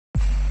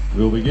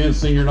We'll begin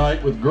senior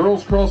night with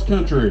girls cross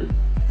country.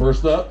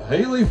 First up,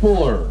 Haley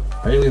Fuller.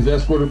 Haley is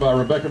escorted by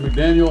Rebecca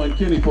McDaniel and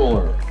Kenny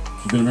Fuller.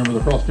 She's been a member of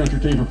the cross country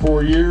team for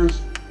 4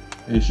 years,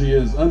 and she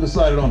is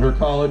undecided on her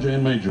college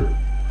and major.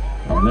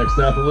 Our next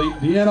athlete,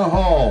 Deanna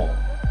Hall,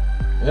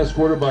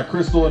 escorted by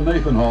Crystal and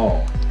Nathan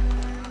Hall.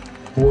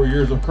 4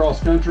 years of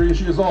cross country, and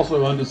she is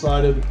also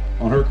undecided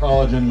on her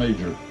college and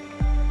major.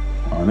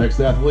 Our next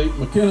athlete,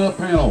 McKenna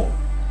Panel,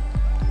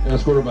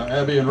 escorted by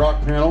Abby and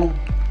Rock Panel.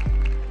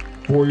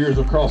 4 years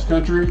of cross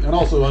country and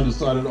also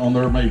undecided on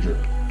their major.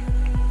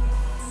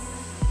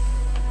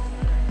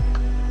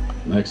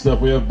 Next up,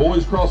 we have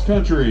boys cross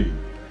country.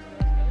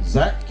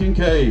 Zach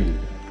Kincaid.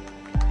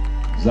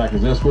 Zach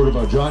is escorted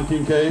by John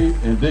Kincaid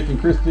and Dick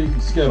and Christy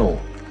Skettle.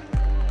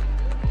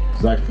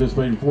 Zach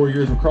participated in 4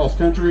 years of cross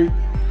country,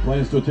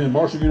 plans to attend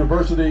Marshall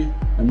University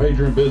and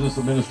major in business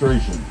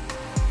administration.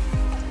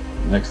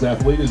 Next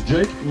athlete is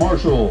Jake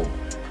Marshall.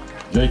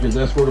 Jake is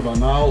escorted by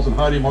Niles and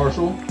Heidi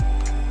Marshall.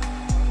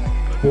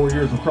 4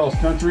 years of cross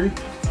country,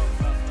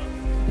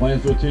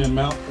 plans to attend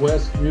Mount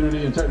West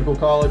Community and Technical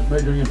College,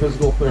 majoring in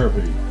physical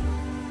therapy.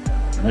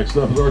 Next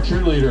up is our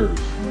cheerleaders,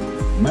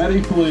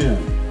 Maddie Flynn,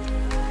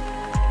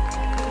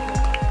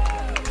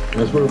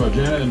 escorted by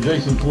Janet and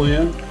Jason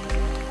Flynn.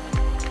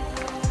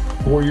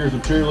 4 years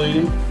of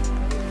cheerleading,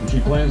 and she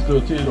plans to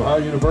attend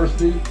Ohio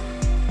University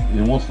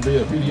and wants to be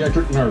a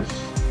pediatric nurse.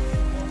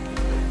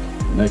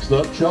 Next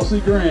up, Chelsea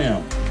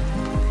Graham,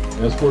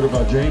 escorted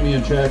by Jamie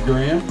and Chad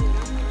Graham.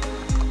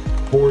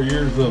 4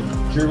 years of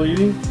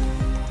cheerleading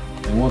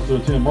and wants to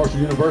attend Marshall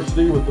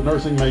University with the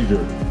nursing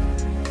major.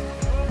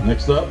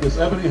 Next up is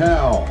Ebony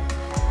Howe.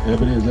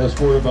 Ebony is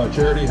escorted by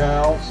Charity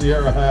Howe,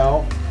 Sierra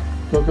Howe,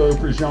 Coco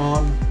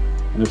Prichon,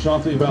 and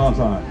Ashanti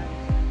Valentine.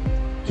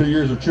 2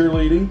 years of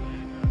cheerleading,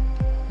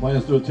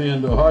 plans to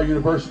attend Ohio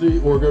University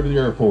or go to the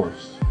Air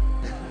Force.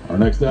 Our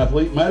next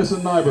athlete,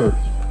 Madison Nybert,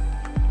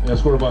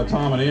 escorted by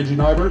Tom and Angie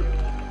Nybert.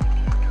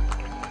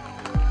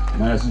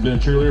 Madison's been a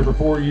cheerleader for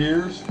 4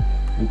 years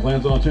and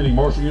plans on attending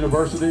Marshall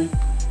University,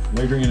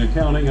 majoring in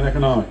accounting and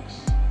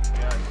economics.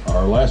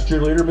 Our last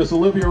cheerleader, Miss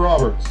Olivia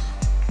Roberts,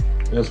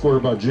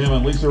 escorted by Jim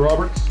and Lisa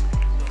Roberts.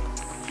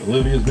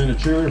 Olivia has been a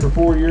cheerleader for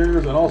 4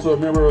 years and also a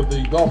member of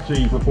the golf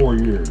team for 4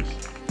 years.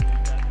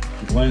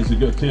 She plans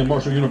to attend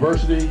Marshall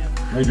University,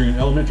 majoring in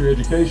elementary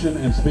education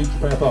and speech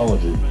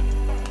pathology.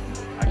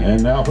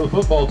 And now for the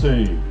football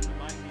team.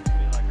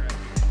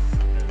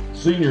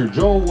 Senior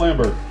Joel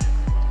Lambert.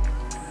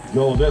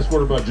 Joel is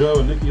escorted by Joe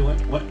and Nikki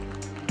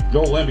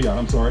Joel Lambiot,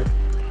 I'm sorry.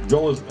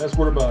 Joel is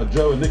escorted by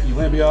Joe and Nikki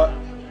Lambiot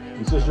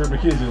and sister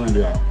Mackenzie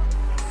Lambiot.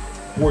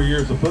 4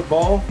 years of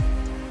football.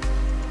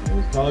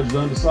 His college is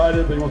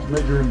undecided, but he wants to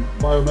major in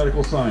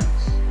biomedical science.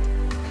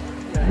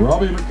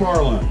 Robbie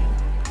McFarland,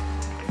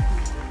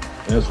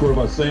 escorted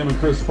by Sam and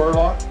Chris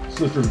Spurlock,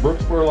 sisters Brooke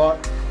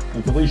Spurlock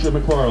and Felicia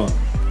McFarland.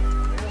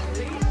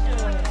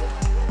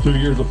 2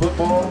 years of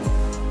football.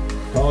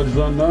 College is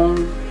unknown.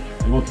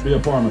 He wants to be a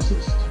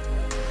pharmacist.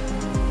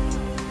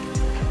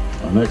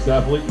 Our next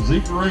athlete,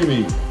 Zeke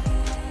Ramey,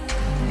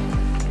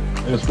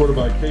 escorted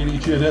by Katie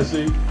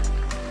Chianesi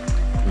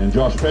and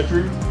Josh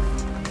Petrie.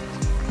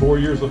 4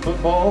 years of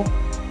football.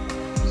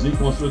 Zeke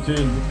wants to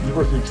attend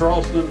University of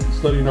Charleston and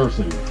study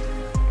nursing.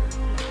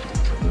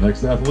 The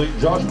next athlete,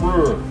 Josh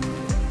Brewer,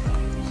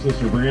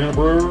 sister Brianna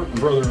Brewer, and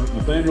brother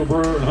Nathaniel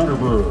Brewer and Hunter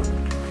Brewer.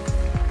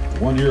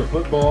 1 year of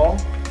football.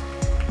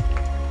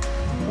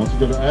 He wants to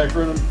go to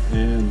Akron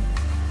and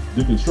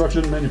do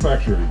construction and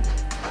manufacturing.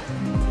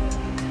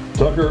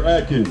 Tucker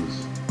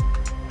Atkins,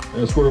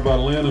 escorted by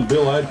Lynn and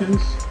Bill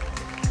Atkins.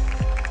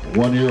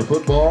 1 year of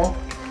football.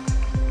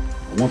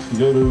 Wants to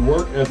go to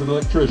work as an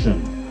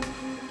electrician.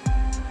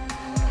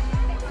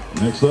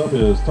 Next up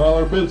is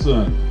Tyler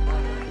Benson,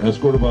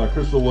 escorted by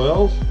Crystal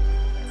Wells.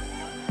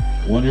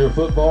 1 year of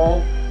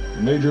football,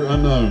 major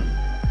unknown.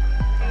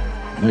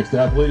 Next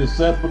athlete is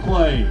Seth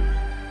McLean,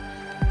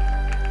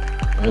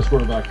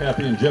 escorted by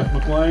Kathy and Jeff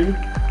McLean.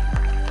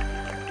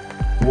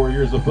 4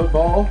 years of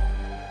football.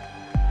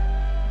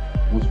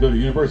 Wants to go to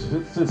University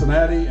of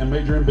Cincinnati and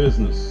major in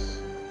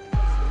business.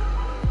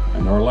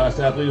 And our last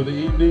athlete of the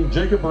evening,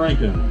 Jacob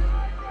Rankin,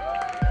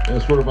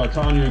 escorted by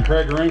Tanya and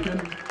Craig Rankin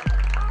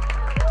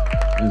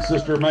and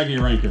sister Maggie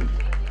Rankin.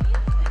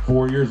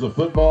 4 years of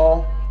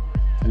football,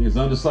 and he's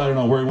undecided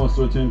on where he wants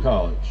to attend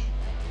college.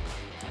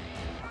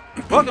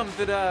 Welcome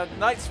to the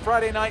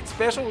Friday night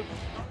special,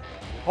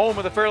 home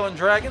of the Fairland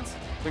Dragons.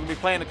 We're going to be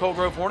playing the Coal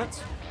Grove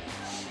Hornets.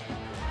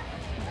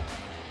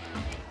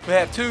 We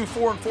have 2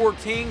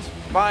 4-4 teams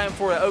vying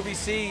for an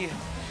OVC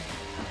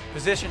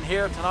position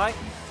here tonight.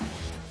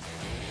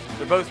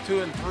 They're both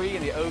 2-3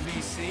 in the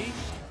OVC.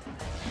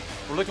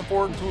 We're looking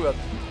forward to a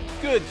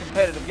good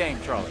competitive game,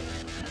 Charlie.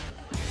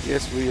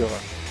 Yes, we are.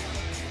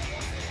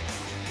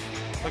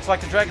 Looks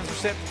like the Dragons are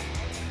set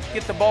to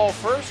get the ball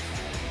first.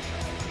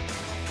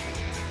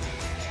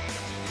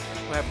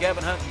 We have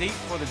Gavin Hunt deep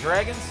for the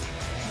Dragons.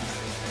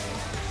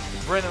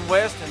 Brennan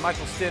West and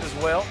Michael Stitt as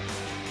well.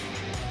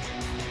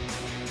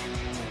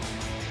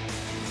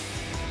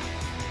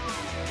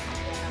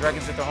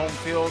 Dragons at their home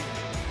field,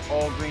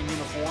 all green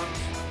uniforms.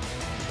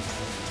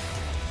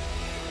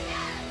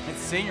 It's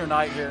senior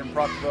night here in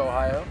Proctorville,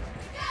 Ohio.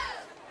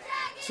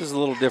 This is a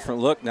little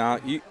different look now.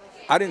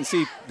 I didn't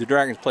see the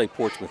Dragons play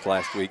Portsmouth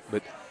last week,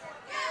 but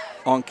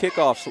on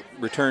kickoff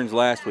returns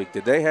last week,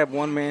 did they have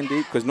one man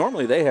deep? Because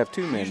normally they have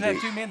two men deep. They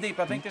have 2 men deep.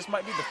 I think this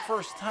might be the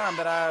first time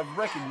that I've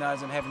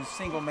recognized them having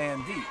single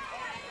man deep.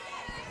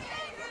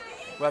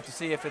 We'll have to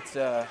see if it's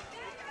has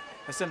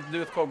something to do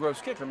with Coal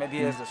Grove's kicker. Maybe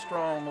he has a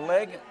strong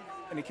leg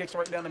and he kicks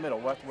right down the middle.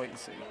 We'll have to wait and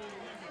see.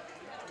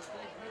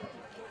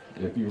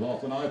 If you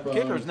lost an iPhone,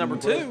 Kicker's number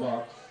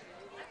 2,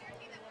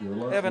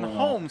 Evan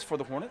Holmes for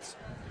the Hornets.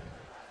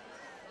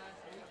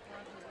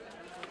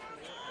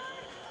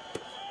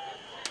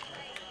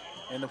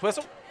 And the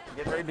whistle,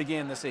 get ready to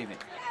begin this evening.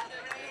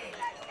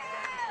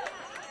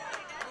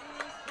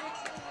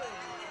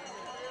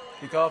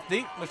 Kick off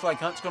deep, looks like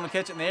Hunt's going to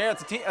catch it in the air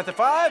at the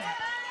 5.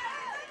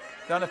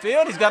 Down the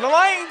field, he's got a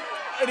lane,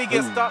 and he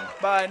gets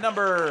stopped by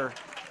number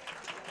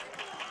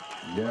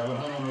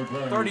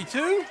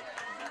 32.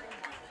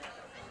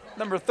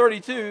 Number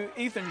 32,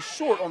 Ethan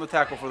Short on the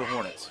tackle for the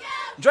Hornets.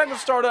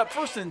 Dragons start up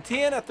 1st and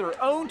 10 at their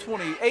own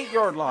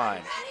 28-yard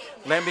line.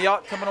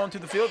 Lambiot coming onto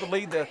the field to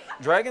lead the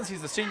Dragons.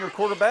 He's the senior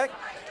quarterback.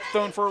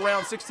 Thrown for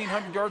around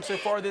 1,600 yards so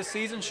far this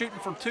season, shooting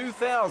for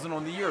 2,000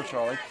 on the year,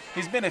 Charlie.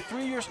 He's been a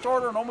 3-year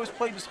starter and almost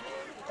played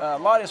a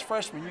lot his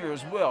freshman year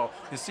as well.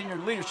 His senior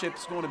leadership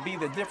is going to be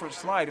the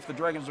difference tonight if the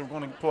Dragons are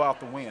going to pull out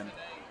the win.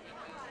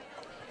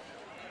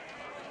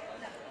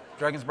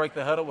 Dragons break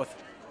the huddle with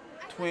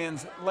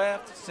twins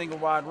left, single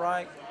wide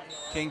right,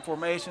 king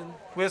formation,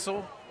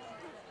 whistle.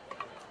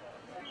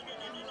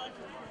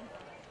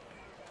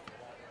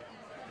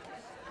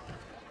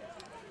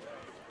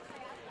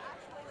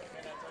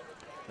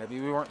 Maybe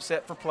we weren't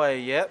set for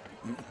play yet.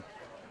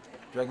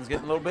 Dragons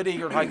getting a little bit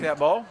eager to hike that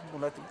ball.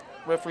 We'll let the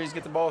referees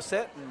get the ball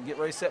set and get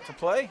ready set for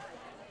play.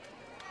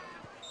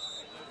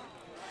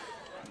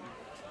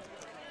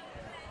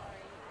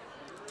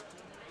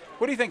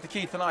 What do you think the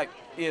key tonight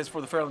is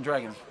for the Fairland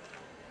Dragons,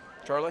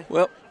 Charlie?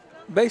 Well,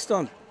 based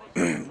on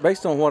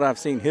what I've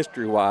seen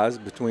history-wise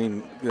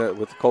between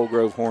with the Coal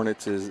Grove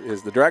Hornets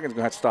is the Dragons going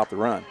to have to stop the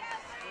run.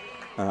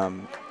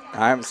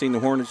 I haven't seen the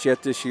Hornets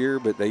yet this year,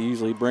 but they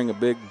usually bring a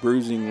big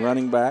bruising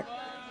running back.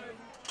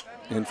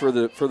 And for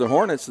the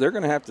Hornets, they're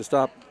going to have to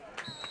stop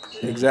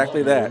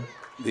exactly that.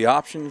 The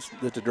options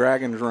that the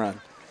Dragons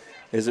run.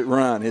 Is it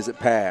run? Is it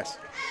pass?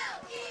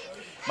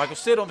 Michael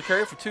Stitt on the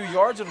carry for 2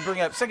 yards. It'll bring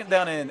up 2nd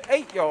down and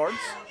 8 yards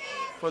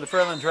for the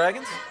Fairland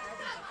Dragons.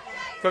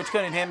 Coach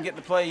Cunningham getting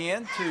the play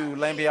in to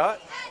Lambiot.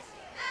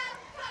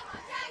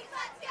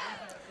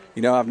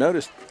 You know, I've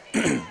noticed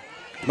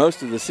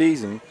most of the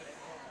season,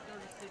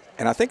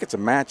 and I think it's a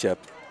matchup.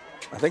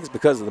 I think it's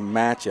because of the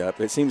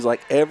matchup. It seems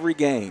like every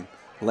game,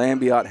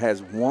 Lambiot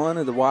has one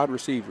of the wide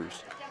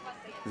receivers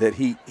that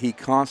he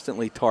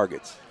constantly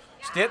targets.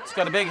 Stitt's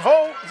got a big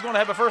hole. He's going to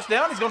have a 1st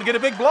down. He's going to get a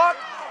big block.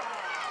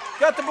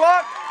 Got the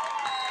block.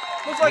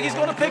 Looks like he's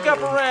going to pick up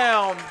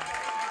around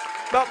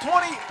about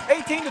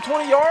 18 to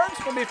 20 yards.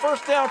 Going to be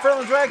 1st down.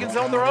 Fairland Dragons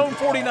on their own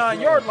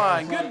 49-yard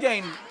line. Good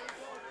gain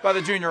by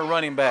the junior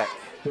running back.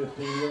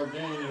 15-yard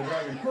gain and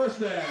Dragon 1st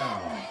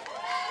down.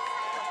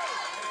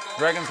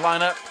 Dragons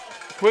line up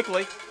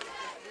quickly.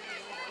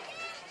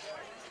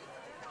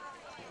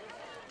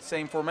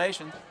 Same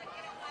formation.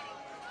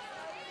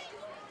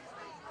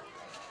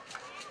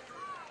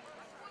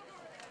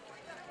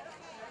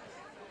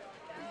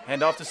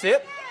 Hand off to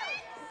Stitt.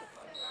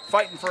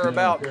 Fighting for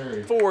about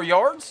 4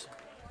 yards.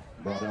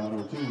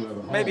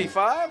 Maybe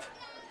 5.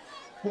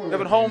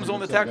 Evan Holmes on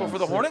the tackle for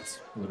the Hornets.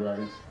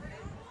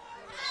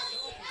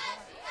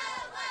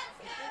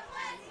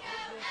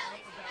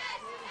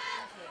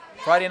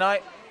 Friday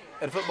night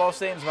at a football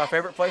stadium is my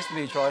favorite place to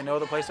be, Charlie. No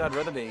other place I'd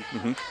rather be.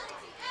 Mm-hmm.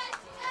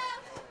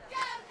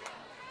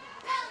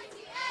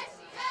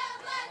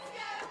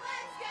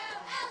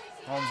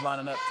 Holmes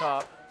lining up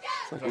top.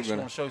 Like He's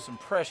going to show some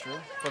pressure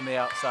from the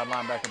outside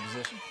linebacker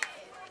position.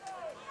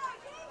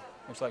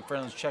 Looks like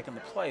Fairland's checking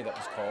the play that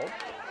was called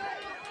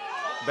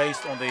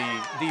based on the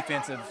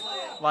defensive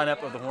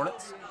lineup of the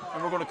Hornets.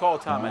 And we're going to call a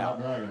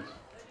timeout.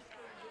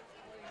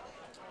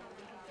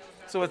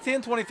 So with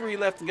 10:23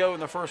 left to go in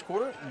the 1st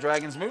quarter, the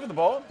Dragons moving the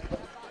ball.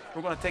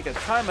 We're going to take a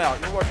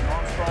timeout. You're watching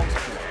Armstrong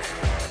Sports.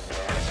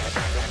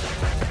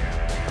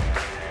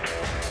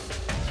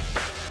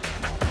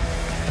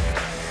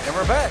 And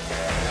we're back.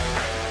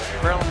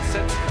 Fairland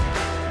set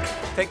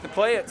to take the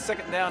play at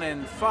 2nd down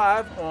and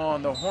 5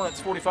 on the Hornets'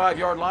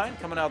 45-yard line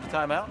coming out of the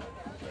timeout.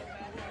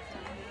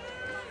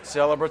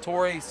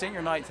 Celebratory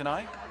senior night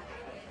tonight.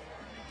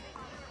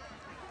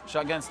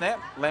 Shotgun snap,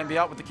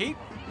 Lambiot with the keep.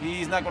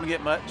 He's not going to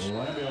get much.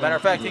 Matter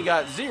of fact, he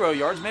got 0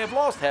 yards, may have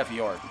lost half a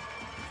yard.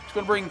 It's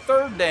going to bring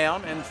 3rd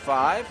down and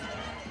 5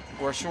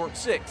 or a short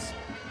 6.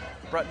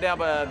 Brought down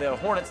by the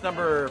Hornets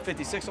number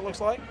 56, it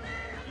looks like.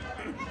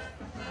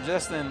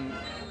 Justin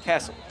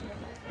Castle.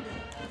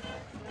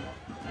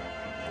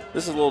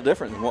 This is a little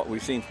different than what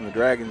we've seen from the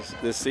Dragons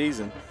this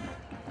season.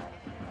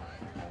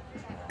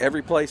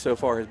 Every play so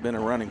far has been a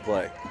running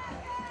play.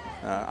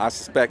 I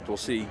suspect we'll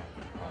see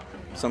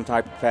some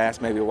type of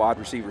pass, maybe a wide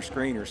receiver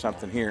screen or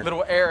something here.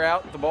 Little air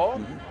out the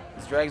ball.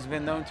 The Dragons have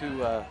been known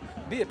to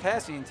be a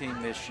passing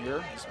team this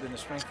year. It's been the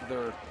strength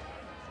of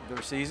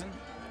their season.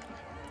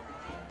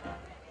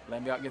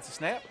 Lambiot gets a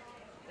snap.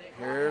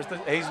 Here's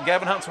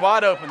Gavin Hunt's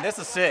wide open. This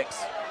is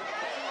 6.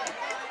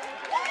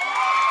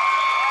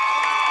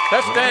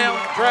 Touchdown,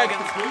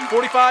 Dragons.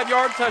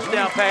 45-yard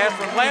touchdown pass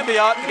from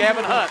Lambiot to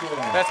Gavin Hunt.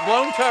 That's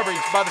blown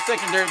coverage by the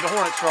secondary of the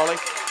Hornets, Charlie.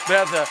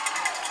 That's a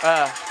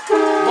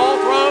ball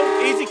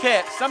thrown, easy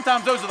catch.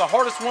 Sometimes those are the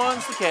hardest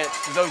ones to catch,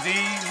 those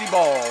easy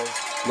balls.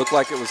 Looked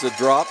like it was a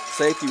drop.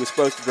 Safety was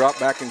supposed to drop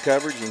back in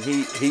coverage, and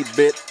he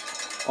bit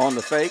on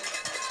the fake.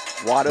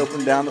 Wide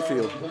open down the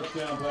field.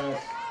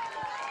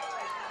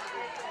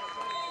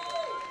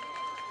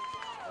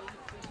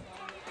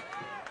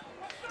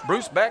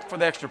 Bruce back for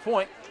the extra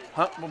point.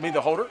 Hunt will be the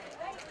holder.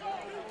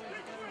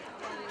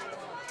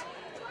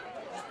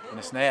 And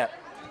a snap.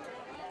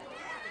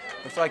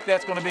 Looks like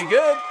that's going to be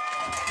good.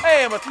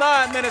 And with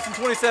 9 minutes and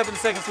 27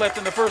 seconds left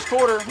in the first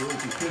quarter,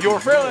 your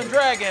Fairland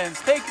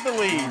Dragons take the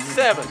lead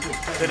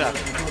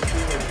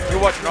 7-0. You're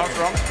watching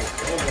Armstrong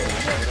Sports.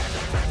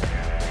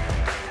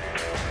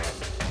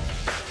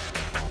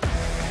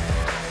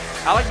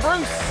 Alec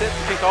Bruce set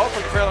the kickoff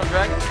for the Fairland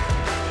Dragons.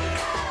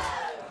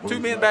 2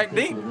 men back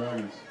deep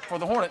for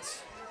the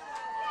Hornets.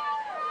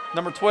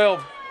 Number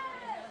 12,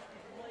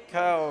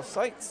 Kyle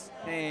Seitz,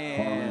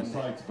 and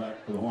back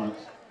for the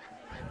Hornets.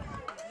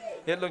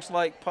 It looks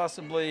like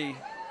possibly,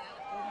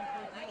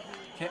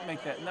 can't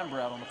make that number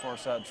out on the far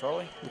side,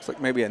 Charlie. Looks like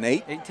maybe an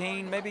 8.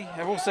 18 maybe?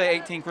 I will say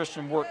 18,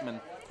 Christian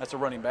Workman. That's a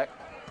running back.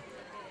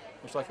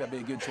 Looks like that'd be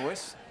a good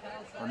choice.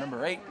 Or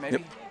number 8 maybe.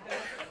 Yep.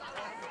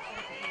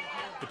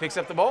 He picks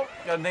up the ball,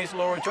 got a nice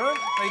little return,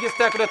 and he gets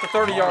tackled at the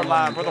 30-yard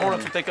line where the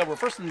Hornets will take over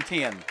 1st and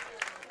 10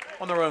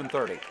 on their own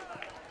 30.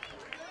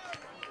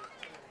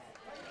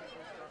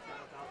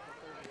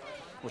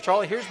 Well,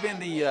 Charlie, here's been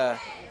the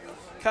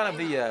kind of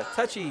the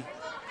touchy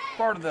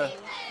part of the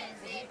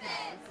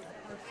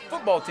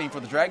football team for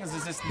the Dragons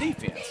is this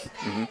defense.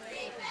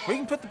 We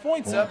can put the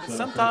points up, but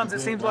sometimes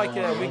it seems like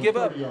we give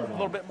up a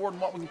little bit more than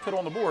what we can put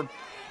on the board. So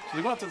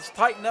they're going to have to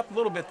tighten up a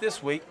little bit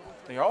this week.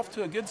 They're off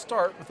to a good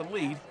start with a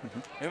lead.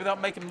 Maybe they'll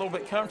make them a little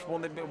bit comfortable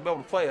and they'll be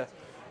able to play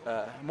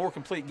a more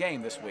complete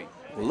game this week.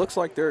 It looks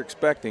like they're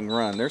expecting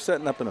run. They're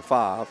setting up in a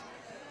 5.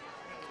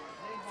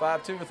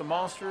 5-2 with the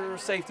monster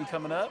safety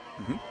coming up.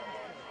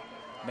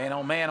 Man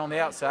on man on the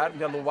outside. We've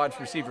got a little wide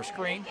receiver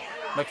screen.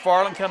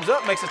 McFarland comes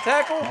up, makes a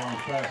tackle.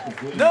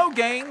 No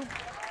gain.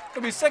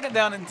 It'll be 2nd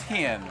down and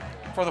 10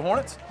 for the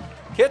Hornets.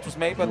 Catch was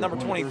made by number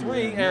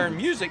 23, Aaron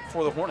Music,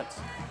 for the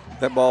Hornets.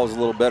 That ball was a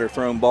little better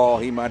thrown ball.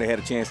 He might have had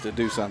a chance to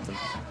do something.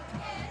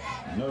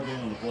 No gain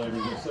on the play.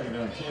 We've got 2nd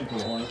down and 10 for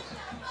the Hornets.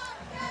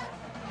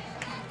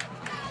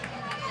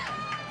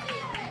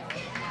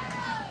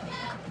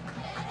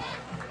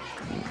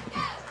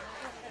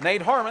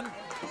 Nate Harmon,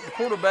 the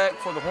quarterback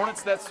for the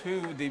Hornets. That's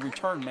who the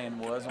return man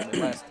was on the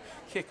last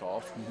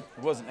kickoff.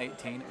 It wasn't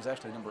 18. It was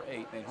actually number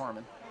 8, Nate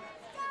Harmon.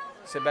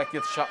 Sit back,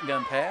 gets a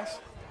shotgun pass.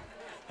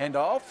 Hand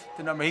off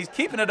to number. He's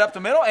keeping it up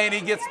the middle, and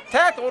he gets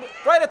tackled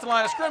right at the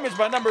line of scrimmage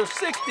by number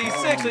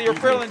 66 of your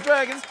Fairland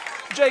Dragons,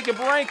 Jacob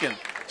Rankin.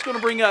 It's going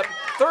to bring up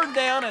 3rd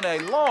down and a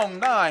long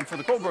 9 for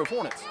the Coal Grove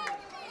Hornets.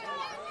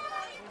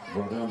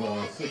 Brought down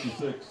by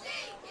 66,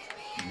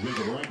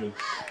 Jacob Rankin.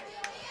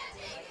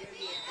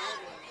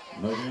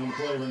 No gain on the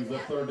play, brings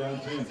up 3rd down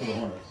 10 for the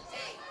Hornets.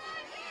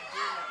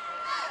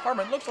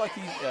 Harmon looks like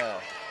he's a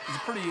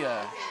pretty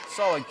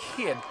solid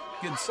kid,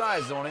 good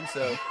size on him,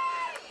 so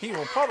he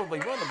will probably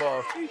run the ball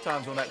a few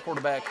times on that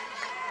quarterback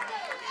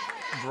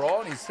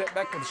draw, and he's set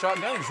back with the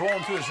shotgun. He's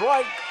rolling to his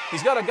right.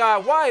 He's got a guy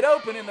wide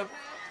open in the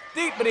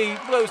deep, but he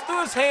blows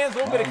through his hands, a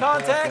little bit of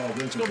contact.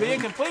 It's going to be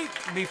incomplete.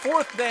 It'll be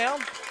 4th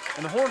down,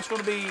 and the Hornets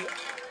going to be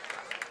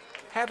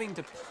having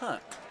to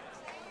punt.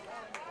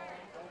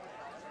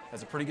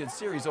 That's a pretty good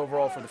series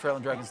overall for the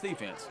Fairland Dragons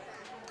defense.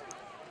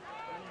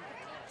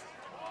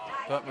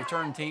 Punt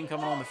return team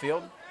coming on the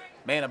field.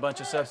 Man, a bunch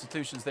of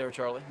substitutions there,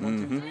 Charlie.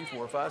 1, 2, 3,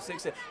 4, 5,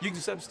 6, 7. You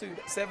can substitute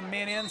 7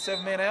 men in,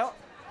 7 men out.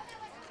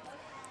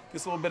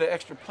 Gets a little bit of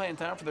extra playing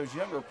time for those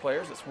younger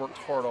players that's worked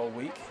hard all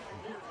week.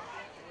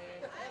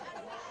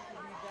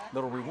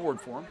 Little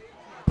reward for them.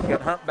 You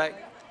got Hunt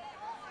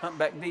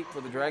back deep for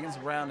the Dragons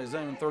around his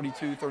own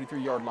 32,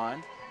 33-yard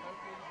line.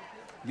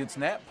 Good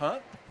snap,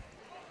 punt,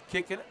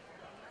 kicking it,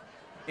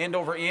 end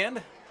over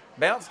end,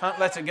 bounce. Hunt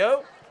lets it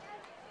go.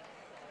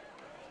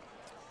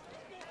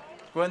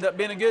 Going to end up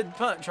being a good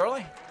punt,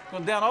 Charlie.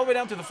 Going down all the way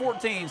down to the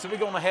 14, so we're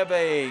going to have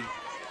about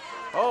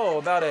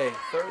a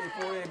 30,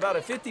 40, about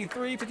a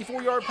 53,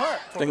 54-yard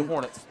punt for the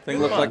Hornets. Thing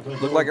looked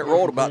like it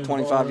rolled about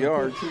 25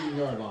 yards.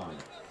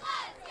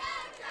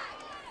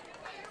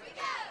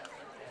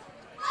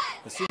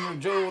 The senior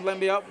Joe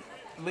Lambiot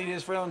leading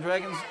his Fairland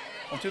Dragons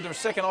onto their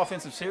 2nd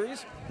offensive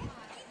series.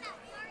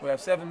 We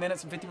have 7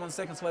 minutes and 51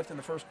 seconds left in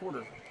the first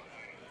quarter.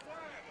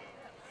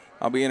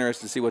 I'll be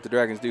interested to see what the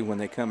Dragons do when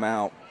they come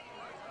out.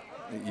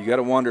 You got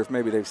to wonder if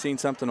maybe they've seen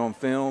something on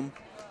film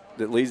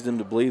that leads them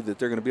to believe that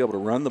they're going to be able to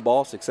run the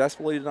ball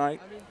successfully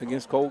tonight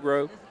against Coal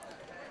Grove,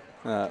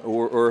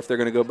 or if they're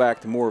going to go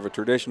back to more of a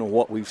traditional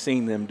what we've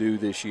seen them do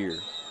this year.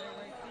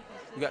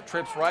 We got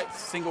trips right,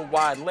 single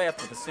wide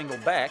left with a single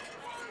back.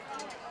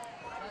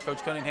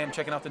 Coach Cunningham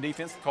checking out the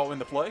defense to call in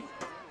the play.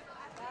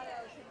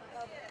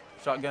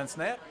 Shotgun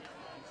snap.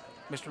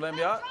 Mr.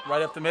 Lambiot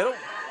right up the middle.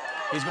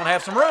 He's going to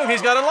have some room.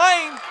 He's got a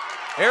lane.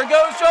 There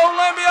goes Joe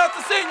Lambiot,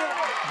 the senior.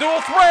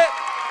 Dual threat.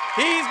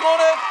 He's going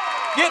to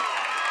get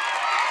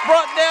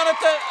brought down at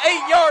the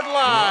 8-yard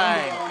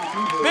line.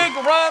 Big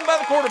run by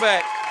the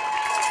quarterback.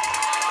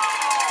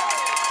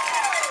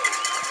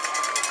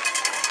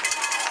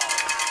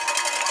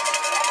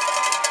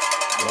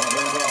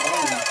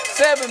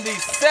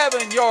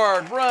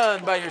 "77-yard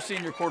run by your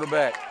senior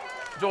quarterback,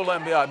 Joel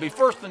Lambiot. Be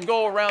first and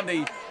goal around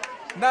the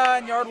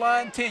 9-yard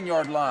line,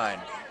 10-yard line.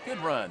 Good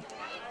run.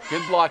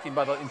 Good blocking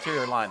by the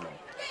interior lineman.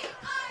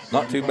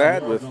 Not too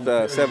bad with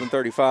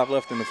 7:35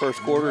 left in the first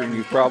quarter, and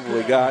you've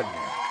probably got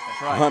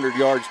 100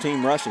 yards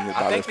team rushing it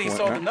by I think this they point,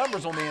 saw right? the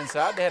numbers on the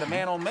inside. They had a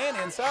man-on-man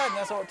inside, and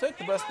that's all it took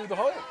to bust through the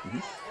hole.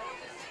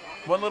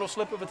 One little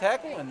slip of a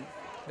tackle, and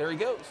there he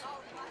goes.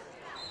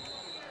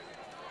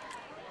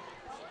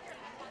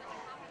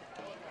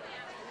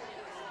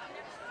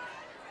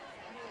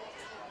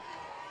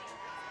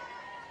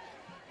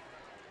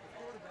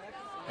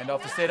 And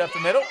off the state up the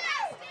middle.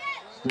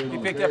 He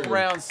picked up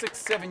around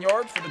 6-7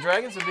 yards for the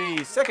Dragons. It'll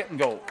be second and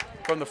goal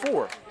from the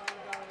 4.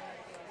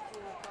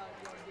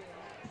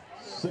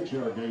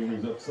 6-yard gain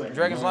brings up second.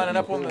 Dragons lining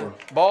up on the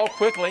ball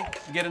quickly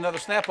to get another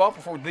snap off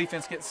before the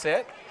defense gets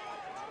set.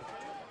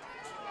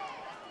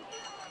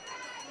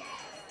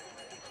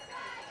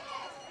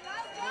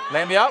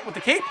 Lambiot with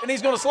the keep, and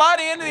he's going to slide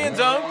into the end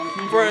zone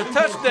for a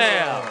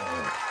touchdown.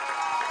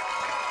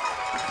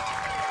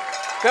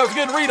 That was a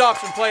good read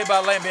option play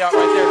by Lambiot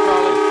right there,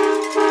 Charlie.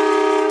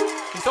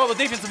 He saw the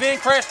defensive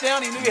end crash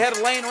down. He knew he had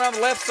a lane around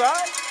the left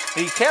side.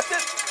 He kept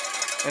it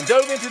and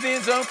dove into the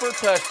end zone for a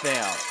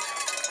touchdown.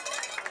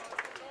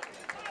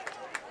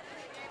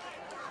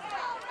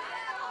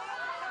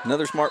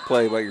 Another smart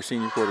play by your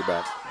senior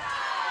quarterback.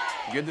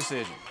 Good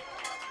decision.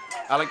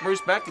 Alec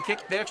Bruce back to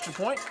kick the extra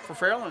point for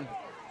Fairland.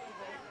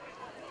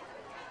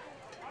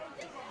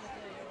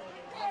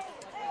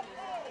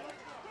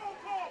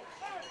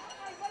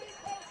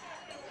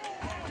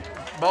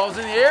 Ball's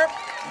in the air.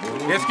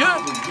 It's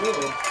good.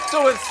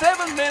 So with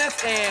 7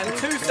 minutes and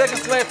 2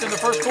 seconds left in the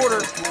first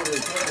quarter,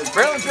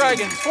 Fairland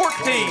Dragons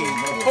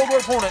 14, Coal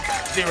Grove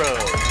Hornets 0.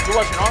 You're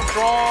watching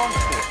Armstrong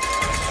Sports.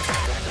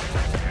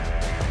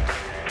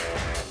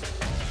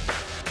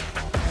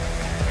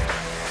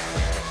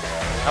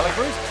 Alec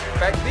Bruce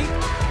back deep.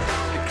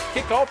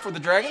 Kickoff for the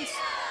Dragons.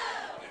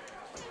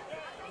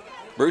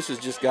 Bruce has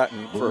just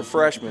gotten, for a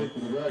freshman,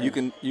 you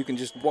can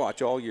just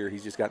watch all year.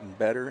 He's just gotten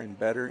better and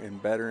better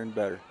and better and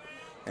better.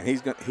 And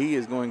he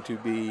is going to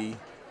be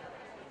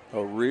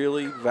a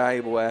really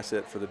valuable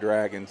asset for the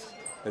Dragons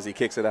as he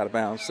kicks it out of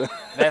bounds. So.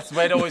 That's the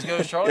way it always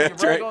goes, Charlie. You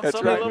brag on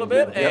somebody a little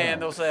bit, and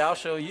they'll say, I'll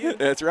show you.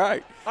 That's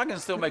right. I can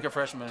still make a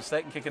freshman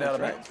mistake and kick it out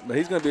of bounds. But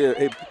he's going to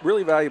be a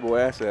really valuable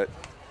asset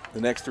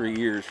the next 3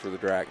 years for the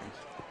Dragons.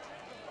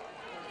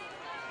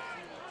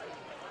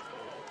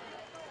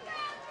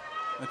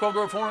 The Coal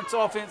Grove Hornets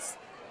offense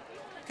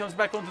comes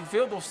back onto the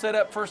field. They'll set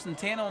up 1st and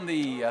 10 on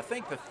the, I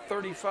think, the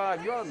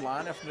 35-yard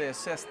line after they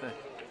assess the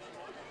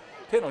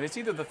penalty. It's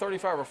either the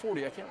 35 or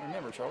 40. I can't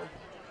remember, Charlie.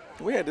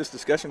 We had this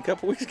discussion a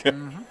couple weeks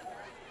ago.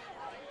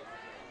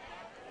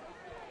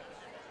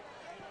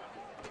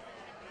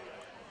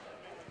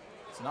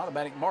 It's an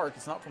automatic mark.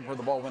 It's not from where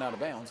the ball went out of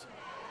bounds.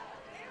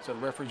 So the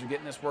referees are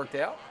getting this worked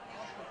out.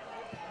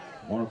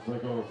 Hornets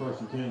take over 1st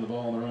and 10, the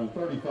ball on their own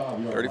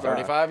 35-yard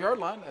line. 35-yard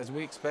line, as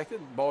we expected.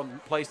 Ball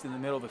placed in the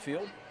middle of the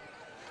field.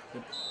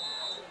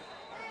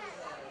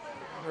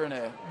 We're in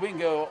a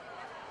wing-go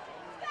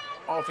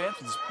offense.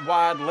 It's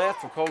wide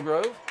left for Coal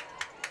Grove.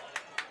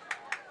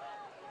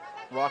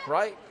 Rock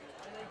right.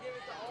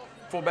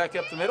 Fullback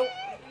up the middle.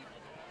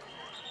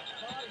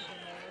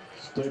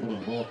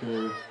 Stapleton, ball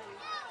carrier.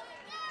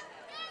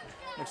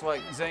 Looks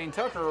like Zane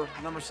Tucker,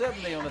 number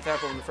 70 on the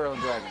tackle of the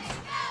Fairland Dragons.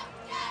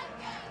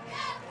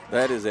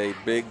 That is a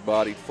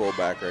big-bodied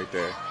fullback right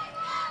there.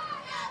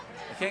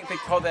 I think they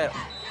call that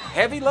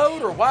heavy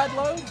load or wide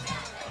load.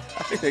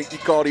 I think you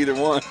called either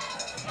one.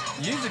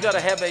 You usually got to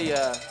have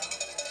a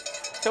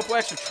couple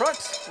extra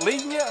trucks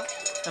leading you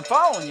and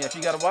following you if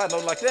you got a wide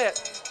load like that.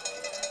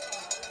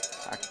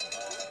 I'm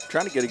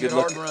trying to get a good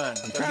hard look. run.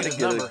 I'm trying to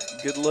get a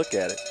good look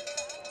at it.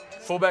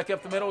 Fullback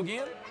up the middle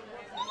again.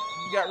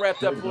 Got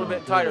wrapped up a little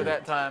bit tighter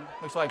that time.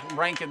 Looks like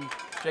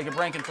Jacob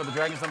Rankin for the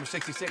Dragons, number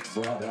 66.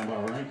 Brought down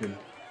by Rankin.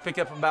 Pick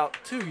up about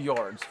 2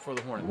 yards for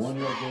the Hornets.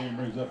 1-yard gain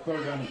brings up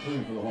 3rd down and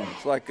 2 for the Hornets.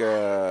 It's like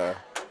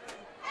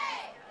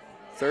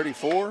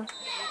 34?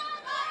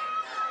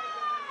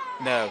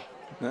 No.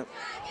 No.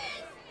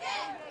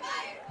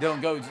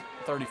 Dylan goes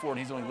 34, and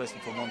he's only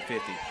listed for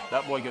 150.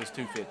 That boy goes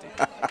 250.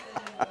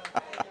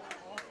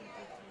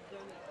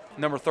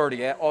 Number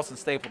 30, Austin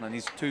Stapleton.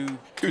 He's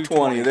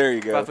 220. There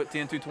you go. 5'10",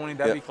 220.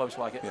 That'd be close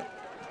like it. Yeah.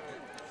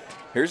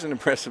 Here's an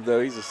impressive,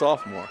 though. He's a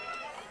sophomore.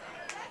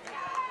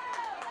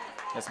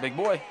 That's a big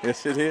boy.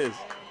 Yes, it is.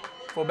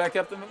 Fullback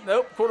up the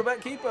nope.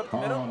 Quarterback keep up the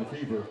On middle. the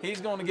keeper. He's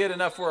going to get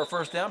enough for a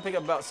first down. Pick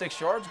up about 6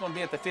 yards. Going to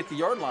be at the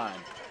 50-yard line.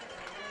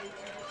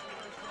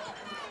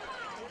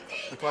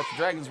 Looks like the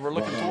Dragons were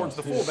looking towards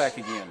the fullback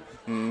again.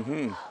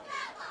 Mm-hmm.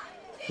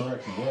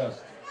 Correction,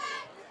 West.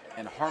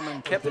 And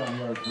Harmon kept it. First down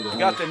yard for the Got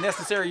Hornets. the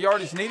necessary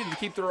yardage needed to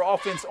keep their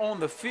offense on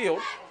the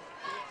field.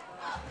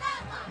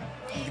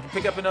 You can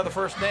pick up another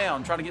first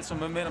down, try to get some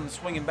momentum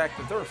swinging back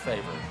to their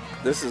favor.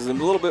 This is a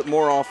little bit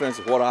more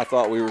offensive what I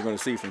thought we were going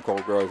to see from Coal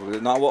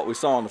Grove. Not what we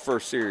saw in the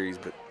first series,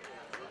 but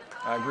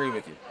I agree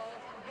with you.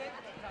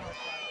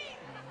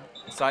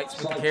 Sights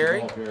with the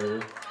carry.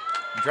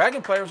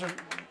 Dragon players are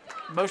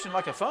motioning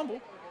like a fumble,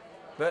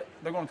 but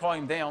they're going to call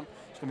him down.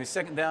 It's going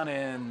to be 2nd down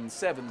and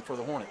 7 for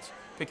the Hornets.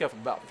 Pick up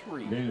about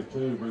 3. Gain of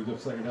 2 brings up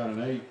 2nd down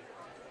and 8.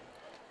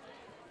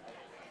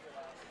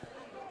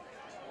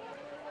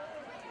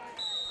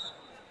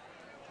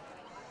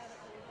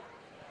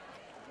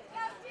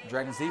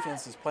 Dragons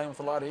defense is playing with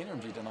a lot of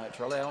energy tonight,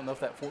 Charlie. I don't know if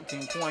that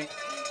 14-point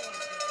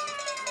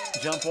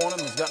jump on them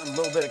has gotten them a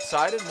little bit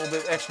excited, a little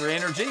bit extra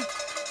energy.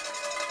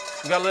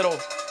 We got a little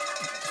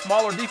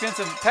smaller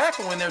defensive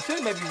tackle in there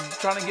too, maybe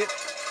trying to get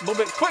a little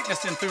bit of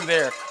quickness in through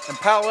there and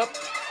pile up.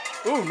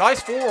 Ooh,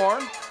 nice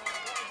forearm.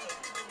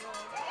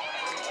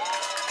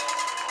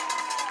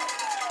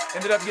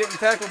 Ended up getting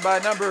tackled by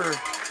number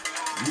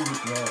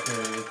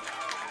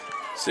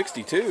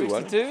 62.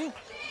 62.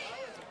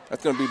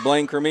 That's going to be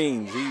Blaine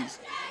Cremines.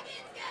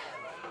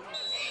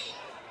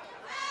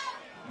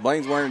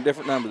 Blaine's wearing a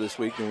different number this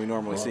week than we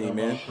normally see him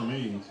in.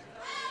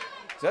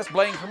 So that's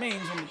Blaine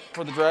Cremines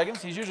for the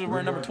Dragons. He's usually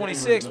wearing number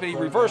 26, but he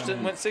reversed it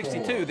and went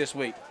 62 this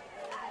week.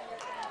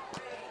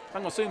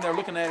 I'm going to assume they're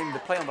looking at him to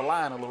play on the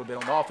line a little bit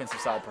on the offensive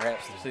side,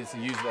 perhaps, since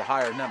he used the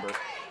higher number.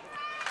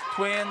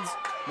 Twins.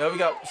 No, we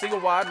got single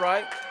wide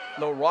right,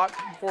 little rock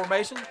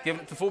formation.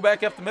 Giving it to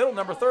fullback up the middle,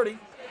 number 30.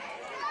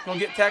 Going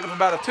to get tackled for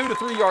about a 2 to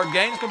 3 yard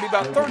gain. It's going to be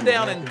about 3rd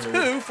down and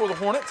 2 for the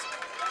Hornets.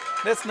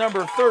 That's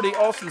number 30,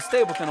 Austin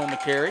Stapleton on the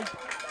carry.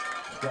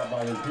 Got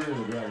by the interior of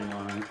the Dragon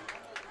line.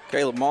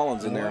 Caleb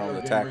Mullins in there on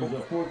the tackle.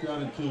 4th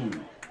down and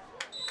 2.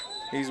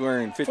 He's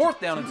wearing 50. 4th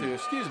down and 2,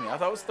 excuse me. I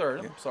thought it was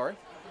 3rd. I'm sorry.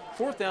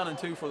 4th down and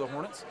 2 for the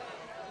Hornets.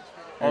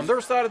 On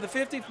their side of the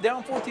 50,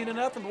 down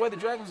 14-0, the way the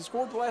Dragons have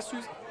scored the last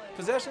 2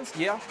 possessions,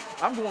 yeah,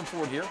 I'm going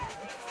for it here.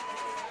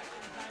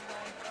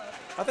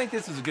 I think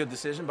this is a good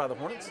decision by the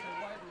Hornets.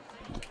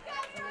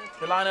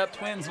 They line up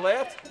twins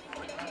left,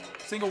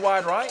 single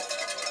wide right.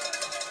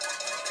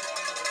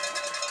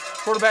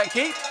 Quarterback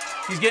keep.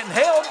 He's getting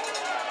held.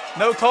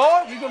 No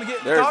call. He's going to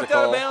get knocked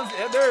out of bounds.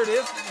 Yeah, there it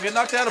is. Get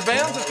knocked out of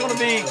bounds. It's going to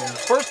be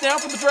first down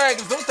for the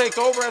Dragons. They'll take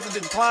over after they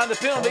decline the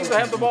penalty. They'll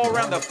have the ball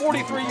around the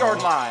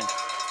 43-yard line.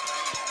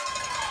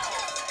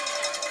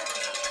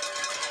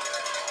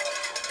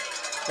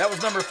 That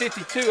was number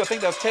 52. I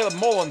think that was Caleb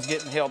Mullins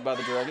getting held by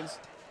the Dragons.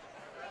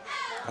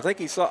 I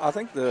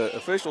think the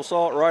official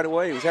saw it right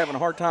away. He was having a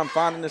hard time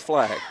finding his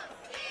flag.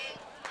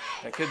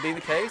 That could be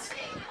the case.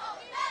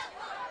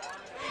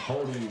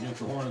 Holding against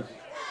the Hornets.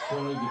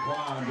 Penalty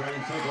decline.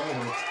 Dragons take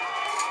over.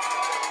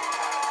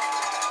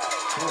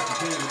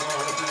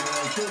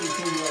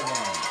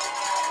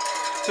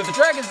 So the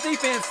Dragons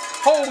defense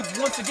holds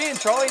once again,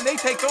 Charlie, and they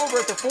take over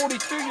at the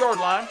 42-yard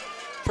line,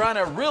 trying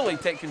to really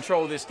take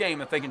control of this game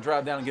if they can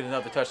drive down and get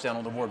another touchdown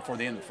on the board before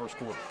the end of the first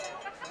quarter.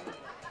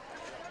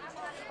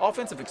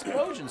 Offensive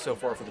explosion so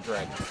far for the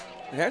Dragons.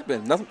 It has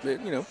been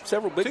nothing,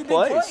 several big 2 big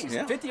plays. plays.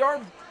 Yeah.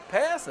 50-yard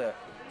pass, a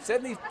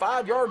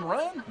 75-yard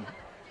run.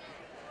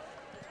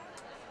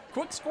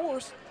 Quick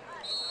scores.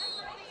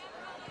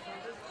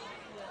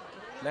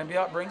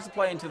 Lambiot brings the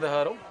play into the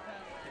huddle.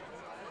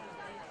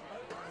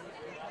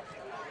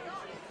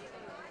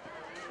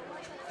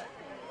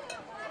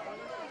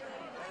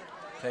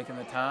 Taking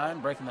the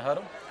time, breaking the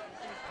huddle.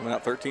 Coming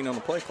out 13 on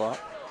the play clock.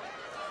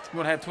 We're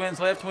going to have twins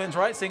left, twins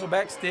right, single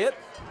back stip.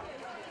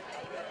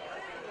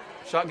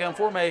 Shotgun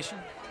formation.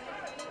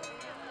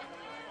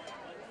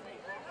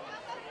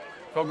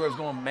 Coal Grove's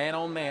going man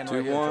on man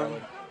right here,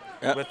 Charlie.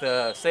 Yep. With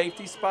a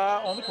safety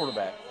spy on the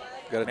quarterback.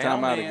 Got a Man on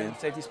timeout man, again.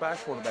 Safety spy,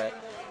 quarterback.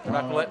 They're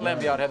not going to let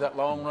Lambiot have that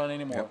long run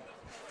anymore. Yep.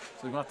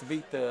 So we're going to have to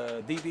beat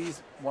the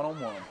DBs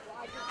one-on-one.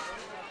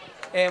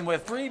 And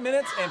with 3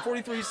 minutes and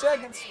 43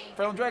 seconds,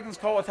 Fairland Dragons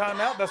call a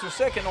timeout. That's their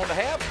second on the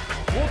half.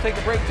 We'll take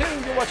a break too.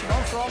 You're watching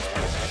Armstrong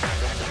Sports.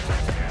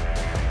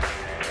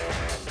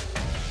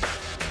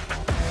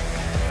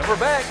 And we're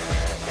back.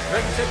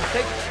 Dragons have to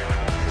take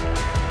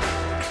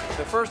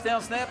the first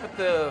down snap at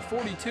the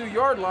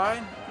 42-yard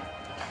line.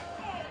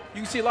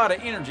 You can see a lot of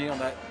energy on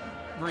that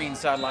green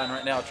sideline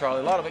right now,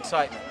 Charlie. A lot of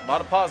excitement, a lot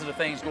of positive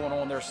things going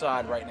on their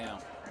side right now.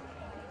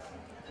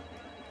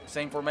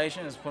 Same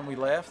formation as when we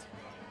left.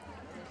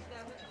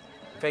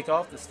 Take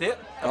off the stip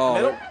up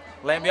the middle.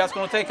 Lambiot's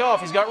going to take off.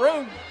 He's got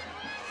room.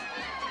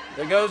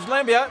 There goes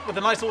Lambiot with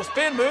a nice little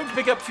spin move to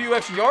pick up a few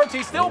extra yards.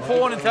 He's still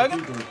pulling and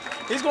tugging.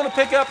 He's going to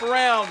pick up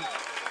around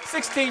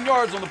 16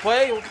 yards on the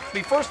play. It'll be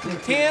 1st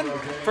and 10.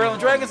 Fairland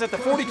Dragons at the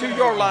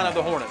 42-yard line of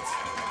the Hornets.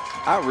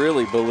 I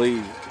really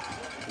believe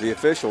the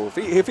official, if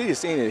he had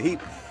seen it,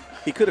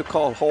 he could have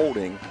called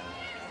holding.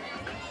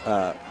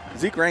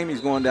 Zeke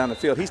Ramey's going down the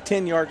field. He's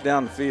 10 yards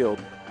down the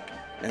field,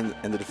 and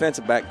the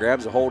defensive back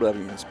grabs a hold of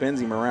him and spins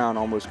him around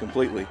almost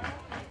completely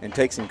and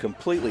takes him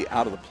completely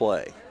out of the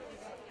play.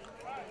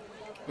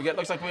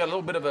 Looks like we got a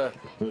little bit of a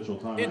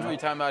injury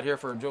timeout here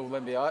for Joe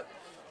Lembiot.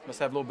 Must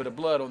have a little bit of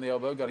blood on the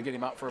elbow. Got to get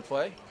him out for a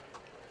play.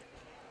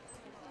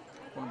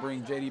 Want to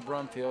bring J.D.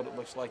 Brumfield, it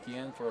looks like,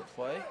 in for a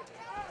play.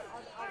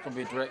 It's going to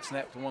be a direct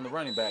snap to one of the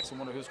running backs. I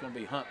wonder who's going to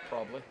be Hunt,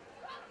 probably.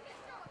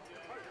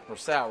 Or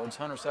Sowards.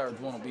 Hunter Sowards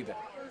will be the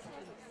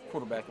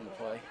quarterback in the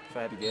play, if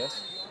I had to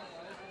guess.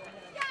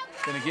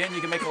 Then again,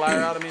 you can make a liar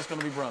out of me. It's going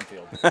to be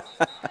Brumfield.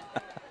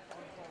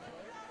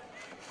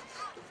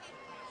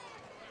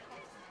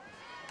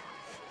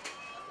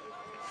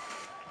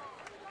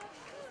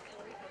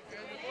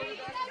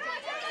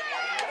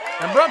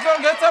 And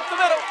Brumfield gets up the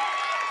middle.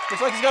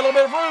 Looks like he's got a little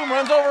bit of room.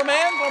 Runs over a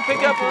man. Going to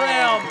pick up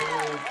around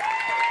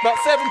about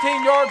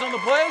 17 yards on the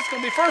play. It's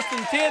going to be 1st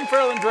and 10,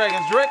 Fairland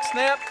Dragons. Direct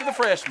snap to the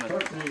freshman.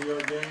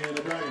 13-yard gain in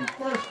the Dragons.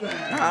 First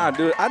down.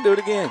 I do it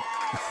again.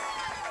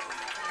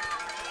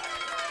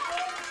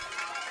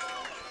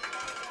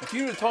 If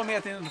you would have told me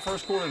at the end of the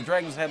first quarter the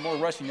Dragons had more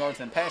rushing yards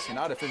than passing,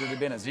 I'd have figured it had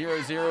been a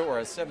 0-0 or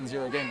a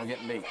 7-0 game we're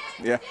getting beat.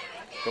 Yeah.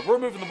 But we're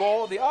moving the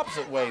ball the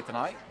opposite way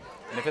tonight.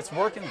 And if it's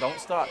working, don't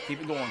stop.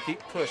 Keep it going.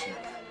 Keep pushing.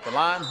 The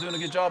line's doing a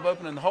good job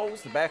opening the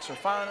holes. The backs are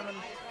finding them.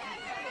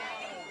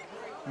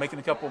 Making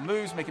a couple of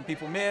moves, making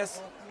people miss.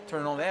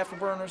 Turning on the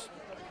afterburners.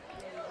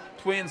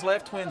 Twins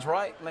left, twins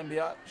right.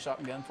 Lembiot,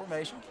 shotgun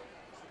formation.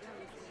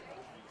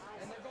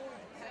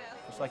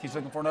 Looks like he's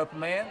looking for an open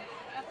man.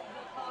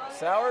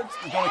 Sowards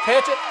is going to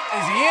catch it.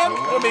 Is he in?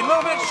 Going to be a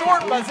little bit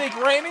short by Zeke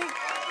Ramey.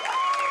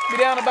 Be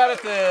down about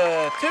at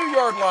the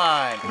 2-yard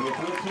line.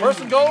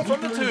 1st and goal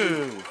from the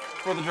 2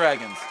 for the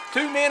Dragons.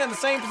 2 men in the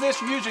same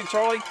position usually,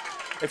 Charlie.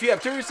 If you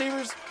have 2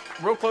 receivers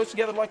real close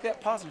together like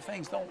that, positive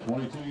things don't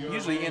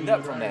usually end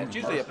up from that. It's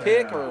usually a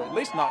pick or at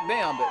least knocked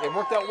down, but it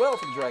worked out well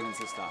for the Dragons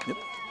this time. Yep.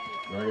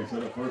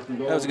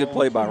 That was a good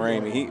play by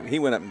Ramey. He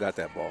went up and got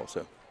that ball.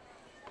 So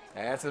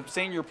that's a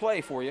senior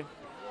play for you.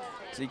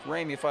 Zeke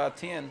Ramey,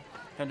 5'10",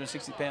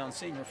 160-pound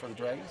senior for the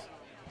Dragons.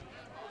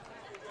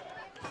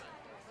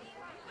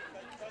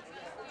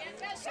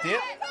 Stip.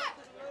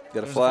 Got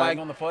a There's flag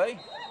on the play.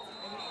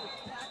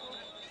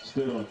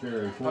 Still on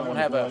carry. I'm going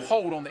to have a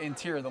hold on the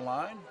interior of the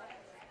line.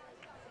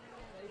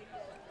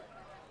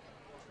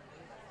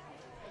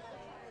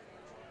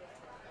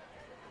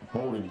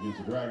 Holding against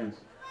the Dragons.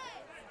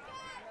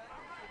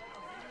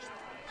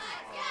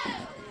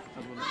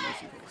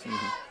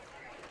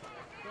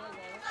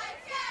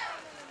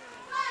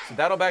 So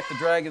that'll back the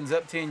Dragons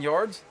up 10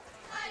 yards.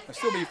 It'll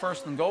still be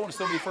 1st and goal and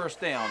still be 1st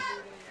down.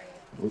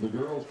 With the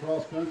girls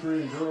cross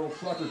country and girls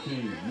soccer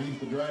team meet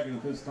the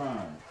Dragons this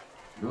time.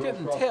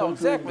 Couldn't tell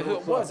exactly who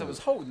it was that was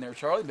holding there,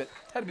 Charlie, but it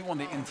had to be one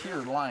of the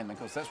interior linemen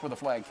because that's where the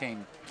flag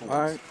came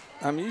towards.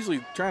 I'm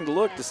usually trying to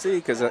look to see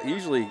because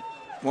usually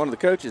one of the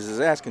coaches is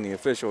asking the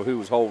official who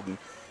was holding,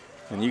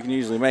 and you can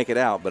usually make it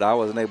out, but I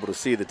wasn't able to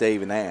see that they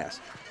even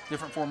asked.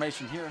 Different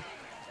formation here.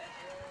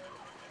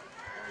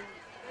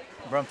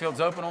 Brumfield's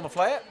open on the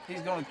flat.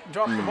 He's going to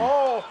drop the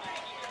ball.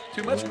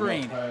 Too much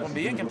green. Going to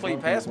be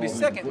incomplete pass. It'll be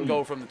 2nd and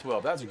goal from the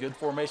 12. That was a good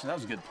formation. That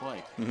was a good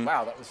play.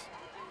 Wow, that was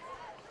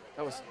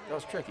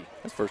tricky.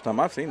 That's the first time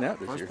I've seen that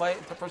this year.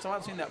 First time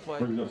I've seen that play.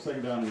 Brings up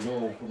 2nd down and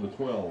goal from the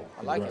 12.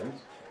 I like it.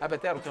 I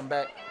bet that'll come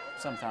back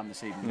sometime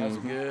this evening. That was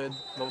a good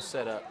little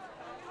setup.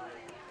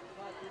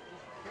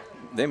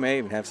 They may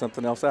even have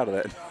something else out of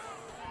that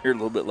here a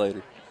little bit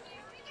later.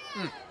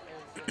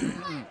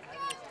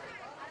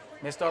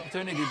 Missed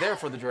opportunity there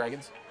for the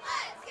Dragons.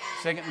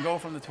 2nd and goal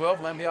from the 12.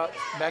 Lembiot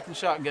back in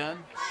shotgun.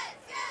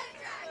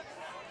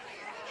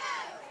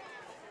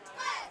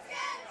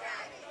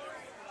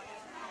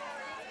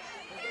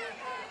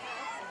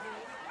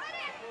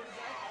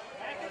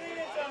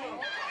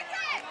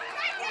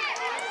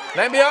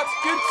 Lembiot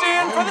scoots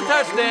in for the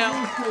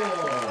touchdown.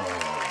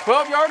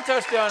 12-yard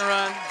touchdown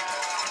run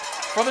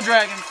for the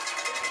Dragons.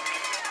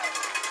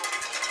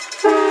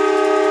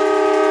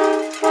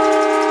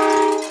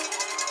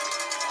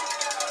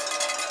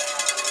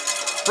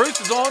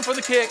 Bruce is on for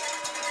the kick.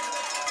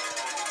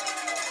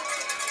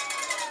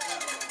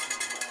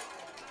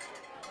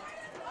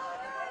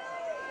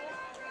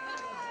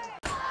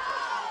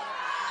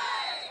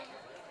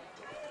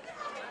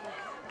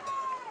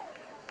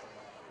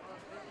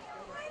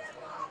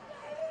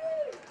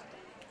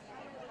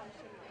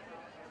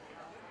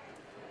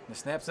 The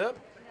snap's up,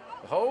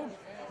 the hold,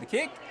 the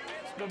kick.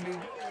 It's going to be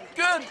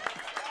good.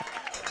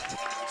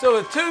 So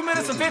with 2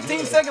 minutes and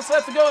 15 seconds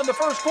left to go in the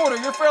first quarter,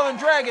 your Fairland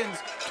Dragons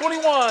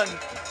 21,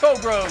 Coal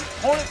Grove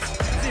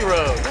Hornets 0.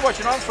 You're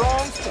watching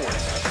Armstrong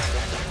Sports.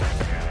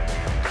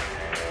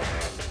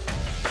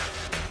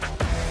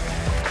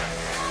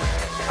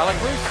 Alec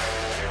Bruce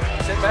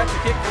set back to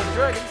kick for the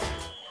Dragons.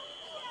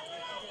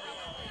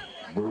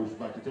 Bruce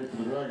back to kick for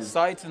the Dragons.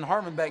 Seitz and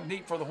Harmon back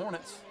deep for the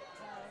Hornets.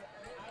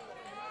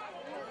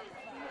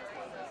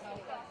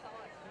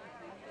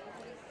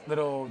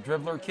 Little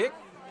dribbler kick.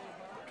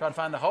 Try to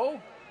find the hole.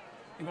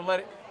 He's going to let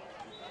it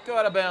go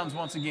out of bounds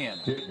once again.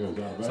 Kick goes out of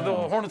bounds. So the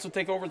Hornets will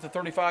take over at the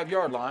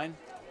 35-yard line.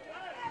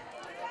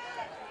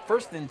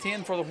 1st and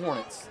 10 for the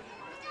Hornets.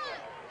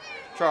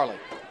 Charlie,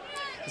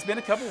 it's been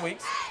a couple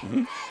weeks,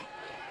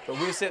 but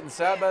we're sitting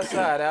side by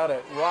side out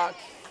at Rock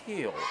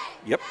Hill.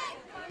 Yep.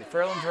 The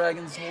Fairland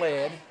Dragons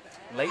led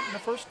late in the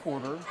first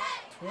quarter,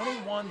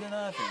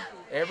 21-0.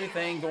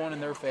 Everything going in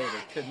their favor.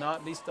 Could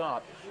not be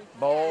stopped.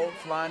 Ball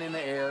flying in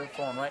the air,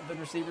 falling right into the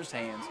receiver's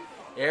hands.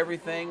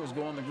 Everything was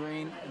going the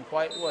green and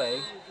white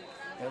way.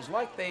 It was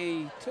like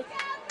they took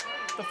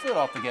the foot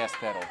off the gas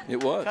pedal.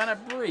 It was. Kind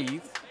of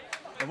breathed.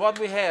 And what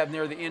do we have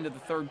near the end of the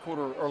third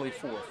quarter, early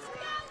fourth?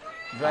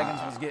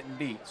 Dragons was getting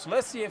beat. So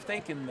let's see if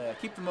they can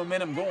keep the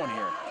momentum going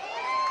here.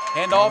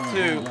 Hand off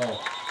to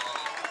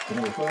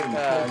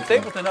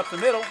Stapleton up the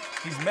middle.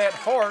 He's met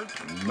hard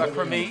by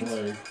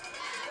Cremines.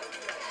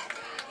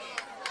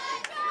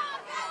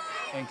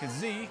 And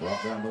Kazee.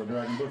 Brought down by the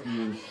Dragon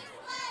bookies.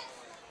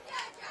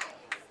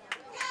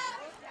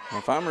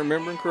 If I'm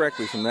remembering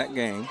correctly from that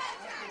game,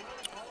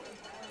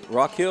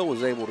 Rock Hill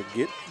was able to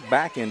get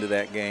back into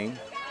that game.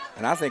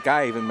 And I think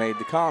I even made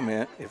the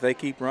comment, if they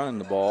keep running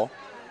the ball,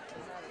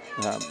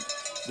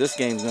 this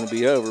game's going to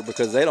be over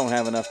because they don't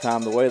have enough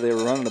time the way they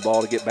were running the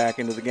ball to get back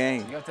into the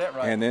game. You got that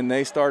right. And then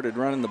they started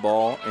running the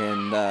ball,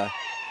 and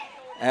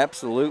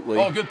absolutely.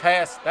 Oh, good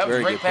pass. That was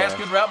a great pass.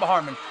 Good route by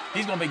Harmon.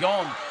 He's going to be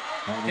gone.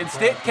 Can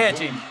Stitt catch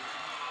him?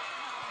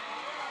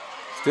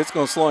 Stitt's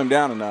going to slow him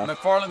down enough.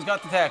 McFarland's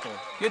got the tackle.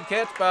 Good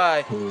catch by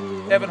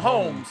Evan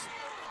Holmes,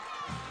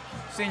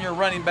 senior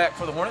running back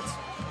for the Hornets.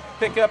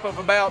 Pickup of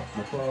about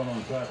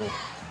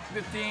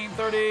 15,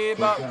 30,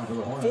 about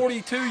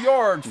 42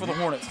 yards for the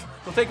Hornets.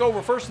 They'll take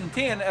over 1st and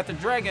 10 at the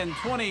Dragon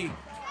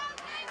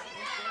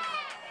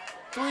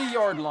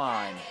 23-yard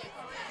line.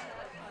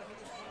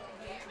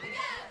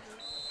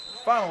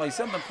 Finally,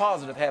 something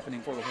positive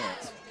happening for the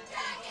Hornets.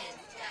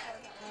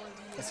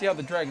 Let's see how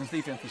the Dragons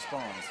defense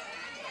responds.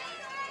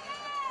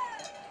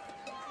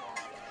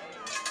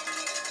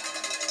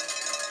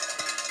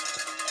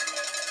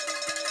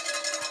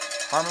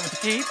 Harmon with the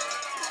keep.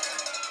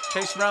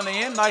 Chase around the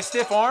end. Nice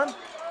stiff arm.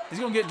 He's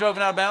going to get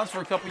driven out of bounds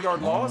for a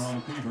couple-yard loss.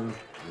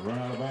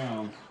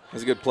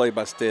 That's a good play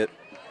by Stitt.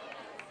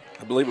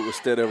 I believe it was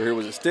Stitt over here.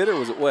 Was it Stitt or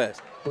was it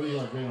West?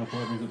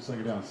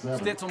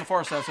 Stitt's on the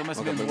far side, so it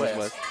must have been the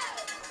West.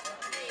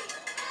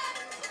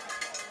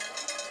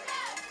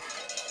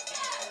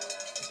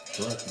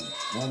 We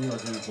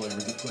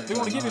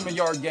want to give him a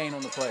yard gain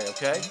on the play,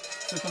 okay?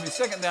 So it's going to be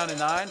 2nd down and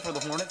 9 for the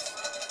Hornets.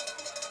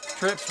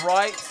 Trips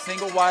right,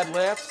 single wide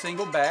left,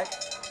 single back.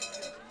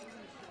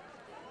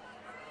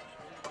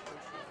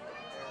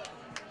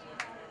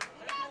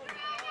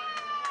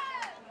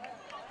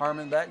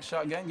 Harmon back,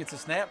 shotgun, gets a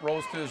snap,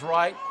 rolls to his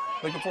right,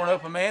 looking for an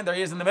open man. There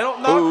he is in the middle,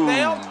 knocked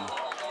down,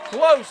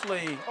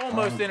 closely,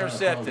 almost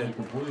intercepted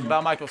by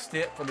Michael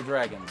Stitt for the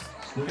Dragons.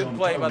 Good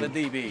play by the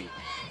DB.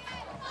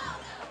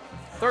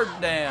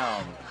 3rd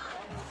down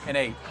and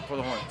 8 for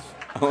the Hornets.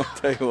 I'm going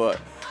to tell you what,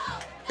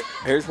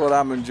 here's what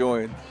I'm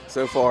enjoying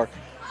so far.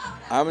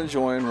 I'm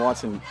enjoying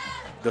watching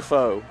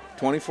Defoe,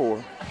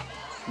 24,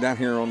 down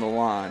here on the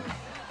line.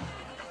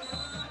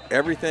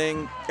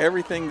 Everything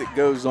that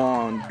goes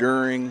on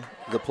during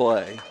the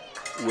play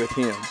with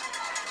him,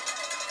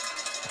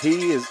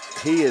 he is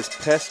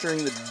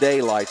pestering the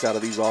daylights out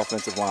of these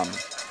offensive linemen.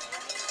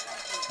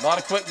 A lot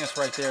of quickness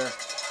right there.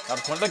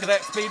 Look at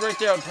that speed right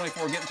there on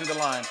 24 getting to the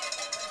line.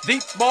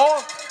 Deep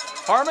ball.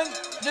 Harmon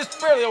just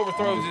barely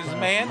overthrows his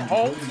man.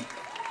 Holmes.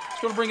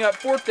 It's going to bring up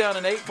 4th down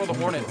and 8 for the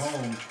Hornets.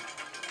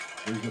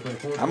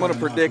 I'm going to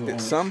predict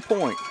at some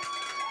point,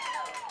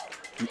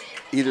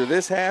 either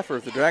this half or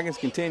if the Dragons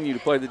continue to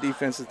play the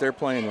defense that they're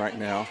playing right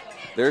now,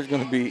 there's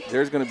going to be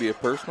a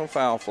personal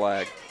foul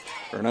flag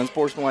or an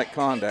unsportsmanlike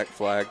conduct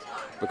flag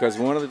because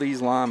one of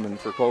these linemen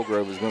for Coal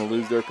Grove is going to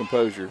lose their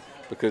composure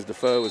because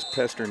Defoe is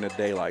pestering the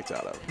daylights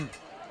out of them.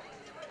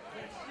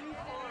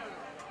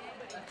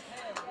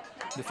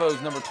 Defoe's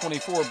number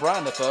 24,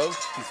 Brian Defoe.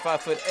 He's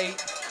 5'8",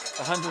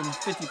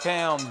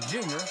 150-pound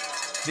junior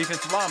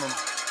defensive lineman.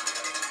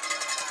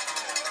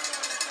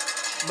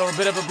 A little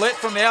bit of a blitz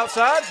from the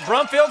outside.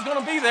 Brumfield's going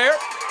to be there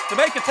to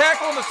make a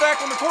tackle and the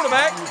sack on the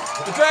quarterback.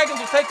 The Dragons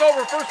will take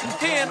over 1st and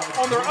 10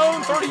 on their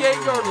own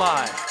 38-yard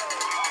line.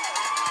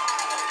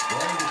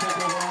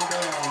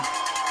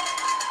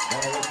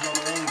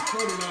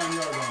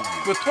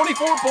 With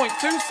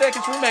 24.2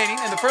 seconds remaining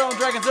and the Fairland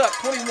Dragons up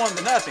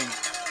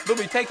 21-0, they'll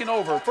be taking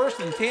over 1st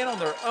and 10 on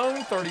their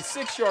own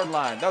 36-yard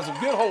line. That was a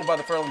good hold by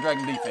the Fairland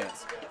Dragon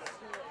defense.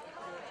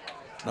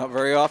 Not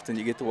very often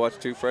you get to watch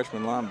 2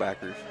 freshman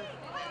linebackers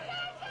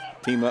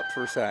team up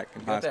for a sack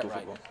in high school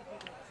football.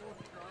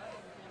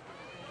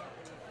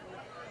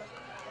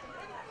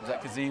 Was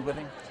that Kazee with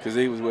him?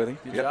 Kazee was with him.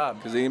 Good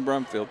job. Kazee and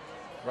Brumfield.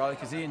 Riley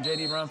Kazee and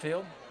J.D.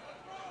 Brumfield.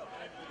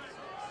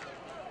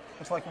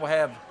 Looks like we'll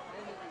have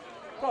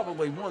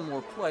probably one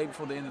more play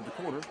before the end of the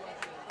quarter.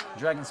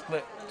 Dragons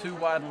split 2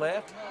 wide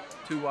left,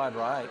 2 wide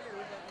right.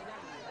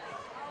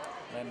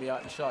 And be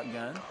out in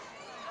shotgun.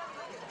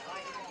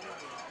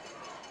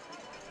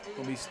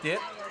 Will be Stitt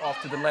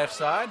off to the left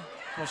side.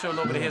 Going to show a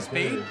little bit of his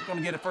speed. Going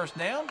to get a first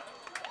down.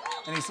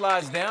 And he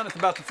slides down at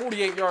about the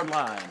 48-yard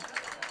line.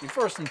 Be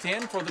 1st and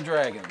 10 for the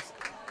Dragons.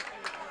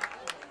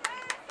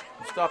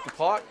 We'll stop the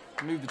clock,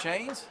 move the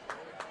chains.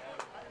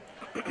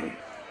 I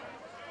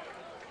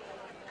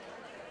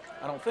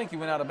don't think he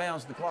went out of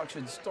bounds. The clock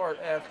should start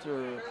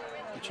after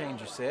the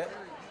change is set.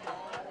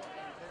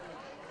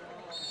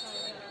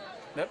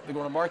 Nope, they're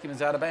going to mark him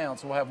as out of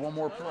bounds, so we'll have one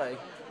more play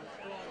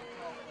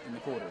in the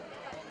quarter.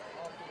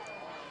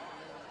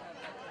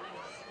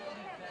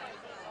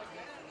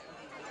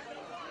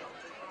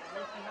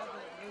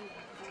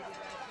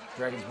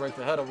 Dragons break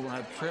the huddle. We're going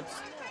to have trips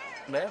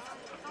left.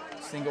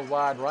 Single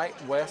wide right.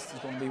 West is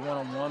going to be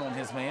one-on-one on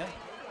his man.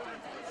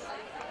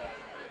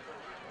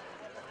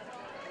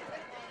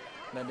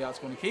 Lambiot's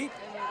going to keep.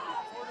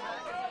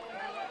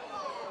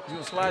 He's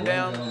going to slide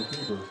down.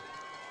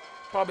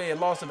 Probably a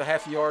loss of a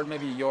half a yard,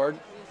 maybe a yard.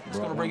 It's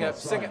going to bring up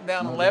 2nd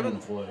down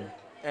 11.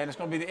 And it's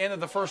going to be the end of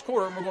the first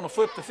quarter, and we're going to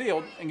flip the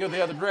field and go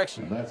the other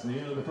direction. And that's the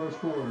end of the first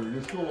quarter.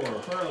 Your score,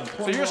 Fairland 21.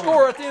 So your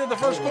score at the end of the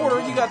first quarter,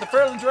 you got the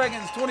Fairland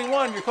Dragons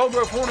 21, your Coal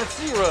Grove Hornets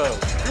 0.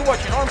 You're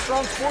watching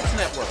Armstrong Sports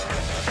Network.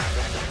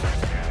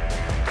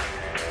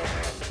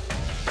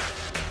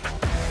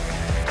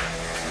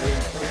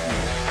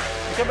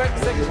 We come back to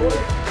the second quarter.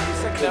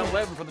 2nd down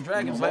 11 for the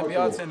Dragons.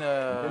 Lambiot's in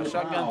a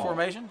shotgun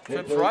formation.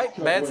 Trips right,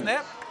 bad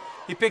snap.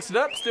 He picks it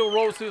up, still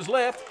rolls to his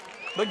left.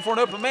 Looking for an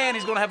open man.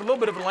 He's going to have a little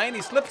bit of a lane.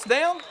 He slips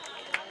down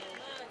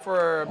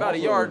for about a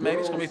yard, maybe.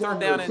 It's going to be 3rd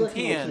down and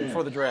 10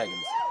 for the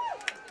Dragons.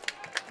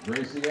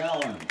 Gracie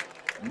Allen.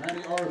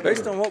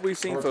 Based on what we've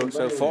seen, folks,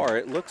 so far,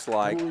 it looks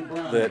like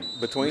that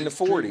between the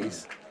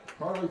 40s,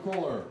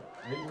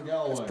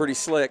 it's pretty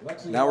slick.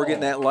 Now we're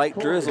getting that light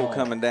drizzle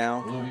coming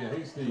down,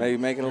 maybe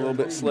making it a little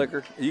bit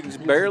slicker. You can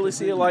just barely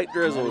see a light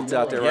drizzle that's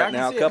out there right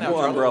now. A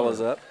couple umbrellas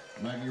up.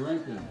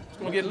 It's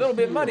going to get a little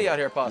bit muddy out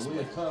here,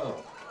 possibly.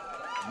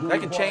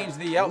 That can change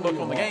the outlook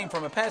on the game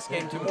from a pass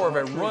game to more of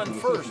a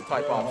run-first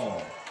type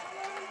option.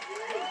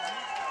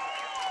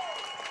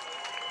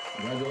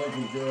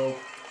 Congratulations, girl.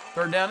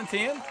 3rd down and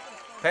 10.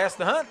 Past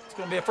the Hunt. It's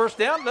going to be a 1st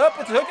down. Up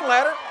with the hook and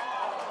ladder.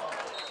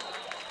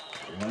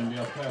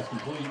 Pass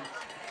complete.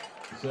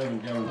 7,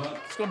 Gavin Hunt.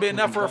 It's going to be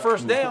enough for a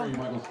 1st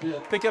down.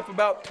 Pick up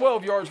about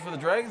 12 yards for the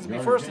Dragons. It'll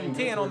be 1st and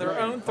 10 on their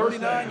own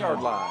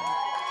 39-yard line.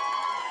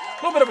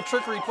 A little bit of a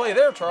trickery play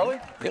there, Charlie.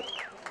 Yep.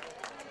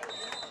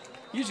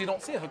 Usually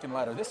don't see a hook and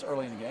ladder this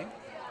early in the game.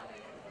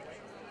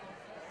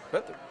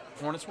 But the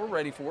Hornets were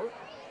ready for it.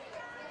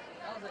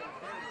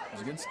 It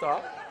was a good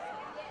stop.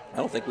 I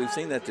don't think we've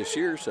seen that this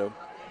year, so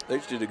they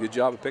just did a good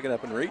job of picking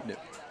up and reading it.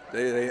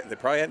 They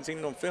probably hadn't seen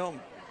it on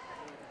film.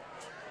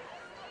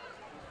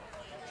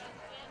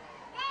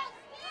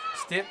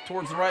 Stitt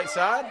towards the right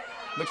side.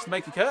 Looks to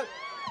make the cut.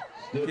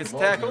 Gets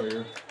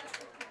tackled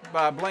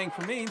by Blaine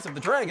Cremines of the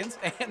Dragons.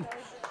 And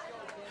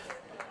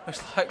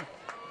looks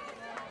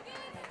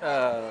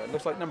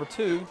like number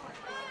 2.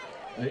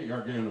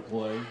 8-yard gain to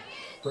play.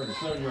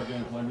 7-yard gain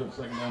to play.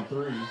 2nd down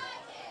 3.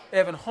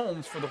 Evan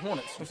Holmes for the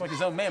Hornets. Looks like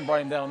his own man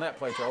brought him down on that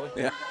play, Charlie.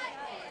 Yeah.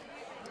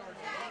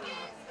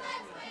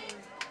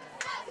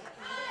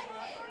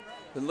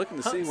 Been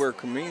looking to see where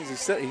Cremines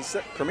is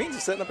Cremines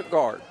is setting up at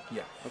guard.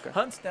 Yeah. Okay.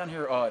 Hunt's down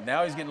here.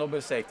 Now he's getting a little bit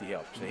of safety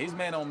help. So he's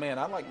man on man.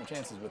 I like my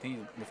chances with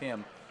him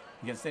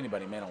against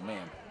anybody man on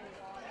man.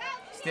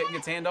 Stitt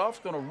gets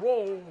handoff. Going to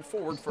roll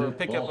forward for a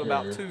pickup of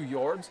about 2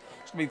 yards.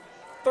 It's going to be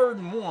 3rd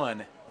and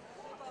 1.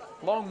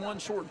 Long 1,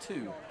 short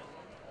 2.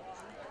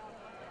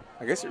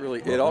 I guess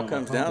it all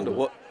comes down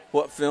to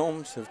what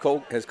films has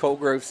Coal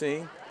Grove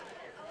seen.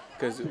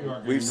 Because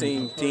we've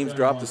seen teams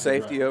drop the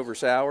safety over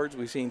Sowards.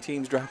 We've seen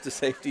teams drop the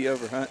safety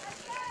over Hunt.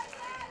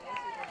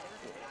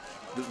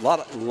 A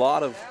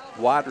lot of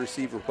wide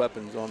receiver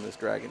weapons on this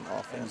Dragon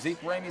offense. And Zeke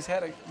Ramey's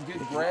had a good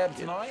grab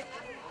tonight.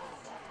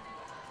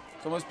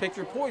 So let's pick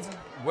your poison.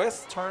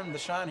 West turned the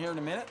shine here in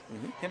a minute.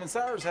 Him and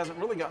Sowards hasn't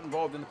really gotten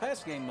involved in the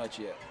pass game much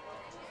yet.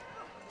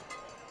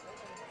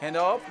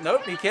 Handoff.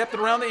 Nope, he kept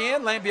it around the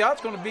end. Lambiot's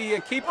going to be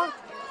a keeper.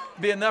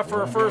 Be enough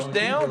for a 1st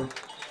down.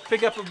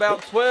 Pick up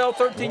about 12,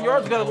 13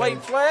 yards. Got a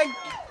late flag.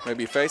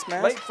 Maybe a face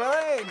mask? Late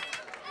flag.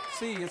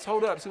 See, it's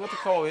hold up. See what the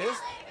call is.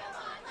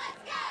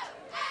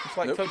 Looks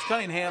like Coach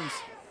Cunningham's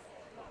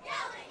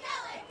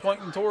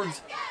pointing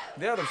towards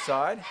the other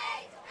side.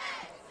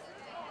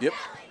 Yep.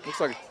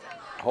 Looks like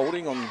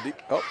holding on the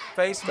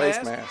face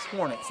mask.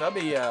 Hornets. That'll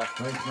be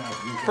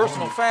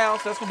personal foul.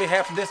 So that's going to be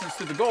half the distance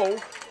to the goal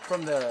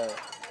from the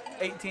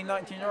 18,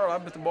 19-yard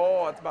line. But the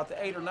ball at about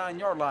the 8 or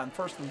 9-yard line.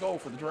 1st and goal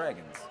for the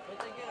Dragons.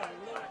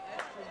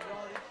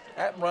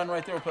 That run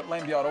right there will put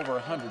Lambiot over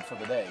 100 for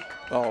the day.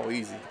 Oh,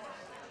 easy.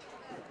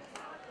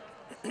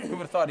 Who would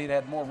have thought he'd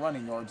had more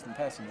running yards than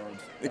passing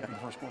yards in the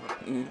first quarter?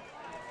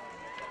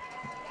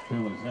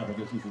 Penalties half a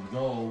distance to the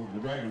goal. The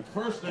Dragons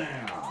 1st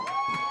down.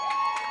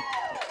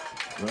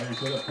 Dragons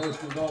set up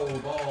 1st and goal. The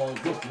ball is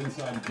just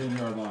inside the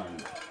 10-yard line.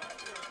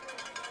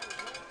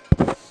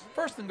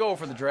 1st and goal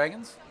for the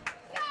Dragons.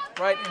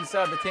 Right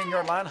inside the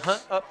 10-yard line.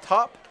 Hunt up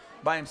top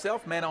by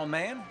himself, man on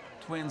man.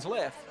 Twins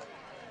left.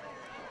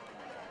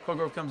 Coal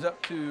Grove comes up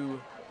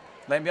to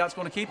Lambiot's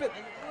going to keep it.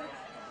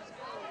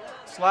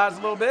 Slides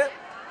a little bit.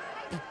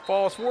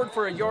 Falls forward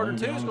for a yard or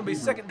two. It's going to be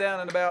second down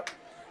and about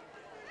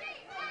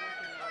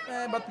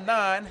the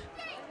 9.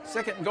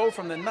 Second and goal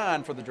from the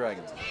 9 for the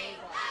Dragons.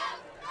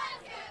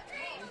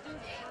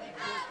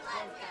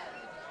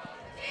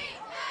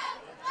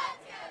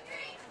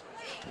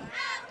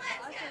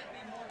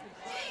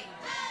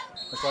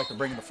 Looks like they're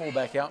bringing the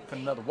fullback out and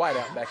putting another wide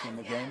out back in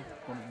the game.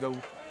 Going to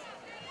go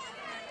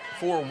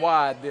 4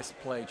 wide this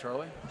play,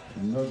 Charlie.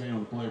 No gain on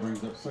the play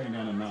brings up second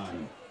down and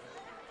 9.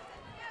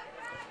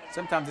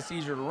 Sometimes it's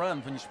easier to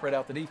run when you spread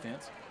out the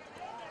defense.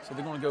 So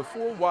they're going to go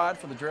 4 wide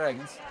for the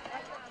Dragons.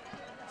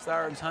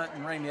 Sirens, Hunt,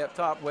 and Ramey up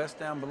top, West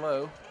down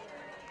below.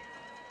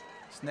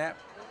 Snap.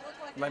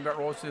 Lambiot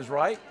rolls to his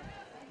right.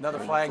 Another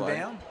flag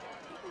down.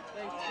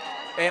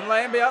 And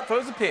Lambiot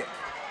throws a pick.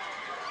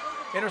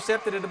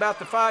 Intercepted at about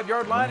the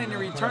 5-yard line, and he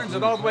returns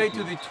it all the way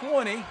to the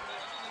 20,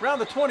 around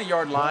the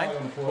 20-yard line.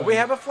 But we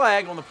have a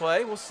flag on the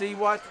play. We'll see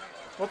what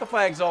the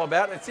flag's all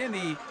about. It's in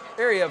the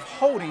area of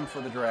holding for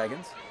the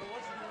Dragons.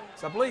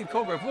 So I believe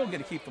Coal Grove will get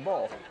to keep the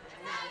ball.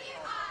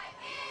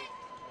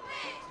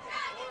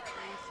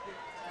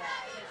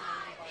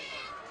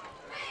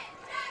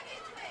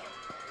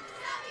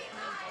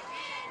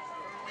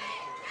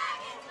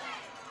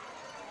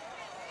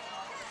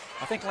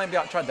 I think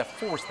Lambiot tried to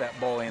force that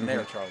ball in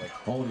there, Charlie.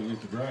 Holding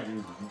against the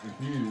Dragons,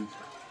 confused.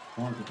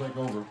 Hornets will take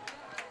over.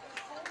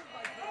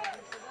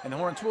 And the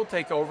Hornets will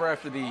take over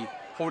after the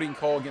holding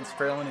call against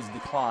Fairland is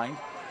declined.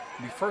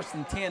 It'll be first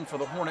and 10 for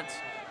the Hornets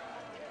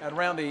at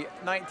around the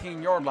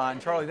 19-yard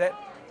line. Charlie, that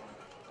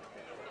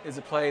is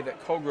a play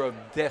that Coal Grove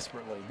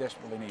desperately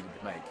needed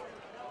to make.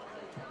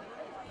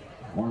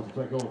 Hornets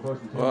will take over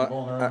first and 10.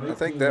 Well, I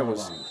think that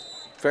was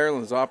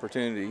Fairland's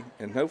opportunity,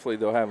 and hopefully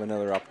they'll have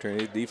another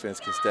opportunity. Defense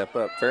can step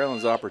up.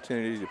 Fairland's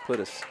opportunity to put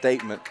a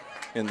statement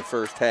in the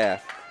first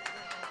half.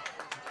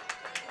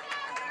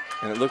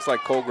 And it looks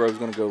like Coal Grove's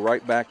going to go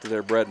right back to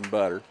their bread and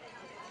butter.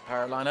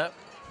 Power line up.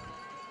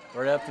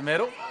 Right up the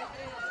middle.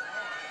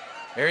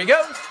 There he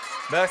goes.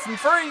 Busting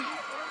free.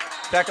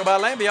 Tackled by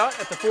Lambiot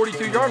at the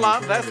 42-yard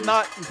line. That's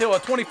not until a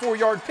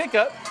 24-yard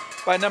pickup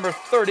by number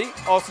 30,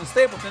 Austin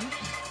Stapleton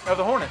of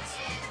the Hornets.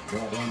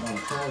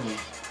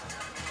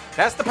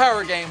 That's the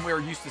power game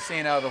we're used to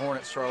seeing out of the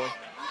Hornets, Charlie.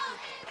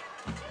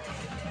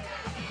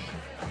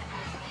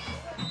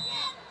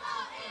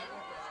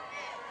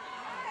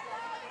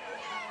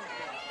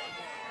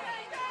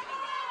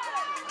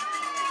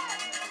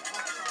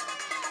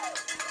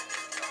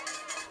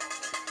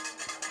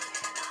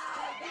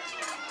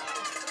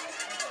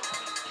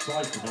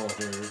 Slice the ball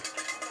carrier.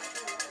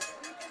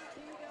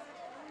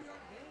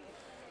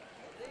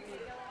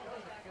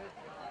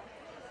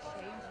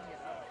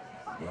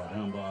 Brought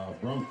down by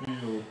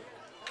Brumfield.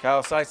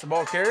 Kyle Seitz, the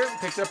ball carrier,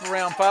 picks up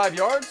around 5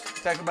 yards.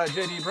 Tackled by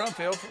J.D.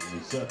 Brumfield.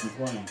 And Seth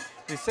McLean.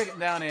 He's second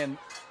down and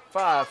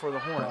 5 for the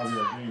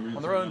Hornets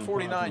on their own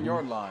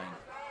 49-yard line.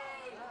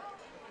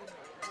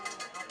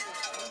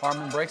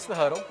 Harmon breaks the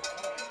huddle.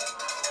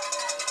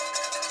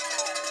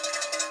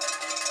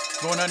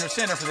 Going under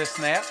center for this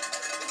snap.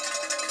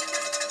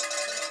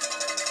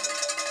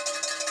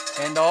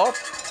 Hand off.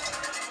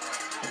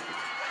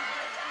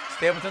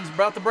 Stapleton's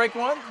about to break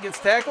one, gets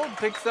tackled,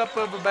 picks up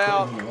of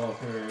about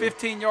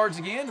 15 yards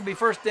again. It'll be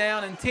first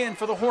down and 10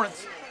 for the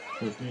Hornets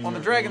on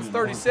the Dragons'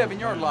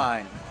 37-yard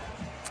line.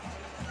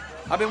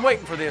 I've been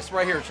waiting for this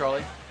right here,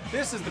 Charlie.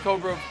 This is the Coal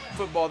Grove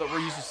football that we're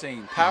used to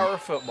seeing. Power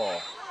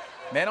football.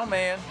 Man on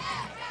man.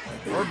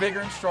 We're bigger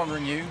and stronger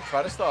than you.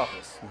 Try to stop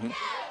us.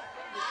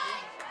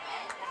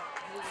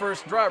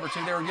 First drive or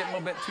two, they were getting a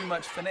little bit too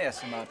much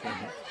finesse, in my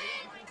opinion.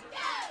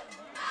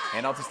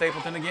 Hand off to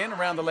Stapleton again,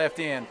 around the left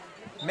end.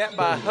 Met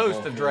by a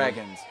host of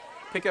Dragons.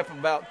 Pick up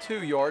about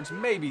 2 yards,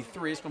 maybe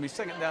 3. It's going to be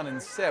second down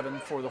and 7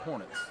 for the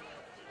Hornets.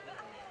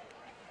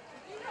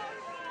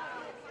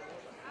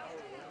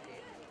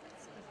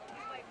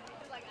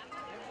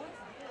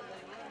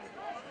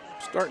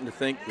 Starting to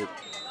think that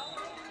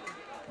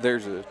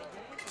there's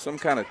some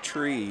kind of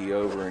tree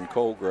over in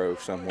Coal Grove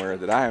somewhere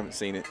that I haven't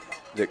seen it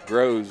that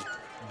grows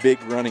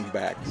big running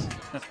backs.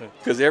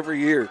 Because every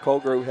year Coal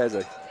Grove has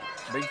a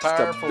big,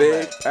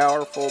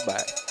 powerful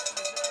back.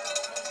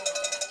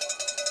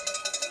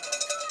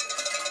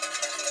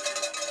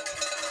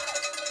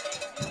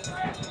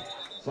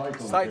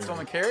 Sights on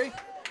the carry.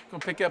 Going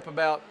to pick up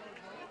about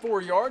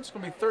 4 yards. It's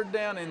going to be third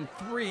down and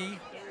 3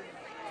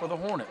 for the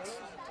Hornets.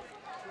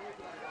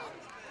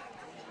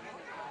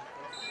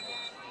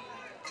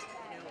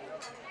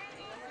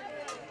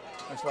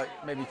 Looks like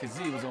maybe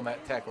Kazee was on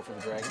that tackle for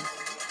the Dragons.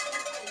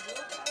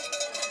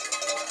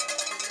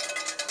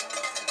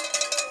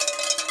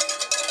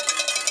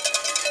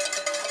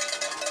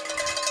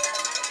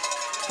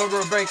 Coal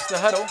Grove breaks the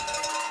huddle.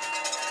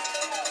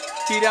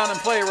 Key down and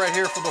play right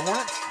here for the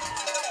Hornets.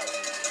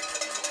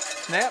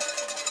 Snap.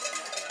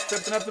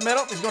 Stepping up the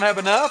middle. He's going to have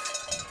enough.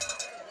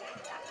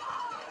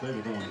 It's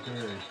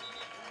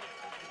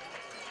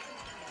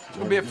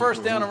going to be a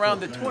first down around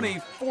the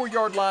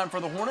 24-yard line for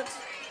the Hornets.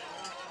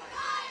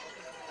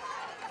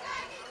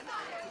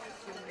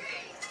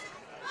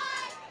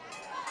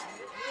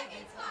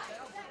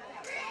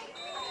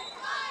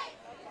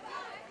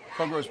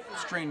 Coal Grove's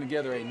stringing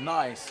together a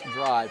nice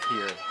drive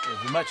here.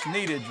 It's a much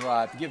needed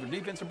drive to give their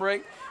defense a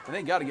break, and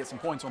they got to get some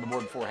points on the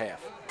board before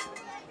half.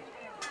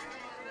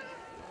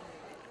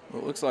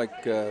 Well, it looks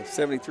like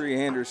 73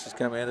 Andrews has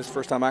come in. This is the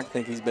first time I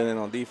think he's been in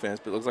on defense,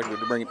 but it looks like they're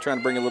trying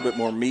to bring a little bit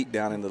more meat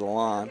down into the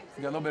line.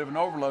 We got a little bit of an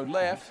overload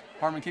left.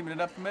 Harmon keeping it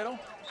up the middle.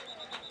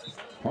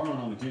 Harmon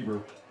on the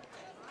keeper.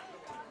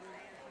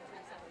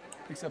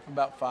 Picks up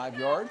about 5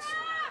 yards.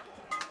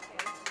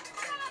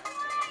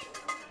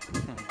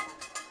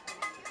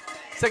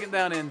 Second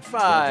down and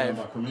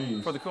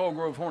 5 for the Coal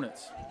Grove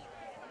Hornets.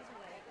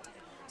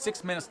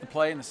 6 minutes to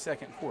play in the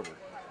second quarter.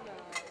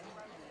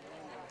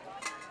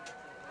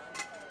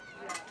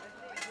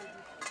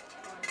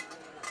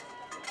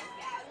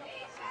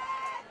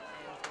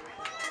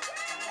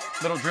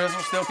 Little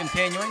drizzle still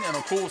continuing, and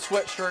a cool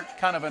sweatshirt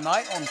kind of a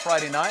night on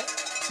Friday night.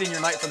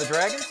 Senior night for the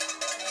Dragons.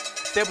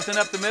 Stapleton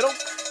up the middle.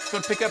 It's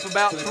going to pick up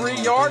about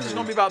 3 yards. It's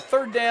going to be about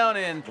third down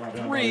and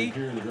 3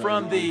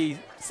 from the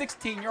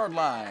 16-yard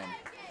line.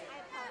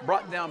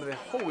 Brought down to the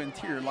whole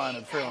interior line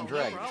of the Fairland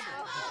Dragons.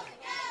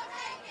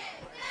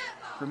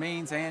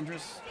 Remines,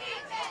 Andrews,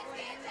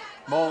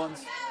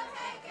 Mullins.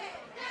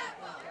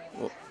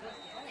 Well,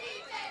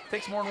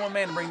 takes more than one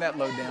man to bring that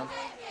load down.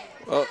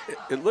 Well,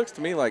 it looks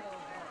to me like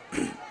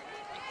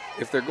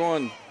if they're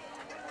going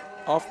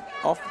off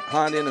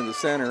behind end of the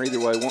center, either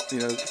way, you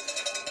know,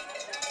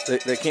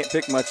 they can't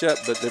pick much up,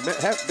 but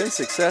have been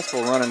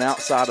successful running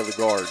outside of the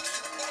guards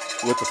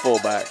with the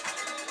fullback.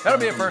 That'll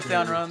be a first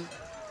down run.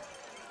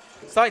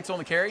 Sights on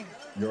the carry.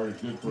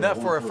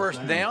 Enough for a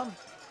first down.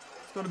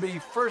 It's going to be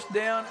first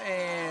down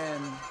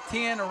and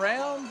 10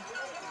 around.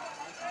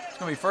 It's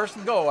going to be first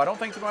and goal. I don't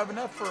think they're going to have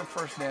enough for a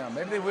first down.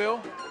 Maybe they will.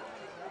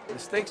 The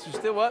stakes are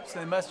still up, so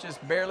they must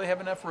just barely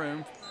have enough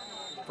room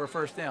for a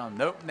first down.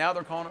 Nope, now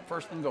they're calling it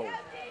first and goal.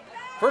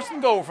 First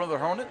and goal for the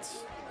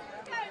Hornets.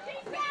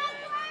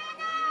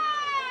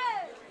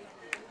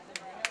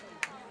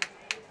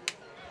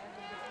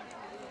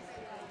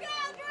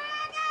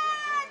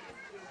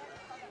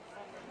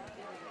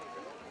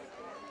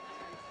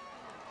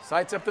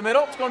 Sights up the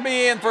middle. It's going to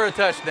be in for a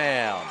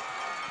touchdown.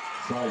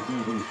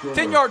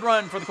 10-yard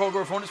run for the Coal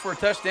Grove Hornets for a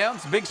touchdown.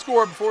 It's a big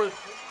score before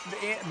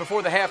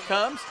the half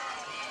comes.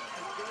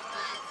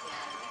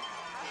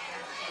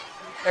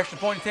 Extra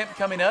point attempt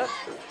coming up.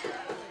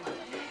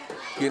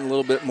 Getting a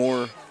little bit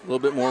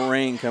more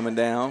rain coming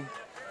down.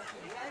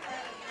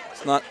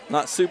 It's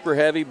not super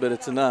heavy, but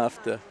it's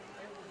enough to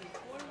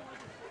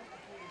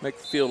make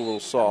the field a little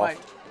soft.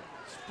 Might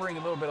spring a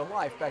little bit of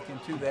life back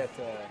into that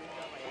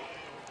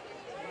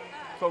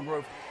Coal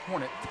Grove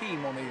Hornet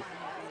team on the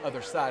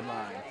other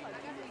sideline.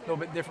 A little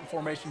bit different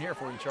formation here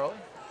for you, Charlie.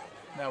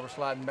 Now we're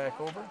sliding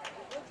back over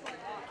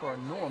to our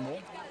normal,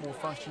 more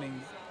functioning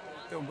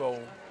field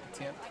goal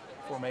attempt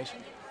formation.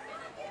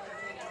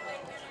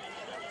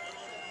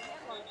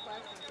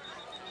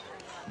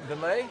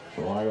 Delay.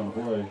 Flag on the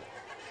play.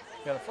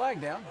 Got a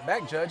flag down.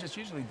 Back judge, it's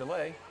usually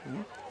delay.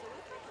 Mm-hmm.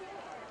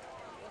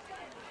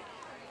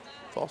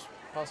 False.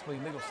 Possibly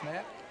legal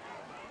snap.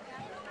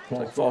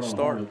 Like false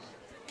start.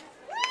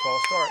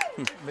 False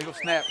start. Legal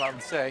snap, I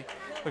would say.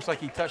 Looks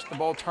like he touched the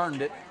ball,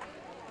 turned it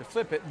to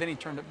flip it, then he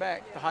turned it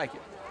back to hike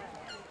it.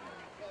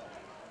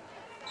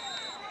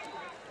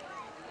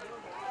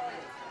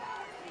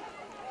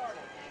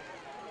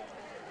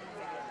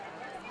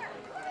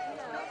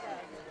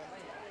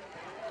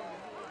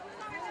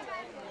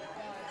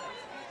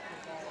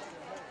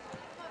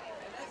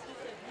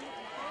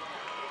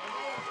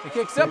 He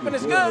kicks up and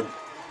it's good.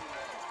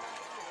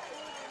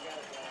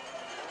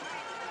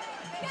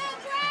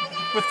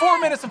 With 4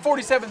 minutes and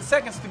 47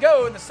 seconds to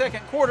go in the second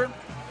quarter,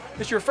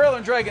 it's your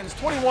Fairland Dragons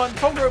 21,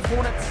 Coal Grove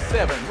Hornets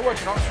 7. You're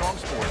watching Armstrong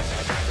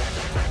Sports.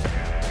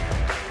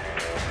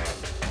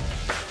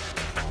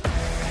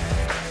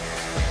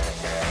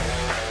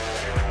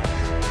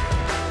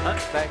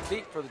 Hunt back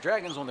deep for the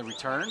Dragons on the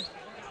return.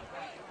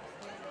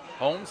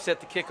 Holmes set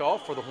the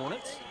kickoff for the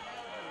Hornets.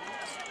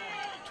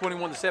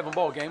 21-7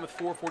 ball game with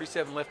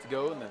 4:47 left to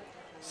go in the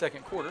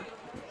second quarter.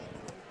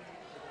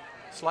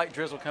 Slight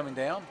drizzle coming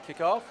down.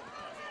 Kickoff.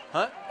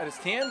 Hunt at his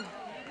 10.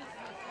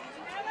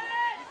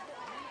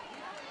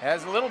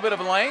 Has a little bit of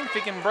a lane. If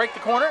he can break the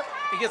corner,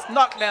 he gets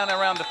knocked down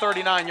around the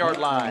 39-yard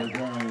line.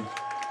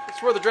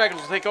 That's where the Dragons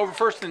will take over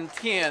first and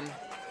 10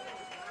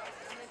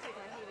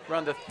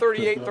 around the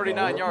 38,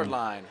 39-yard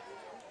line.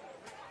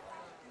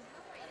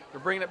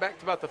 They're bringing it back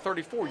to about the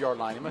 34-yard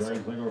line. He must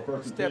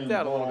have stepped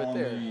out a little bit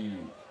there.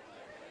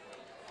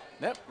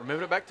 Yep, we're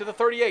moving it back to the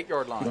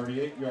 38-yard line.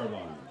 38-yard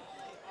line.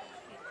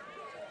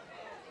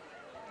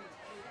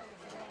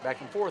 Back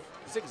and forth,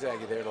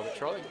 zigzaggy there a little bit,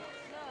 Charlie.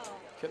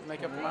 Couldn't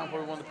make up the line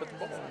where we wanted to put the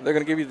ball. They're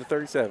going to give you the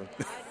 37.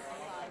 They're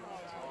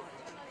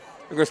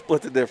going to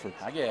split the difference.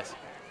 I guess.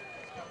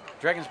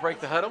 Dragons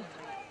break the huddle.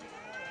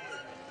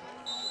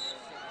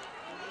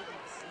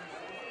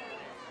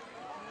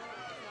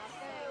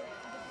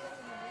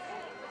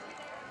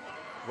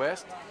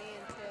 West,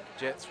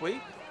 jet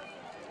sweep.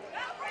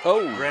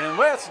 Oh. Brandon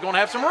West is going to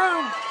have some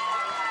room.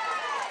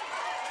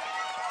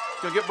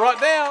 Going to get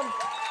brought down.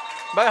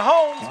 by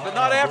Holmes, but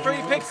not after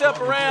he picks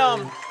up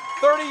around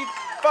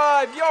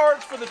 35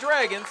 yards for the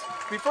Dragons.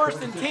 Be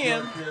first and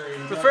 10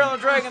 for the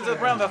Fairland Dragons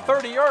at around the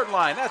 30-yard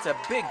line. That's a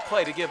big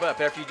play to give up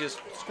after you just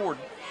scored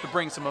to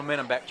bring some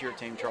momentum back to your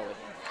team, Charlie.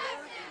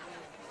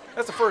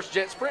 That's the first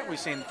jet sprint we've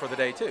seen for the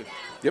day, too.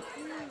 Yep.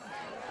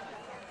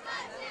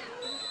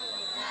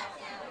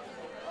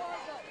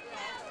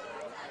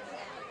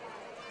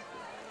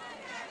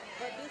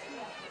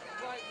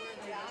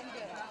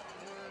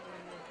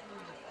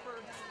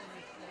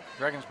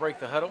 Dragons break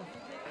the huddle.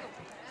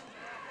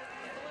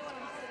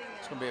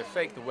 It's going to be a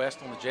fake to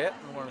West on the jet,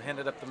 and we're going to hand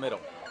it up the middle,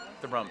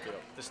 the run field.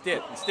 The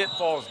Stitt, and Stitt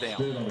falls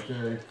down.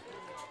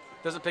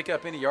 Doesn't pick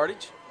up any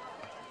yardage.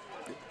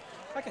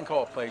 I can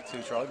call a play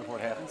too, Charlie, before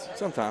it happens.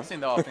 Sometimes. I've seen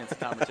the offense a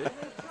time or two.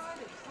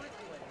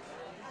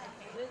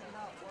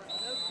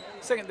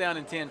 Second down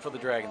and 10 for the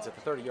Dragons at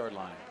the 30-yard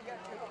line.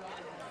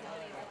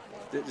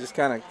 It just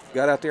kind of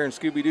got out there and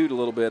Scooby-Dooed a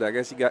little bit. I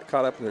guess he got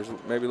caught up, and there's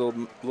maybe a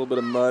little bit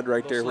of mud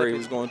right there where he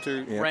was going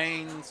to. Yeah.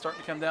 Rain starting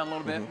to come down a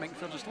little bit, making it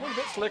feel just a little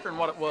bit slicker than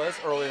what it was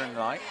earlier in the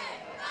night.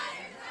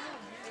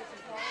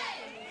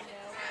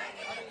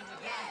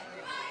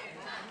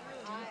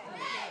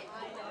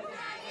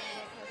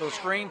 Little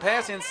screen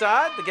pass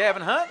inside to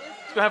Gavin Hunt.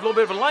 It's going to have a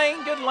little bit of a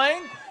lane, good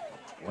lane.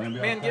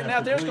 Man getting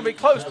out there. It's going to be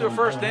close to a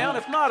first down,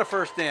 if not a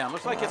first down.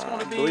 Looks like it's going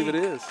to be. I believe it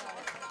is.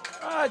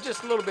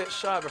 Just a little bit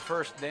shy of a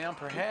first down,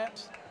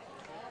 perhaps.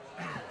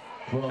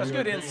 That's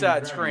good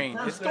inside screen.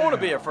 It's going to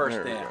be a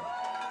first down.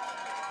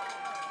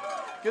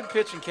 Good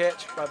pitch and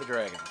catch by the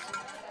Dragons.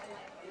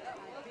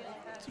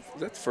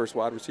 That's the first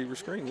wide receiver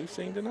screen we've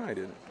seen tonight,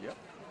 isn't it? Yep,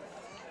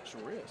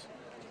 sure is.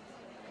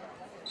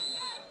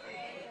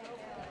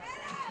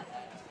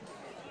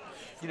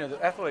 You know,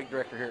 the athletic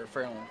director here at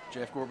Fairland,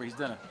 Jeff Gorby, he's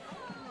done a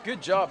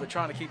good job of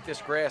trying to keep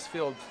this grass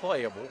field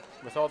playable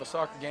with all the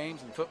soccer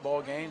games and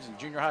football games and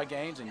junior high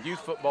games and youth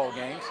football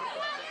games.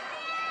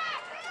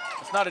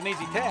 It's not an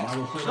easy task.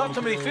 There's not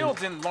too many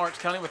fields in Lawrence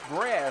County with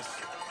grass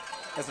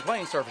as the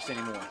playing surface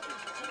anymore.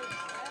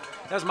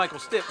 That's Michael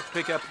Stitt with a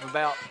pickup of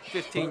about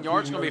 15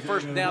 yards. It's going to be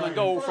first down and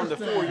goal from the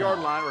 4-yard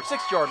line or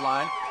 6-yard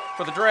line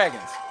for the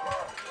Dragons.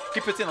 He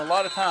puts in a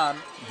lot of time,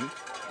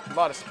 a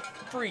lot of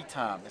free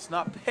time. It's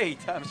not paid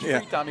time, it's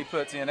free time he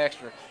puts in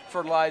extra,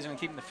 fertilizing and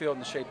keeping the field in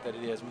the shape that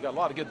it is. We've got a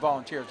lot of good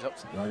volunteers that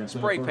help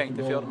spray paint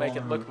the field to make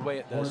it look the way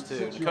it does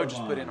too. The coaches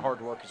put in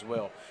hard work as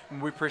well,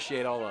 and we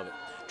appreciate all of it.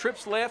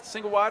 Trips left,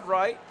 single wide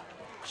right,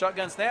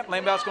 shotgun snap,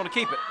 Lambout's going to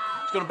keep it.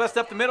 It's going to bust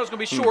up the middle, it's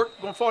going to be short,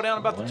 going to fall down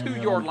about the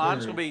 2-yard line.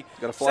 It's going to be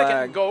second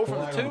and goal from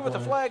the 2 with a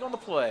flag on the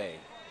play.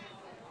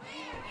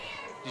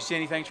 Did you see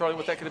anything, Charlie,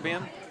 what that could have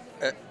been?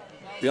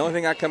 The only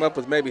thing I come up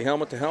with, maybe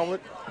helmet to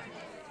helmet.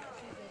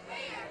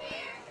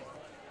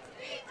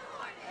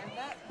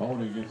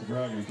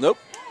 Nope.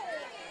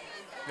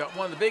 Got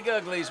one of the big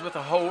uglies with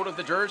a hold of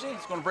the jersey.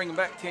 It's going to bring him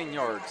back 10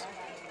 yards.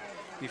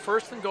 The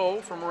first and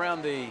goal from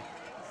around the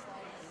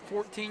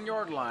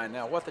 14-yard line.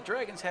 Now, what the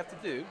Dragons have to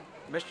do,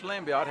 Mr.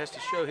 Lambiot has to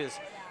show his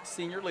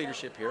senior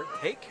leadership here.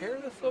 Take care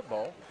of the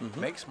football,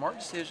 make smart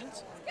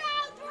decisions.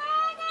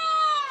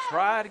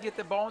 Try to get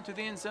the ball into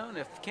the end zone.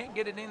 If you can't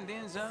get it in the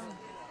end zone,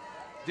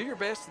 do your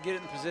best to get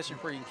it in a position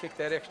where you can kick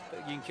that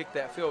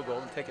that field goal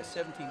and take a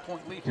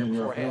 17-point lead here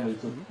before half.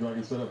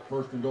 Dragons set up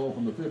first and goal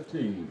from the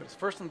 15. It's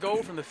first and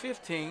goal from the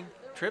 15.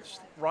 Trips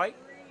right,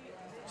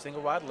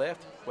 single wide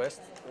left.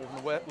 West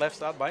over the left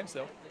side by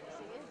himself.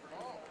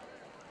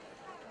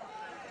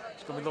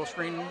 It's going to be a little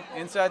screen,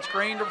 inside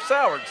screen to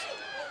Sowards.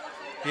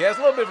 He has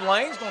a little bit of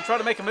lane. He's going to try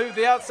to make a move to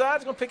the outside.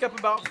 He's going to pick up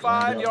about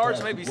 5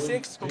 yards, maybe 6.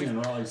 It's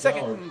going to be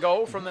second and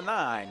goal from the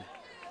 9.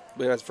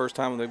 But that's the first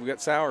time we've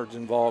got Sowards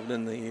involved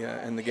in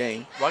the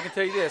game. Well, I can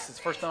tell you this. It's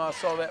the first time I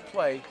saw that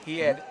play. He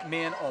had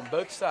men on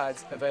both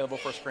sides available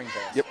for a screen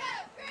pass. Yep.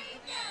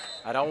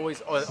 I'd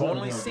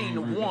only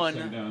seen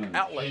one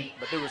outlet,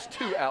 but there was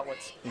 2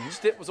 outlets.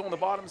 Stitt was on the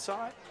bottom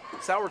side.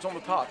 Sowards on the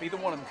top. Either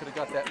one of them could have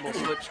got that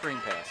little slip screen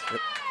pass. Yep.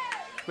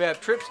 We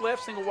have trips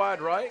left, single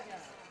wide right.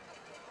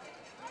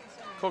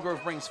 Coal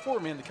Grove brings 4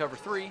 men to cover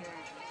 3.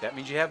 That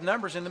means you have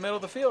numbers in the middle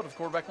of the field if the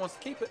quarterback wants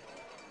to keep it.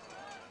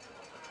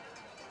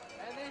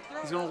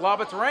 He's going to lob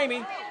it to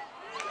Ramey.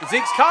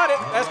 Zeke's caught it.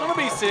 That's going to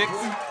be 6.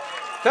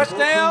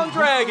 Touchdown,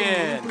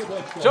 Dragons.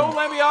 Joe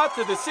Lambiot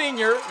to the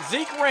senior,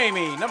 Zeke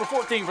Ramey, number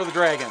 14 for the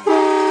Dragons.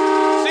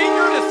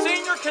 Senior to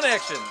senior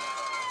connection.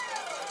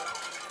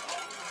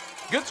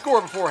 Good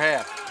score before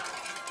half.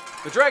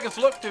 The Dragons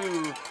look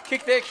to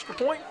kick the extra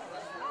point.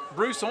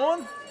 Bruce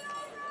on.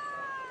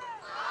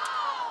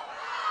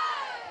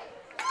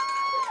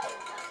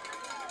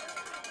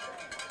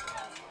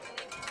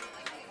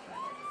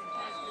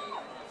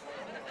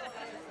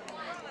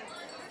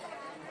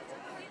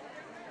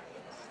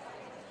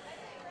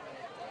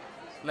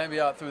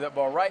 Lambiot threw that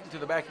ball right into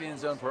the back of the end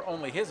zone where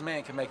only his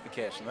man can make the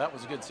catch. And that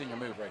was a good senior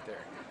move right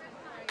there.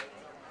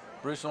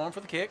 Bruce on for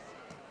the kick.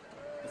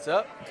 It's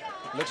up.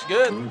 Looks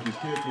good.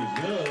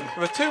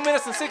 With 2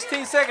 minutes and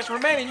 16 seconds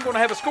remaining, you're going to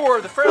have a score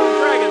of the Fairland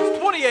Dragons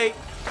 28,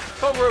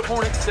 Coal Grove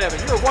Hornets 7.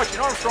 You're watching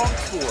Armstrong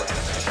Sports.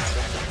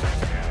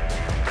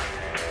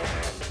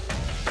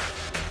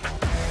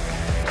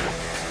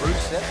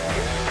 set.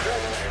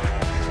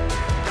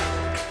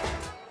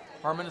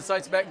 Harmon and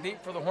sights back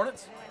deep for the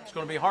Hornets. It's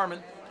going to be Harmon.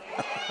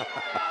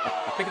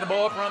 Picking the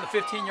ball up around the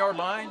 15-yard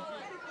line.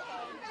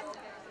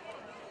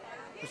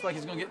 Looks like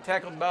he's going to get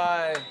tackled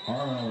by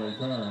Harmon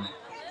return.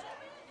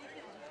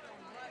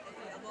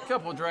 a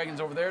couple of Dragons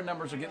over there.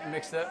 Numbers are getting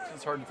mixed up.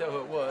 It's hard to tell who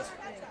it was.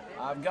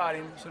 I've got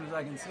him as soon as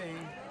I can see.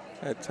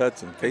 That's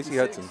Hudson, Casey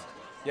 56. Hudson.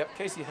 Yep,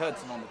 Casey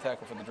Hudson on the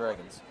tackle for the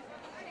Dragons.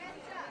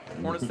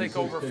 Hornets take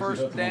over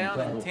first down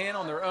and 10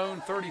 on their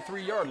own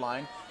 33-yard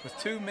line with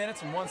 2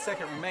 minutes and 1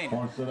 second remaining.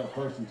 Hornets set up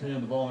first and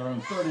 10, the ball on their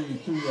own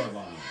 32-yard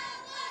line.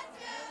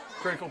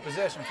 Critical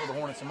possession for the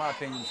Hornets, in my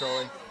opinion,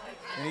 Charlie.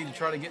 They need to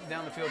try to get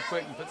down the field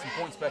quick and put some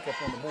points back up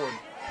on the board.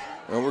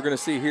 Well, we're going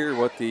to see here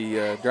what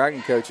the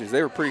Dragon coaches,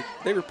 they were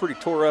pretty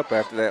tore up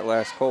after that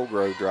last Coal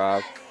Grove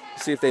drive.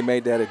 See if they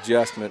made that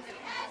adjustment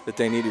that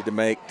they needed to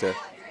make to.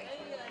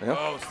 Well,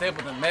 Oh,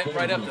 Stapleton met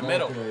right up the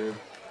middle.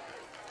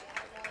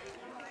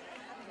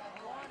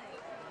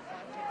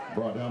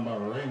 Brought down by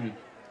Ramey.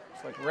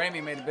 It's like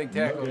Ramey made a big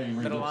tackle.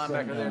 Middle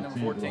linebacker there, number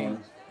 14.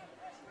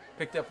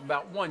 Picked up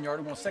about 1 yard.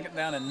 We're going second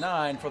down and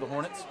 9 for the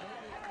Hornets.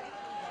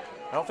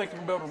 I don't think they're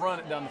going to be able to run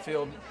it down the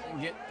field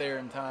and get there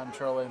in time,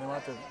 Charlie. They'll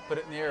have to put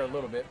it in the air a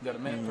little bit. We've got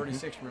a minute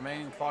 36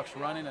 remaining. The clock's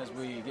running as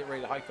we get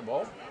ready to hike the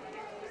ball.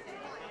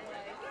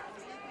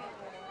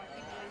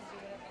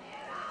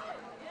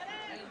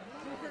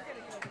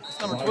 It's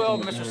number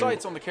 12, Mr.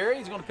 Seitz on the carry.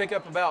 He's going to pick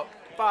up about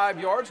 5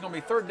 yards. It's going to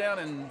be third down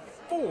and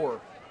 4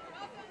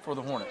 for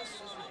the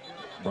Hornets.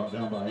 Brought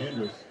down by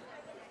Andrews.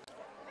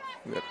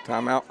 we got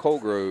timeout Coal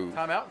Grove.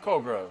 Timeout, Coal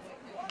Grove.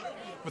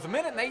 With a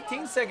minute and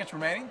 18 seconds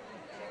remaining,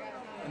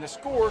 and the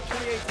score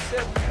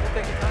 28-7, we'll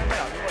take a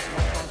timeout. You're watching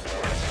Armstrong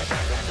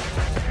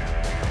Sports.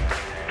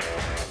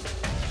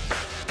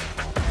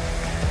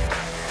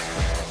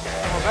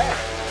 And we're back.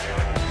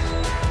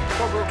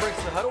 Coal Grove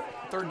breaks the huddle.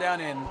 Third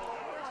down and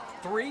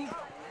 3.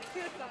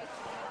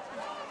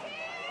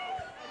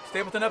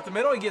 Stapleton up the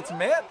middle. He gets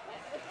met.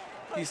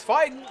 He's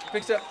fighting.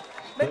 Picks up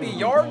maybe a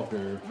yard,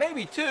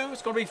 maybe 2.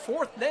 It's going to be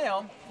fourth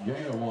down.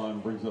 Gain of 1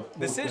 brings up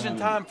Decision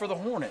time for the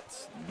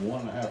Hornets.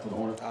 1.5 for the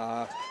Hornets.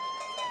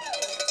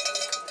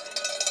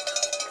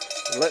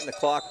 They're letting the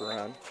clock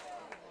run.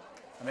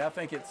 I mean, I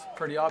think it's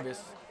pretty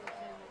obvious.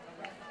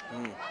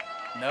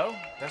 No,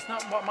 that's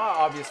not what my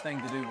obvious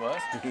thing to do was.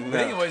 But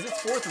anyways,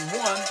 it's 4th and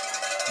 1,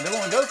 and they're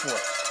going to go for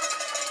it.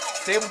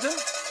 Stapleton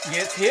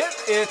gets hit.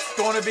 It's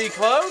going to be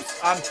close.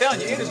 I'm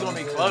telling you, it is going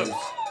to be close.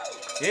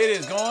 It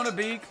is going to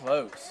be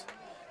close.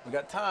 We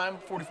got time,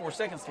 44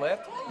 seconds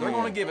left. They're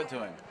going to give it to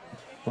him.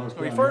 It's going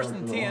to be first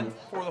and 10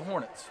 for the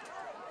Hornets.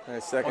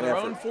 Nice On second their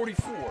effort. own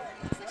 44.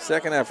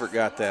 Second effort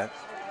got that.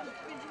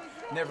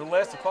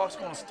 Nevertheless, the clock's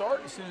going to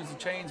start as soon as the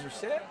chains are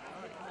set.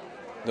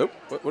 Nope.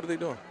 What are they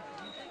doing?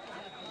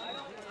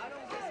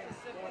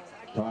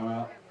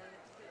 Timeout.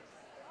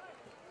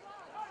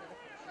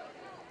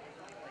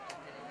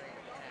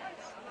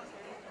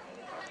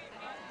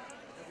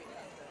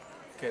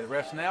 Okay, the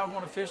ref's now going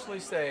to officially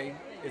say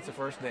it's a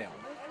first down.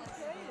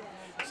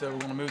 So we're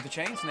going to move the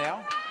chains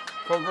now.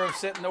 Coal Grove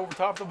sitting over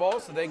top of the ball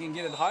so they can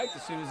get it hiked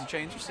as soon as the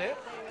chains are set.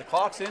 The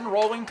clock's in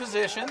rolling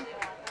position.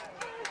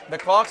 The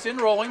clock's in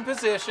rolling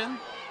position.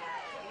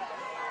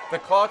 The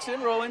clock's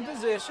in rolling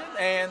position,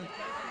 and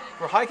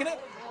we're hiking it.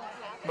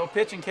 No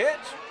pitch and catch.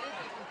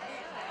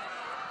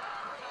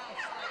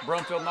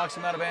 Brumfield knocks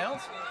him out of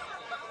bounds.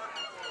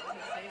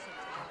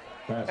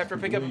 Pass After a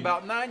pickup complete.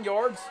 about 9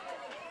 yards,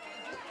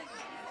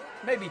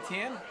 maybe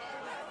 10.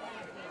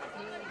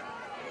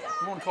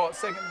 We want to call it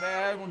second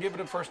down. We'll give it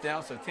a first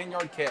down, so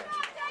 10-yard catch.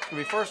 It'll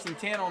be first and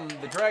 10 on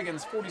the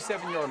Dragons'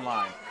 47-yard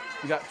line.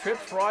 We got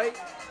trips right,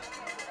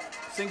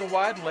 single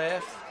wide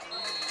left.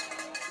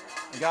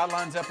 The guy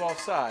lines up off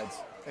sides,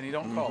 and he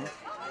don't call it.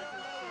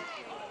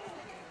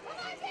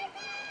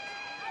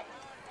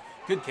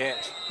 Good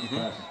catch.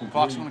 Pass is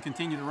Clock's complete. going to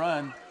continue to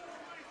run.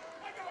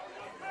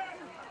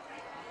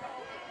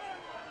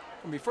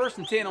 Going to be first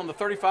and 10 on the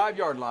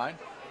 35-yard line.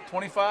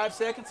 25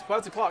 seconds.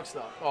 Why's the clock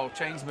stop? Oh,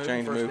 chains moving.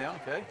 Chains First move. down.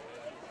 Okay.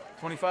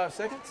 25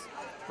 seconds.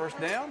 First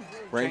down.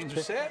 Range Chains are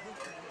pick- set.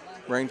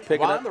 Range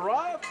picking Wind the up.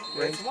 ride.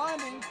 Range. It's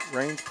winding.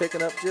 Range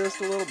picking up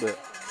just a little bit.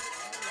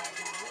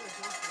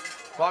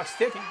 Clock's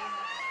ticking.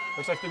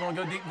 Looks like they're going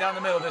to go deep down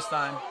the middle this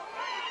time.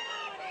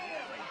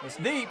 It's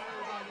deep.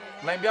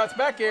 Lambiot's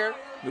back here.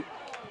 Nope.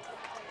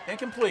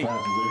 Incomplete. Pass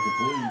is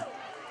incomplete.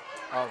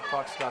 Oh, the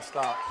clock's got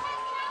stopped.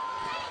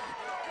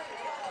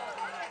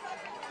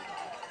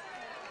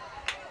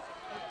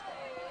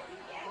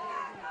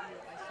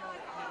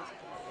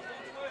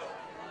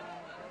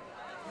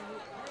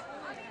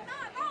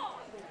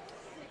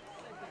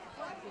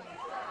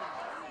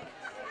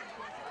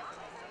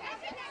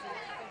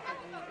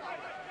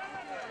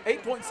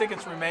 .8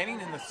 seconds remaining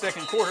in the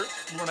second quarter.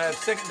 We're going to have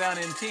second down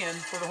and 10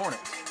 for the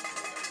Hornets.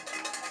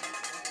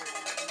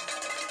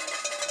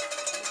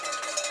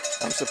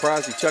 I'm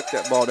surprised he chucked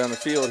that ball down the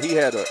field. He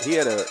had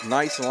a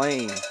nice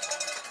lane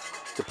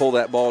to pull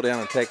that ball down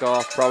and take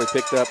off. Probably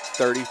picked up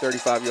 30,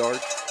 35 yards.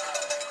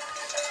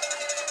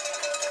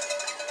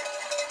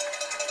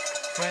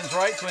 Twins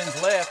right,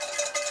 twins left.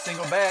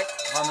 Single back,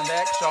 Harmon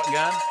back,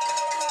 shotgun.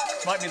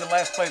 This might be the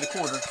last play of the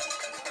quarter.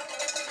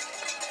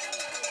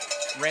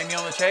 Ramey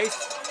on the chase.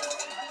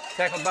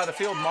 Tackled by the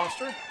field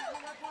monster. I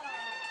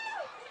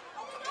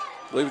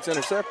believe it's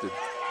intercepted.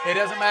 It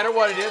doesn't matter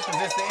what it is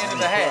because it's the end of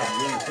the half.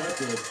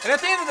 And at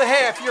the end of the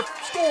half, your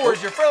score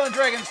is your Fairland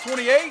Dragons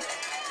 28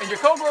 and your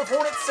Coal Grove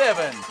Hornets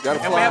 7.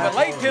 And we have a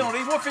late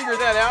penalty. We'll figure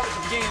that out at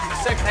the beginning of the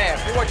second half.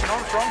 You're watching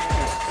Armstrong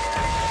Sports.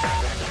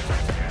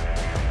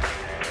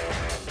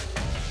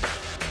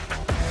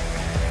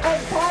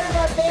 As part of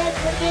our band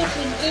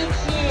tradition each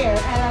year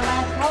at our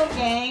last home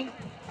game,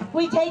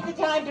 we take the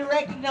time to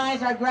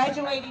recognize our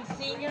graduating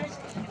seniors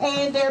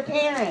and their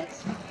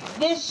parents.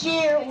 This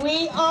year,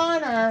 we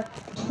honor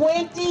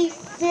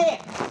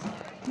 26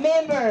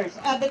 members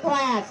of the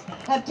class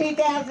of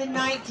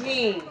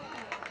 2019.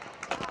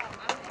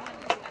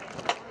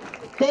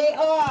 They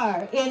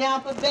are, in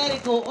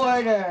alphabetical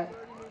order,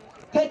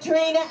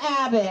 Katrina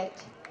Abbott.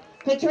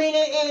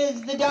 Katrina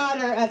is the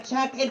daughter of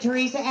Chuck and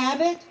Teresa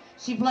Abbott.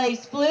 She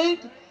plays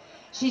flute.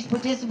 She's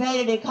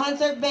participated in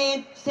concert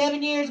band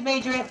 7 years,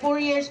 majorette 4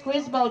 years,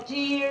 quiz bowl 2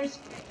 years,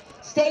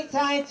 state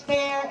science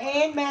fair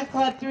and math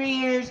club 3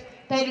 years,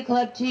 Theta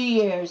Club 2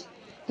 years.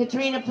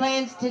 Katrina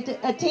plans to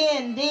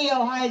attend The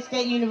Ohio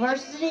State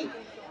University,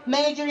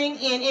 majoring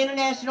in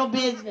international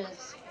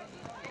business.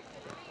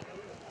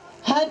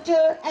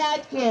 Hunter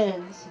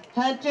Atkins.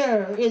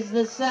 Hunter is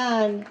the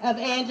son of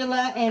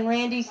Angela and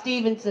Randy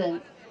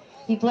Stevenson.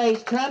 He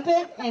plays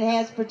trumpet and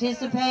has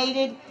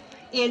participated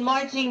in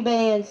marching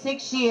band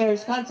 6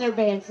 years, concert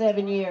band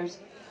 7 years,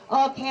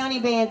 all county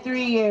band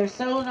 3 years,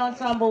 solo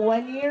ensemble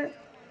 1 year,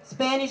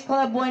 Spanish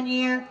club 1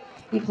 year.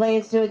 He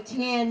plans to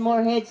attend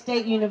Morehead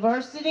State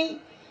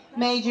University,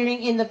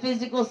 majoring in the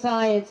physical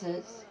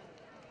sciences.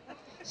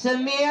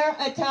 Samir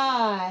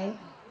Atai.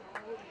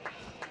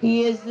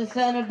 He is the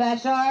son of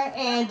Bashar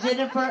and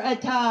Jennifer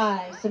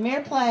Atai.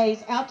 Samir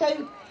plays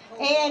alto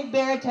and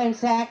baritone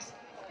sax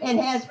and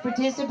has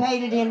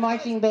participated in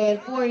marching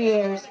band 4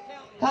 years,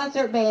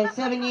 concert band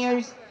 7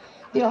 years,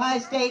 the Ohio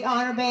State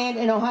Honor Band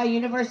and Ohio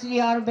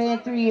University Honor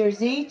Band 3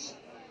 years each,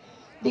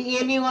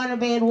 the MU Honor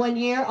Band 1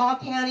 year, all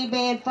county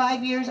band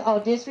 5 years, all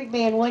district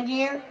band 1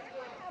 year,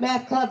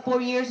 math club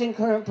 4 years and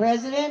current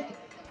president,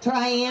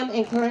 tri-M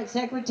and current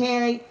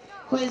secretary,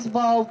 quiz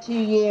bowl 2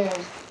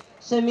 years.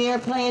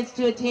 Samir plans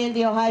to attend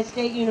the Ohio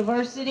State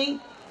University,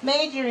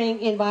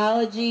 majoring in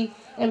biology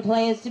and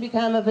plans to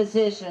become a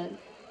physician.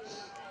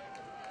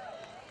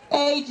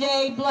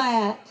 AJ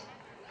Blatt.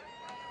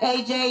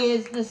 AJ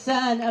is the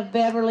son of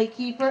Beverly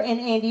Kiefer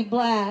and Andy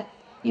Blatt.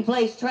 He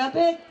plays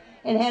trumpet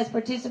and has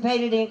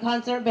participated in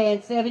concert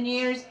band 7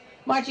 years,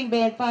 marching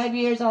band 5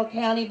 years, all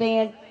county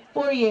band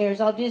 4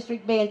 years, all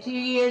district band 2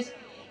 years,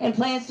 and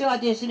plans to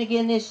audition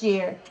again this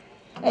year.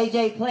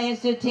 AJ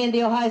plans to attend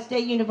the Ohio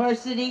State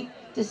University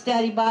to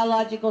study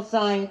biological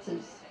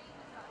sciences.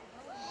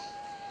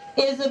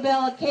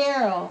 Isabella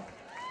Carroll.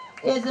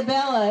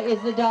 Isabella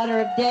is the daughter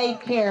of Dave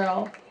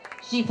Carroll.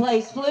 She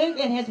plays flute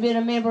and has been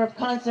a member of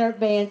concert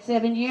band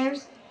 7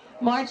 years,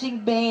 marching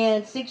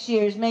band 6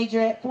 years,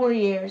 majorette 4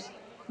 years,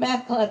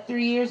 math club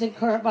 3 years and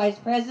current vice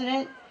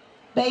president,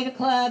 beta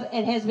club,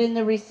 and has been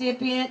the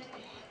recipient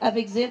of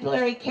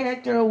exemplary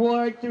character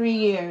award 3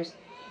 years.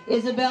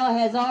 Isabella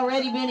has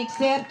already been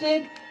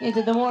accepted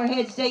into the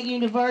Morehead State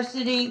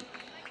University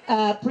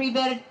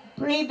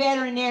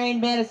pre-veterinarian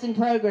medicine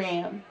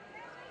program.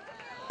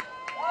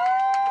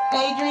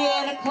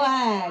 Adriana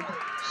Clagg.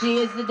 She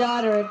is the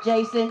daughter of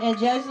Jason and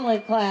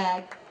Jocelyn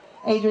Clagg.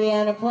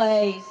 Adriana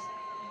plays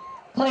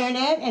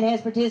clarinet and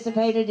has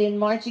participated in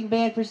marching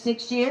band for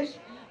 6 years,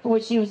 for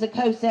which she was a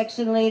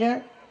co-section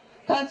leader.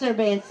 Concert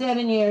band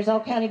 7 years, all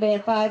county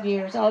band 5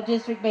 years, all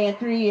district band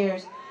 3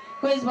 years,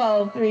 quiz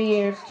bowl 3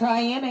 years,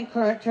 tri-M and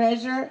current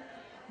treasurer,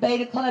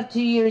 beta club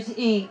 2 years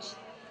each.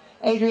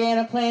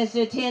 Adriana plans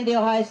to attend the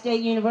Ohio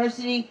State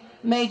University,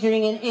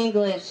 majoring in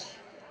English.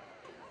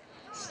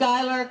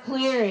 Skylar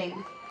Cleary.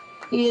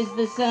 He is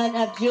the son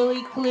of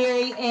Julie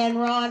Cleary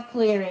and Ron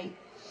Cleary.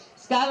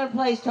 Skylar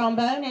plays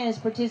trombone and has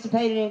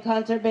participated in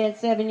concert band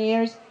 7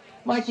 years,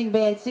 marching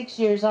band 6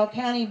 years, all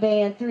county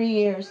band 3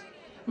 years,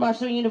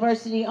 Marshall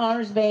University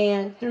Honors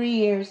Band 3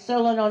 years,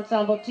 solo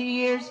ensemble 2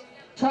 years,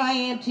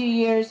 tri-am 2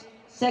 years,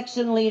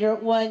 section leader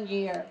 1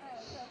 year.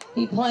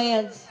 He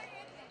plans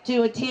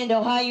to attend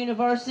Ohio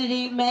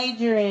University,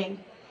 majoring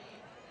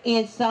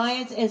in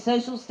science and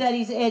social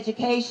studies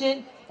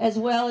education, as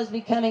well as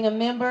becoming a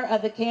member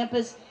of the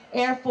campus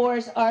Air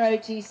Force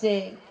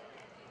ROTC.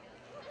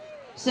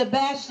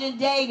 Sebastian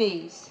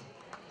Davies.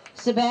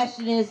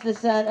 Sebastian is the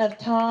son of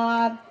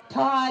Todd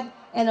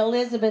and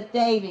Elizabeth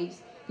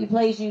Davies. He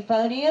plays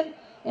euphonium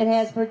and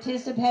has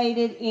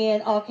participated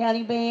in all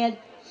county band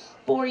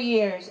 4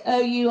 years,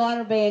 OU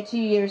honor band 2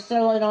 years,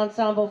 solo and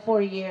ensemble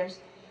 4 years,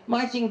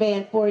 marching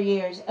band 4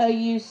 years,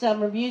 OU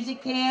summer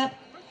music camp,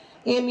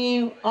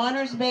 MU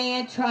honors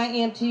band,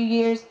 tri-am 2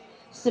 years.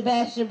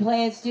 Sebastian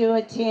plans to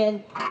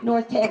attend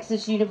North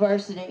Texas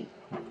University.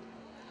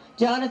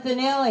 Jonathan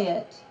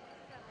Elliott.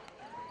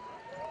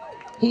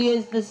 He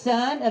is the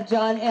son of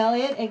John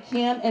Elliott and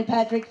Kim and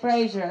Patrick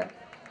Frazier.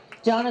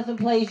 Jonathan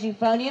plays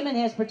euphonium and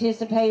has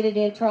participated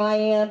in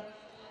Triumph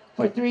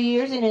for 3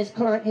 years and is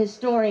current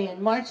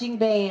historian. Marching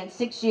band,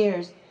 6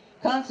 years.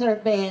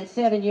 Concert band,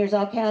 7 years.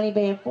 All-county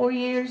band, 4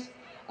 years.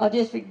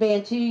 All-district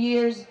band, 2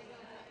 years.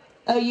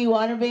 OU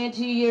honor band,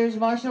 2 years.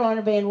 Marshall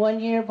honor band,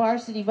 1 year.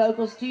 Varsity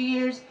vocals, 2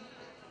 years.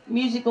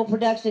 Musical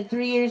production,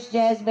 3 years.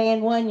 Jazz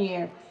band, 1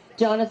 year.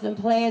 Jonathan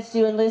plans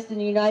to enlist in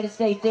the United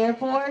States Air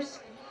Force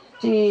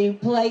to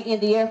play in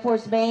the Air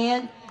Force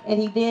Band, and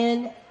he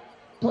then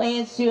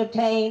plans to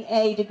obtain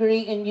a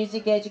degree in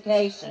music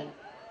education.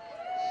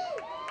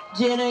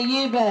 Jenna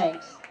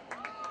Eubanks.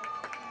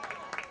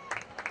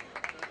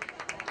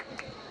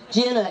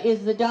 Jenna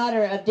is the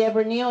daughter of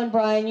Deborah Neal and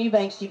Brian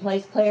Eubanks. She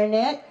plays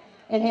clarinet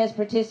and has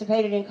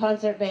participated in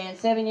concert band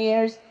 7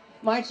 years,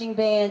 marching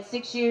band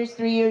 6 years,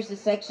 3 years as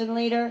section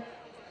leader,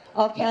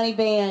 all-county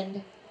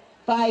band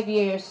 5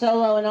 years,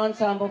 solo and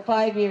ensemble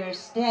 5 years,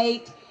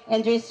 state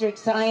and district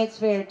science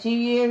fair 2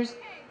 years,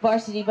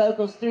 varsity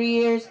vocals 3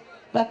 years,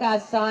 Buckeye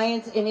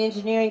Science and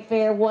Engineering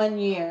Fair 1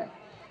 year.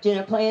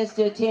 Jenna plans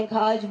to attend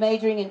college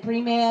majoring in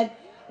pre-med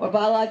or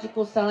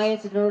biological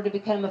science in order to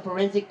become a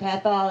forensic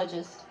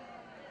pathologist.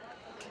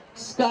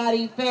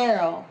 Scotty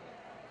Farrell.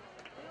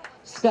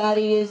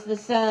 Scotty is the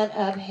son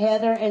of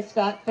Heather and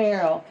Scott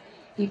Farrell.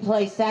 He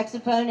plays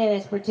saxophone and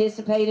has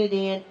participated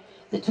in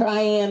the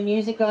Triumph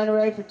Music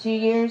Honorary for 2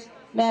 years,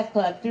 Math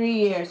Club 3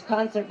 years,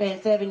 concert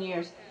band 7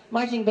 years,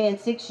 marching band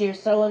 6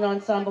 years, solo and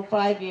ensemble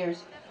 5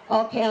 years,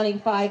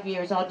 all-county 5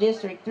 years,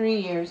 all-district 3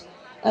 years,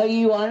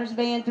 OU honors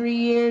band 3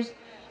 years,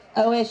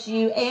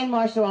 OSU and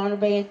Marshall honor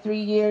band 3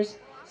 years.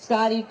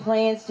 Scotty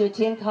plans to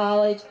attend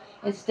college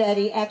and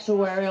study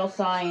actuarial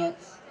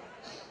science.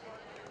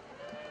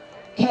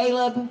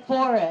 Caleb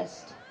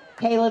Forrest.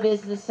 Caleb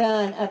is the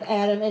son of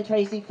Adam and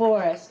Tracy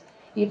Forrest.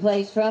 He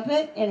plays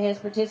trumpet and has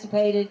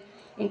participated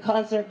in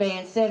concert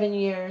band 7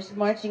 years,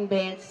 marching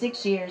band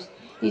 6 years.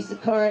 He's the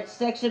current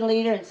section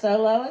leader and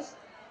soloist.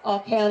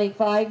 All-county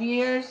 5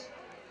 years,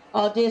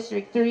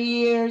 all-district 3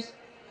 years.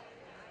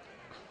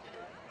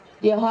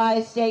 The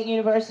Ohio State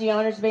University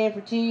Honors Band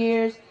for 2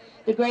 years.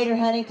 The Greater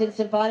Huntington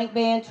Symphonic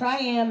Band,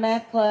 Triumph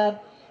Math Club,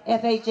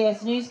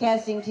 FHS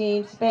Newscasting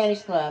Team,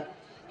 Spanish Club.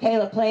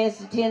 Caleb plans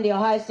to attend the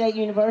Ohio State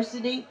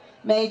University,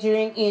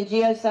 majoring in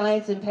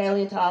geoscience and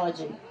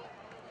paleontology.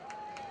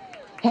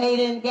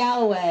 Hayden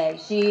Galloway.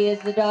 She is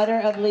the daughter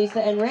of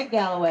Lisa and Rick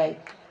Galloway.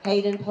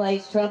 Hayden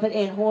plays trumpet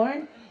and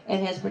horn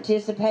and has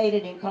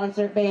participated in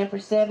concert band for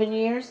 7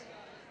 years,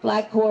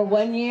 flag corps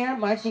 1 year,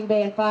 marching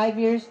band 5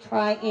 years,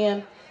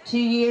 Tri-M 2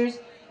 years,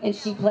 and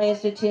she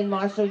plans to attend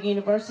Marshall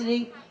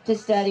University to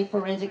study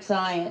forensic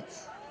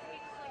science.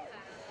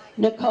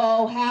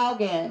 Nicole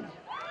Haugen.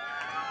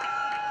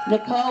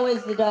 Nicole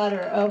is the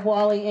daughter of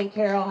Wally and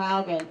Carol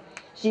Haugen.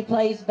 She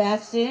plays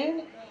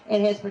bassoon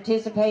and has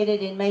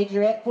participated in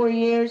majorette 4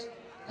 years,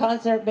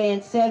 concert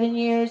band 7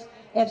 years,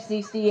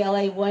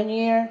 FCCLA 1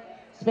 year,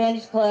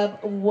 Spanish Club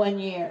 1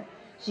 year.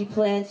 She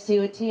plans to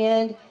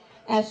attend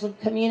Ashland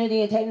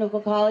Community and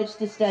Technical College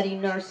to study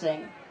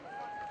nursing.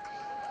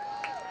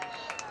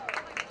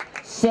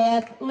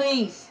 Seth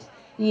Least.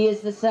 He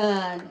is the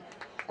son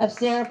of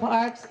Sarah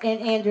Parks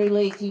and Andrew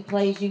Least. He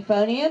plays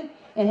euphonium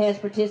and has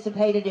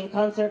participated in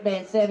concert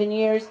band 7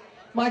 years,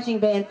 marching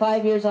band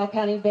 5 years,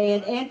 all-county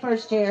band and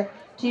first chair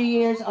 2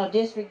 years,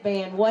 all-district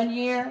band 1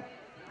 year,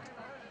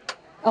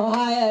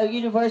 Ohio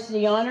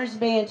University Honors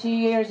Band 2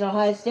 years,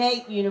 Ohio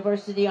State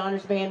University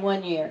Honors Band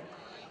 1 year.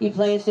 He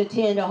plans to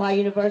attend Ohio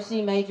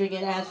University, majoring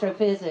in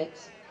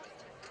astrophysics.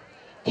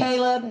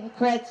 Caleb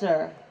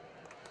Kretzer.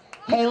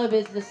 Caleb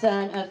is the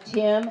son of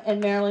Tim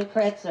and Marilyn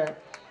Kretzer.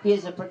 He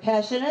is a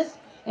percussionist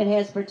and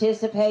has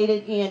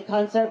participated in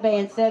concert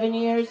band 7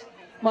 years,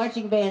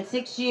 marching band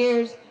 6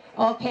 years,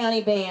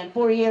 all-county band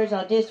 4 years,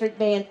 all-district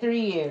band 3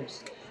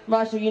 years,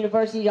 Marshall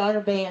University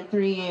Honor Band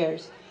 3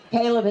 years.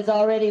 Caleb has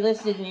already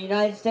enlisted in the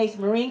United States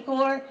Marine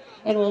Corps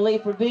and will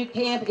leave for boot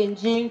camp in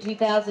June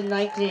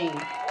 2019.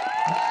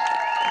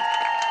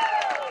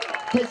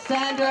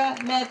 Cassandra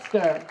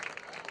Metzger.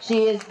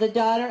 She is the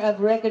daughter of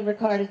Rick and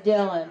Ricardo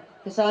Dillon.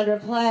 Cassandra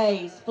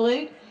plays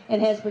flute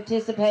and has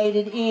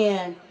participated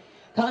in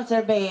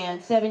concert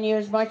band 7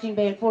 years, marching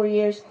band 4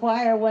 years,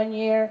 choir 1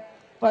 year,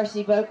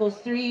 varsity vocals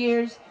 3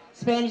 years,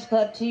 Spanish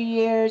Club 2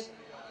 years,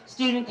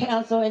 student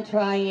council and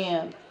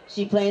Tri-M.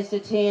 She plans to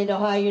attend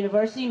Ohio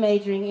University,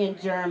 majoring in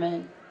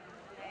German.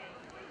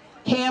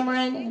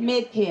 Cameron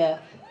Midkiff.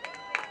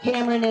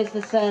 Cameron is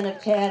the son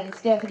of Chad and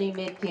Stephanie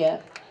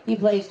Midkiff. He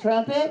plays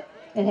trumpet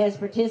and has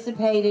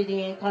participated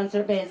in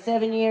concert band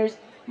 7 years,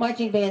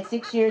 marching band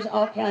 6 years,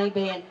 all-county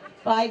band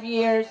 5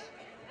 years,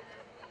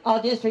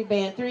 all-district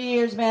band 3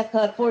 years, math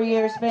club 4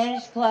 years,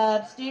 Spanish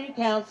club, student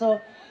council,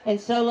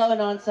 and solo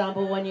and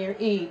ensemble 1 year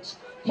each.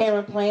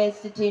 Cameron plans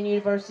to attend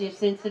University of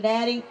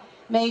Cincinnati,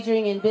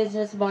 majoring in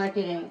business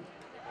marketing.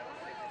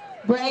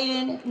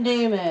 Braden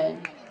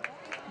Newman.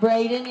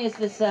 Braden is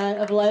the son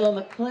of Layla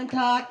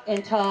McClintock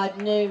and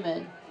Todd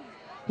Newman.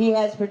 He's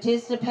a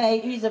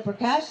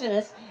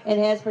percussionist and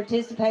has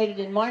participated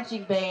in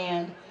marching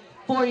band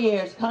 4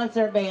 years.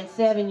 Concert band,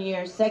 7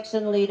 years.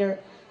 Section leader,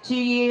 2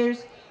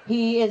 years.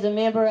 He is a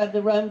member of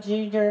the Rome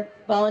Junior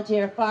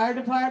Volunteer Fire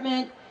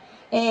Department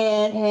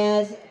and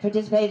has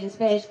participated in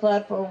Spanish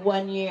Club for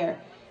 1 year.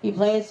 He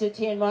plans to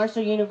attend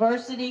Marshall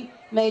University,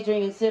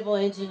 majoring in civil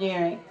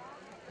engineering.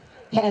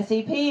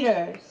 Cassie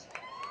Peters.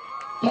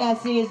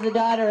 Cassie is the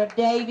daughter of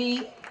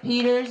Davy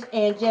Peters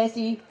and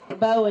Jesse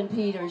Bowen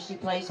Peters. She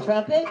plays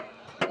trumpet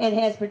and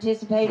has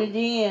participated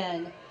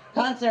in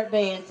concert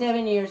band,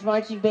 7 years,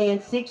 marching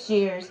band, 6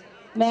 years,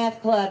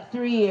 math club,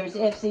 3 years,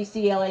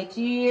 FCCLA,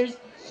 2 years,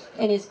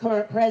 and is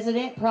current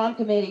president, prom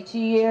committee, 2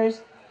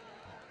 years,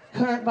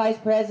 current vice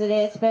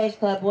president, Spanish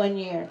club, 1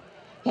 year.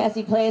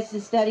 Cassie plans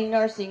to study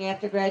nursing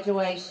after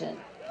graduation.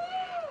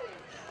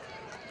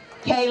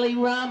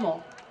 Kaylee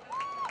Rummel.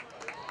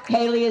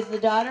 Kaylee is the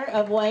daughter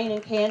of Wayne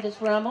and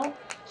Candace Rummel.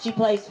 She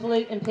plays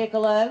flute and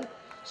piccolo.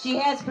 She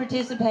has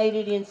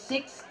participated in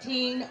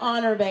 16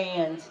 honor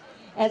bands,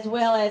 as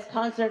well as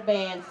concert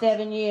band,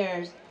 7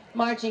 years,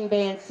 marching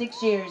band,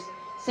 6 years,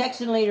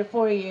 section leader,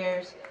 4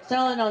 years,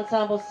 solo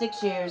ensemble,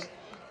 6 years,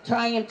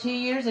 Triumph, 2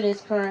 years, and is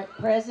current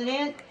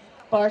president,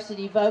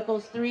 varsity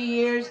vocals, 3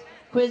 years,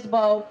 quiz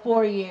bowl,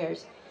 4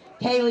 years.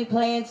 Kaylee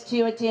plans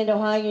to attend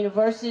Ohio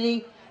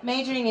University,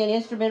 majoring in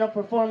instrumental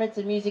performance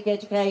and music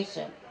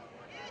education.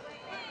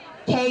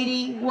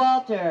 Katie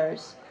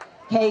Walters.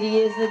 Katie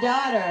is the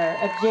daughter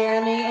of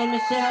Jeremy and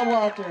Michelle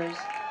Walters.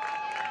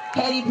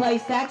 Katie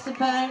plays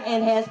saxophone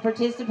and has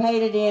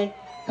participated in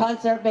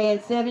concert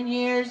band, 7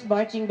 years,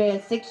 marching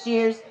band, 6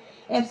 years,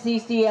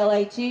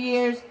 FCCLA, 2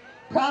 years,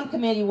 prom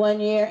committee, 1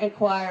 year, and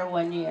choir,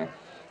 1 year.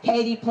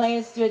 Katie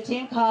plans to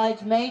attend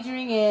college,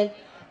 majoring in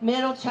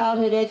middle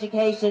childhood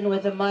education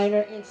with a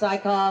minor in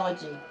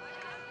psychology.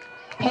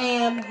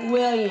 Pam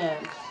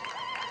Williams.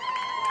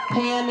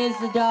 Pam is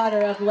the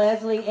daughter of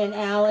Leslie and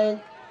Alan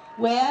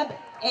Webb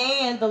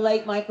and the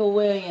late Michael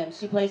Williams.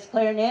 She plays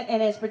clarinet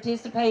and has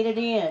participated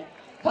in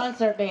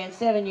concert band,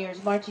 7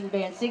 years, marching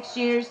band, 6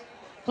 years,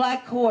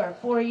 flag corps,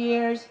 4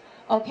 years,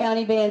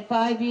 all-county band,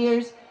 5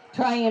 years,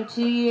 Triumph,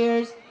 2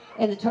 years,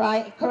 and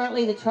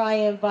currently the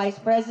Triumph vice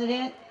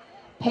president.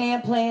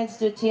 Pam plans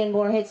to attend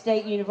Morehead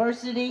State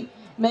University,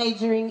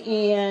 majoring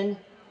in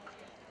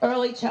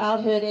early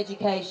childhood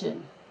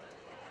education.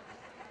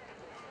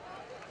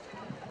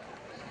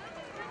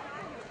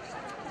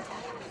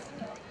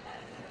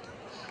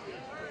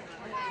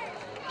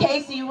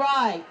 Casey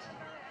Wright.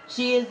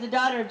 She is the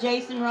daughter of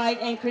Jason Wright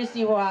and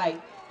Chrissy Wright.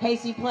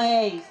 Casey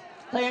plays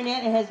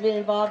clarinet and has been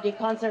involved in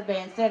concert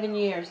band, 7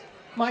 years,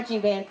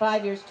 marching band,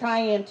 5 years,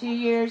 Triumph, 2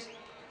 years,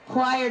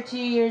 choir, 2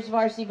 years,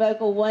 varsity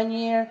vocal, 1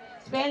 year,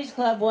 Spanish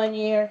club, 1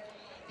 year.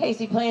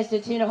 Casey plans to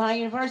attend Ohio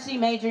University,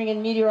 majoring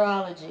in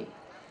meteorology.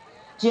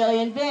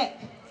 Jillian Vick.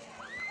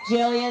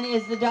 Jillian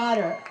is the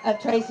daughter of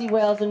Tracy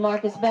Wells and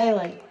Marcus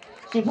Bailey.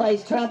 She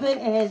plays trumpet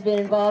and has been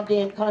involved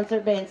in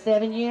concert band,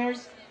 7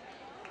 years,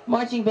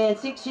 marching band,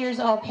 6 years,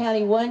 all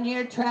county, 1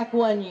 year, track,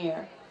 1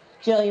 year.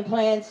 Jillian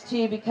plans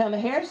to become a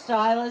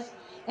hairstylist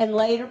and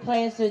later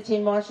plans to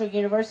attend Marshall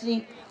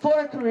University for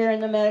a career in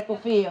the medical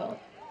field.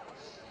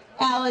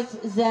 Alice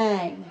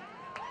Zhang.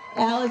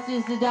 Alice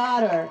is the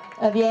daughter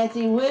of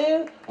Yancy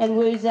Wu and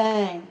Wu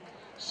Zhang.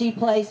 She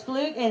plays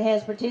flute and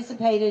has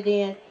participated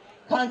in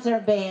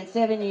concert band,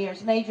 7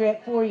 years,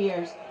 majorette, 4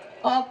 years,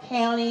 all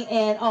county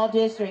and all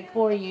district,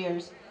 4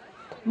 years.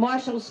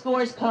 Marshall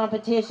scores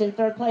competition,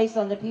 3rd place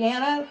on the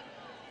piano.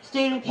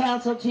 Student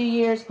council, 2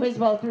 years, quiz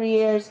bowl, 3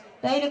 years,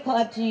 Beta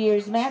Club, 2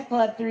 years, math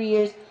club, 3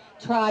 years,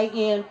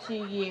 Tri-M,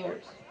 2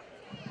 years.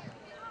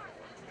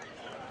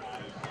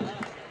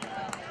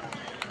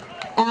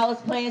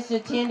 Alice plans to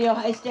attend the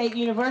Ohio State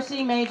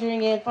University,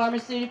 majoring in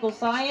pharmaceutical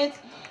science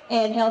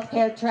and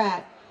healthcare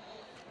track.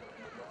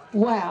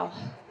 Wow.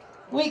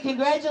 We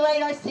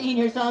congratulate our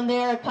seniors on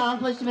their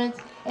accomplishments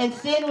and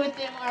send with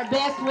them our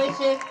best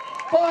wishes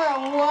for a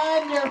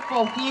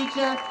wonderful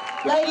future.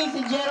 Ladies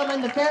and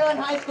gentlemen, the Fairland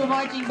High School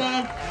Marching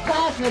Band,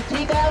 class of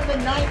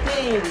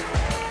 2019.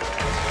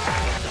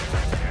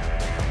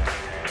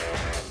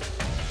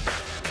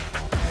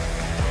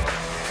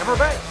 And we're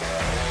back.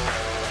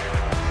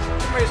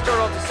 We're ready to start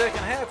off the second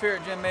half here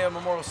at Jim Mayo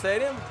Memorial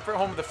Stadium,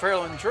 home of the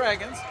Fairland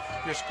Dragons.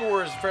 Your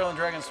score is Fairland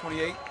Dragons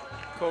 28,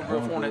 Coal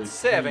Grove Hornets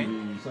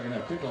 7. Second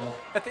half kickoff.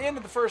 At the end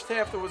of the first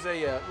half, there was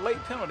a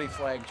late penalty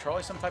flag,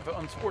 Charlie, some type of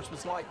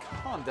unsportsmanlike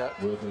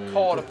conduct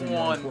called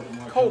upon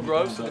Coal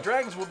Grove. So the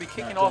Dragons will be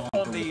kicking off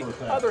on the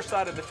other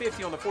side of the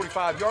 50 on the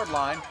 45-yard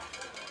line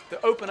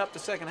to open up the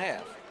second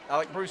half.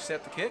 Alec Bruce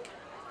set the kick.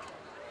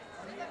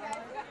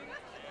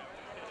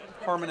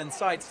 Harmon and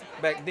Sights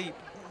back deep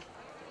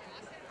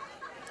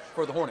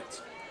for the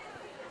Hornets.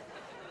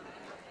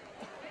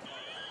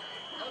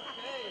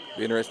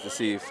 Be interested to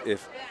see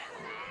if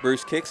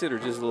Bruce kicks it or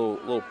just a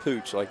little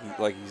pooch like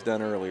he's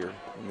done earlier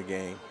in the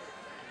game.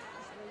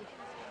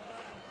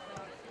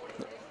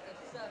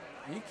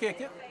 You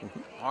kick it.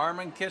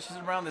 Harmon catches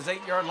it around this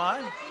 8-yard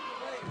line.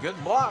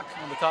 Good block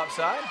on the top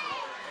side.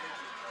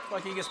 Looks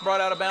like he gets brought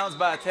out of bounds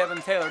by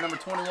Tevin Taylor, number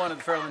 21 of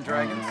the Fairland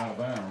Dragons. Out of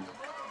bounds.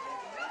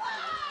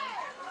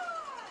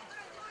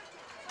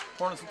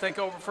 Hornets will take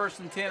over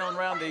 1st and 10 on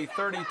around the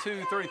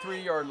 32,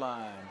 33-yard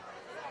line.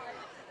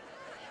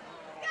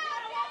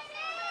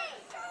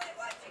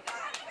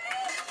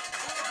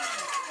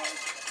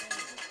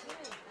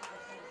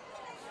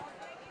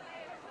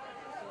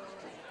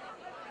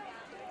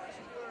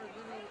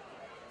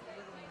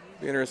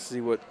 Be interested to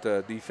see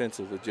what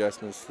defensive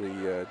adjustments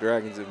the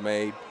Dragons have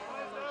made.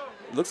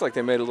 It looks like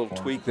they made a little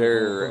tweak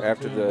there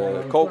after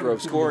the Coal Grove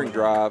scoring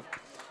drive.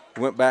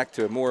 Went back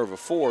to more of a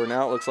 4.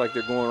 Now it looks like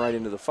they're going right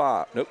into the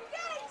 5. Nope.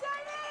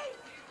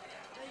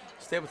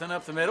 Stapleton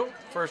up the middle.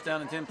 1st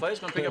down and 10 plays.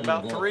 Going to pick up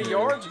about 3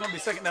 yards. It's going to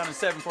be 2nd down and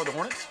 7 for the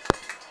Hornets.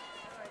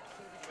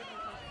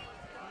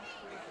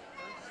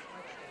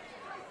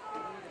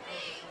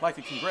 I'd like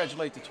to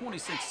congratulate the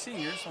 26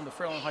 seniors on the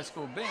Fairland High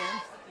School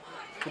band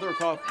for their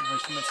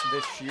accomplishments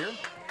this year.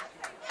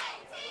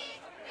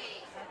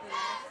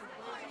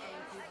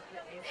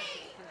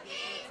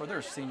 For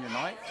their senior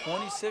night,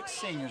 26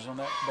 seniors on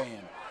that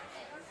band.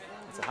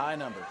 It's a high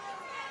number.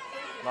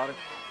 A lot of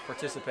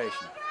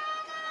participation.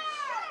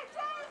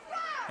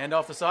 Hand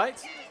off the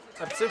sights.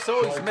 Up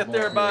 6-0. He's met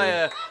there by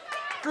a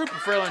group of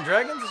Fairland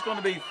Dragons. It's going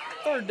to be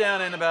 3rd down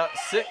and about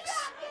 6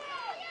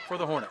 for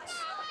the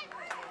Hornets.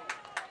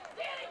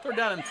 3rd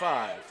down and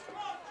 5.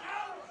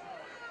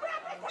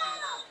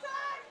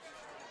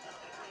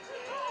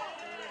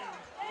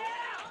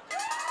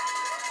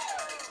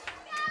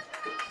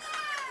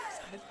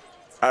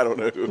 I don't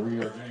know.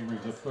 3-yard gain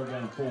brings up 3rd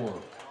down and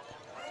 4.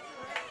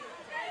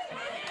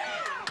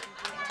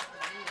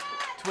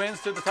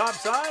 Twins to the top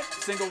side.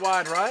 Single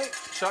wide right.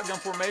 Shotgun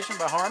formation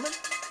by Harmon.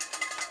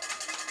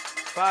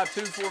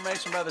 5-2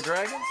 formation by the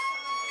Dragons.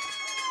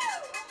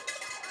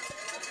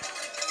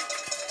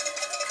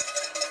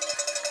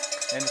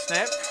 And the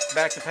snap.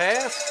 Back to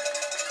pass.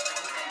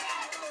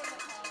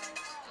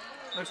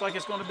 Looks like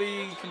it's going to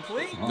be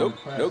complete. Nope,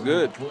 no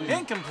good.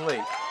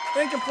 Incomplete.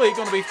 Incomplete.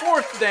 Going to be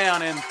 4th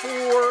down and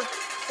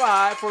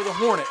 4-5 for the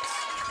Hornets.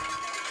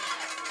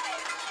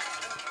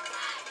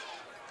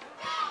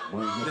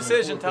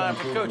 Decision time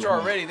for Coach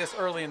already this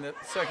early in the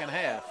 2nd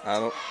half.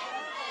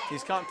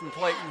 He's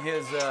contemplating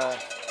his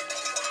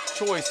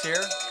choice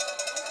here.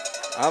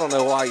 I don't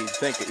know why you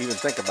even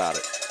think about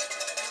it.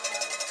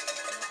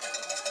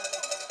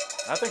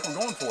 I think we're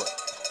going for it.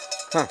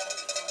 Huh.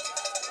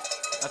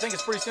 I think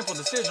it's a pretty simple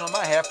decision on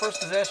my half. First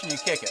possession, you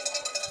kick it.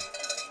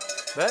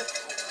 But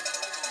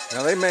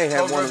Now they may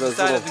have one of those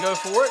decided little...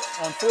 to go for it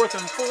on 4th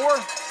and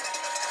 4.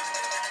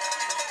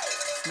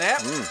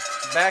 Snap.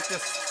 Back to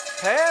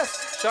pass.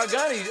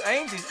 Shotgun. He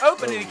aims. He's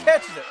open and he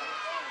catches it.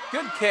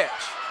 Good catch.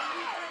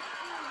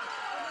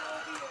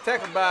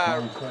 Tackled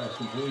by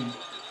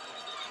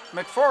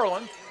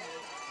McFarland.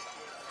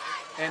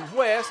 And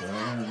West.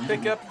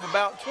 Pick up of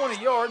about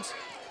 20 yards.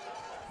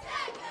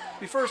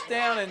 Be 1st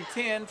down and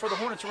 10 for the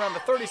Hornets around the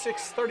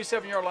 36,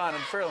 37-yard line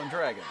of the Fairland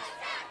Dragons.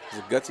 It's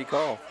a gutsy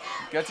call.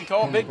 Gutsy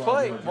call, big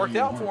play. Worked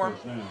out for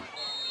them.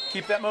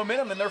 Keep that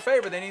momentum in their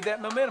favor. They need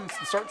that momentum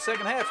to start the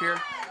 2nd half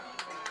here.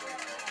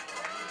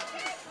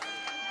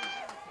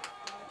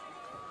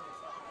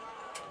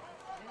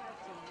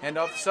 Hand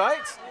off the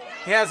sights.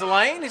 He has a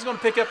lane. He's going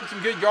to pick up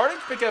some good yardage.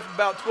 Pick up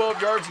about 12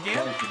 yards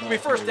again. It'll be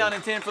 1st down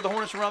and 10 for the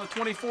Hornets around the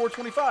 24,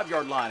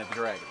 25-yard line of the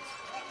Dragons.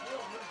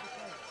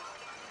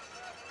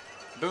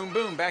 Boom,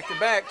 boom,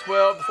 back-to-back,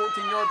 12 to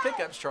 14-yard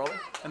pickups, Charlie.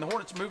 And the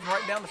Hornets moving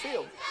right down the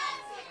field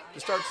to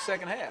start the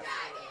 2nd half.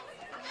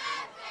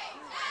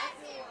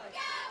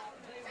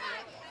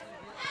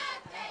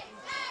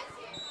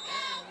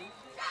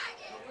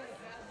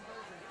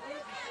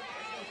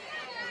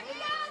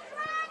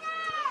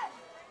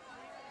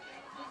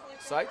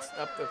 Sights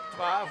up to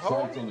 5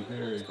 hole.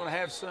 It's going to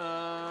have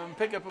some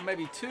pickup of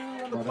maybe 2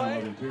 on the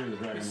play.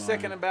 He's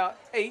 2nd about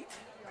 8.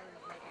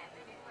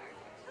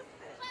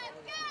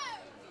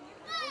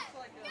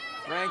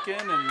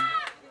 Rankin and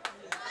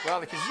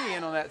Riley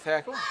Kazee on that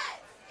tackle.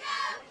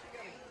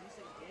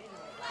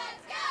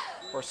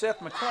 Or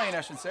Seth McLean,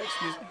 I should say,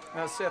 excuse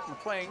me. Seth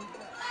McLean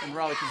and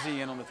Riley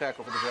Kazee on the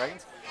tackle for the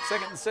Dragons.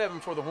 2nd and 7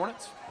 for the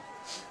Hornets.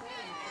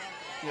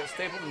 You got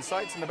Stapleton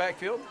Sights in the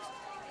backfield.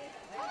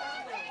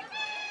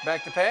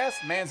 Back to pass,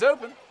 man's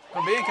open,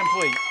 going to be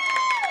incomplete.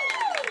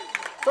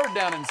 3rd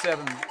down and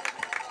 7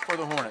 for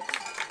the Hornets.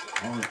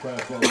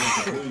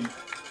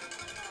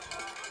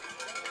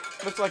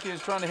 Looks like he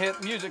was trying to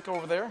hit music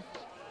over there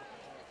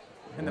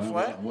in the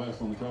flat.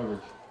 West on the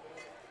coverage.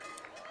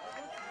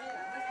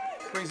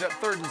 Brings up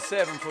 3rd and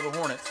 7 for the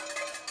Hornets.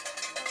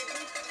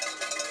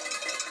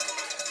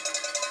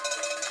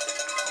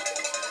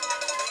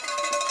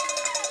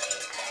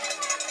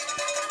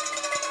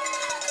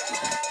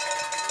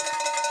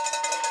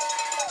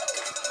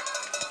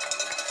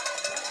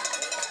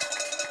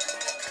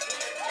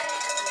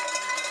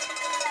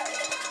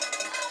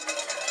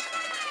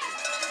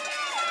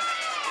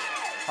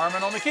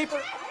 Harmon on the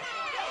keeper.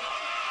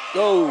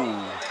 Go.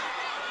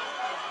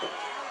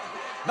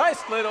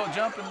 Nice little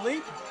jump and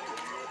leap.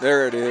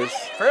 There it is.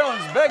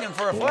 Fairland's begging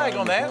for a flag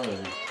on that.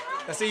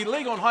 That's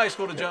illegal in high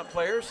school to jump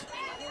players.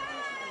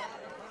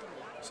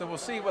 So we'll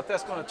see what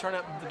that's going to turn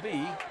out to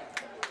be.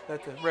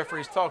 Let the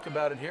referees talk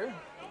about it here.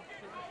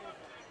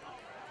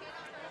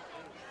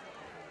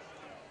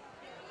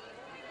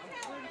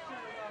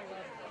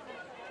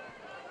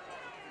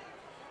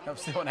 That was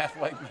still an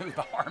athletic move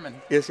by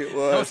Harmon. Yes, it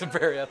was. That was a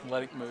very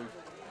athletic move.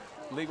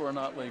 Legal or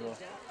not legal.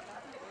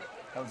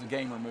 That was a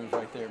gamer move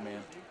right there,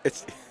 man.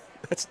 That's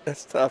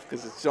tough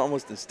because it's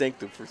almost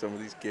instinctive for some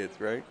of these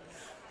kids, right?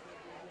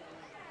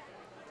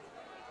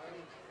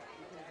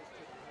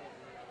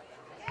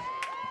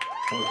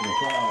 Personal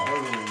foul,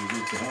 hurdling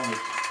against the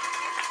Hornets.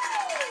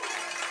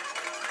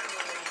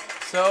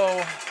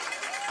 So,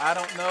 I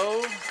don't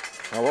know.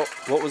 Now,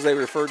 what was they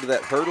referred to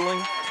that hurdling?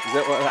 Is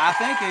that what? I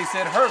think he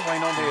said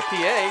hurdling on the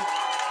PA.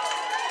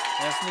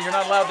 You're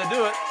not allowed to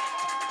do it.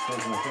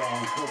 Personal foul,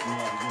 unfortunately,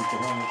 against the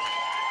Hornets.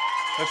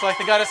 Looks like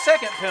they got a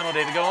second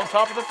penalty to go on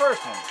top of the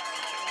first one.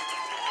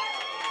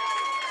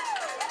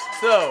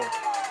 So,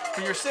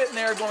 when you're sitting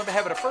there going to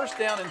have it a first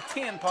down and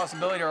 10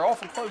 possibility or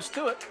awful close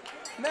to it,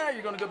 now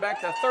you're going to go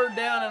back to third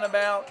down and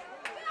about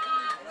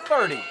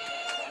 30.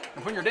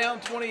 And when you're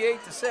down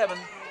 28-7,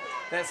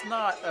 that's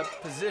not a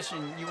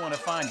position you want to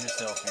find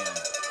yourself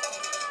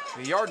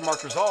in. The yard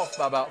marker's off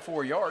by about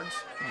 4 yards.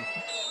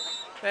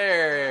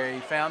 There,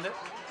 he found it.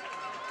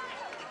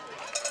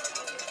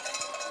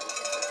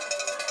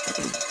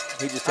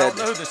 He just I had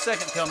don't know who the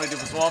second penalty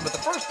was on, but the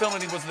first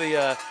penalty was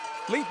the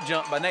leap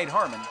jump by Nate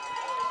Harmon.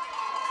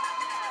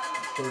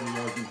 30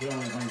 yards and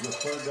penalty brings us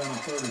third down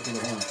and 30 for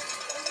the Hornets.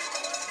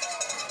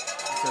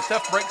 It's a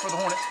tough break for the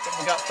Hornets, but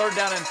we got third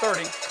down and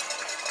 30.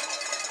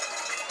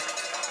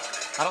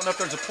 I don't know if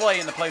there's a play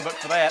in the playbook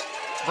for that.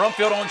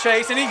 Brumfield on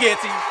Chase, and he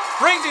gets him.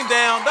 Brings him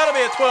down. That'll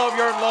be a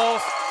 12-yard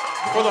loss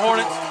for the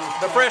Hornets.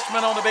 The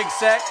freshman on the big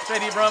sack,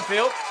 J.D.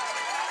 Brumfield.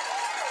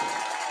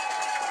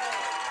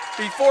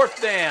 Be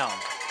fourth down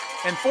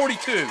and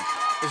 42.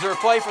 Is there a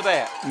play for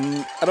that?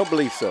 I don't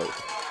believe so.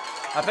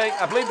 I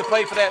believe the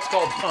play for that's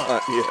called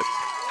punt. Yes.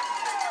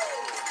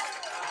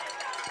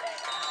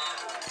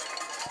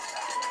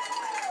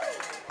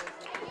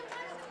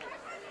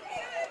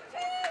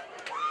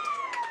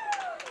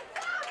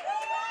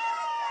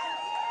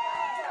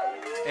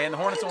 And the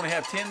Hornets only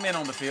have 10 men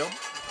on the field.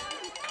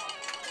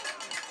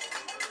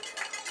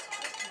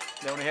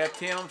 They only have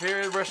 10 on the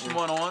field, rushing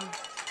one on.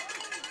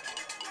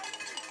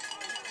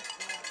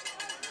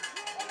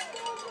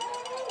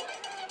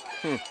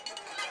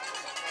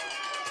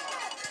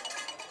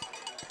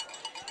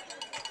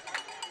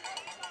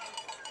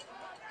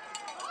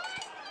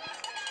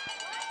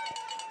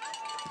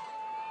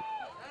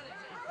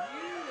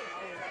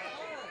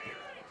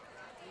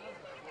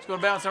 It's going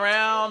to bounce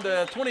around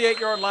the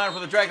 28-yard line where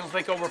the Dragons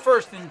take over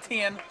first and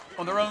 10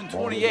 on their own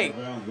 28.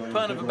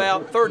 Punt of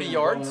about 30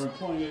 yards.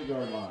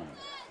 28-yard line.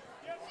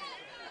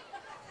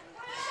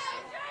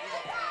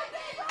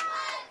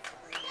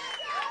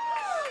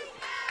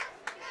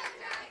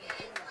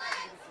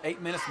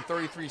 Eight minutes and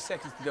 33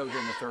 seconds to go here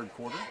in the third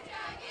quarter.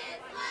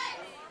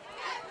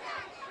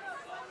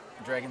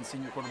 Dragons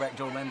senior quarterback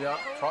Joe Lambiot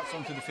trots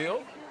onto the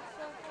field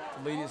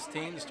to lead his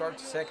team to start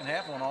the second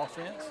half on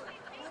offense.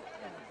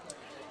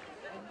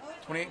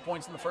 28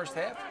 points in the first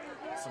half.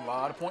 It's a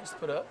lot of points to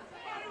put up.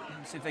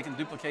 Let's see if they can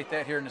duplicate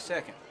that here in a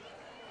second.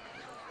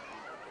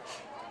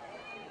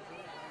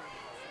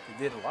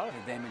 They did a lot of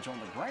the damage on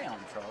the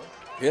ground, Charlie.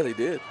 Yeah, they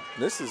did.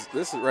 This is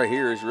right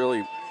here is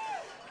really,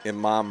 in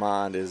my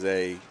mind, is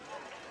a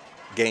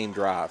game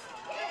drive.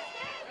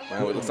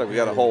 Well, it looks like we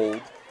got a hold.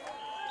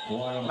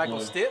 Michael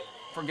Stitt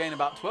for a gain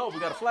about 12. We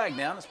got a flag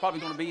down. It's probably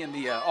going to be in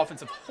the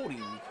offensive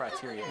holding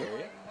criteria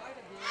area.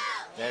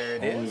 There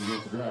it is.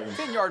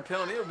 10-yard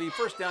penalty. It'll be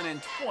first down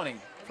and 20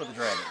 for the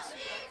Dragons.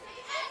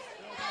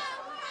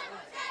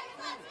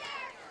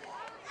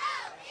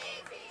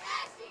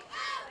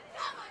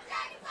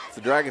 If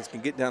the Dragons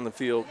can get down the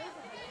field,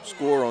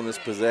 score on this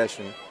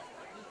possession,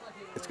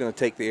 it's going to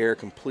take the air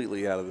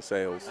completely out of the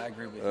sails I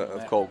agree with you on of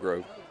that. Coal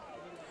Grove.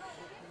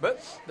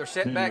 But they're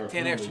set back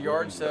 10 extra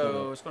yards,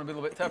 so it's going to be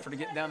a little bit tougher to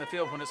get down the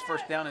field when it's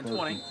first down and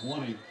 20.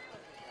 And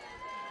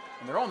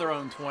they're on their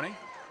own 20.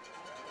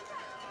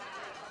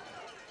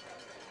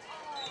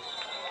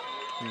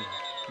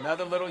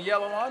 Another little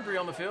yellow laundry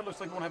on the field.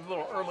 Looks like we're going to have a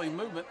little early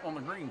movement on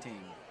the green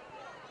team.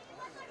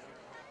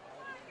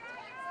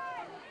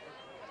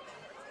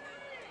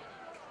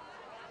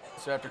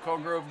 So after Coal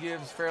Grove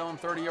gives Fairland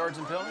 30 yards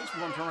in penalties, we're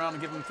going to turn around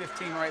and give them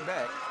 15 right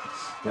back.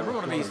 And we're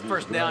going to be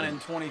first down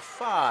and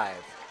 25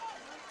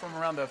 from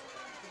around the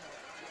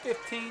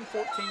 15,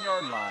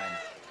 14-yard line.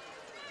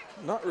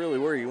 Not really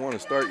where you want to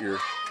start your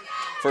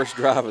first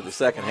drive of the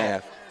second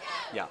half.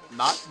 Yeah,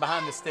 not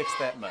behind the sticks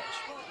that much.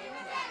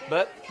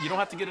 But you don't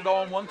have to get it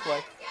all in one play.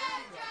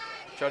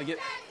 Try to get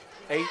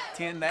 8,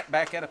 10 that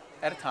back at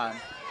a time.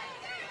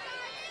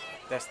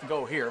 That's the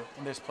goal here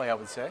in this play, I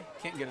would say.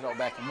 Can't get it all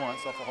back in one.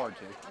 It's awful hard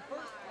to.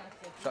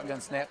 Shotgun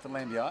snap to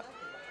Lambiot.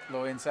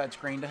 Low inside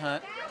screen to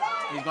Hunt.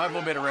 He's going to have a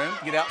little bit of room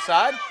to get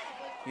outside.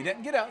 He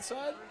didn't get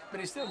outside, but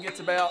he still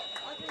gets about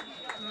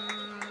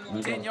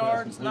 10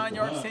 yards, 9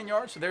 yards, 10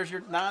 yards. So there's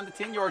your 9 to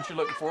 10 yards you're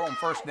looking for on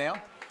first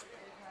down.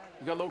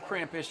 We've got a little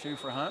cramp issue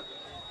for Hunt.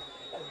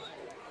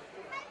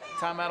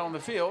 timeout on the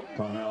field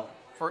Timeout.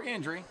 for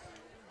injury.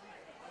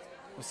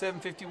 With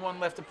 7:51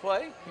 left to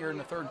play here in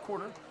the third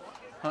quarter.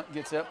 Hunt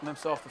gets up,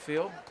 limps off the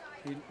field.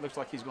 He looks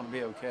like he's going to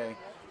be okay.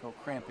 No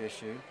cramp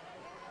issue.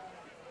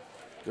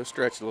 Go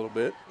stretch a little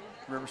bit.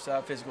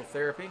 Riverside Physical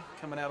Therapy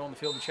coming out on the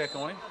field to check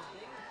on him.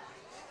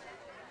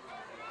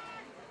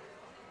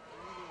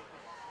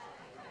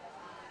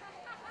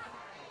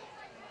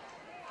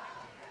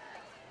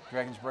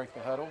 Dragons break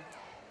the huddle.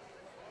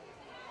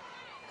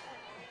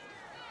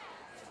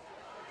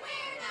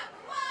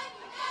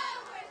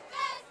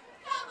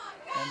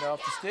 And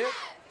off the stick.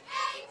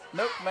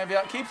 Nope, maybe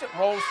out keeps it.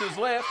 Rolls to his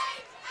left.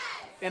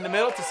 In the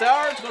middle to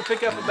Sauer. It's going to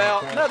pick up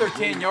about another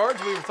 10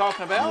 yards we were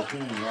talking about.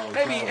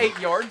 Maybe 8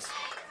 yards.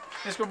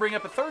 It's going to bring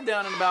up a third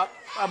down and about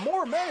a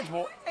more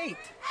manageable 8.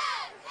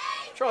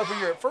 Charles, when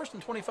you're at 1st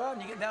and 25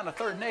 and you get down to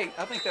 3rd and 8,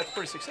 I think that's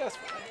pretty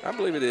successful. I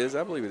believe it is.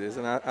 I believe it is.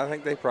 And I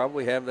think they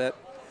probably have that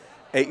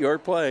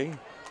 8-yard play.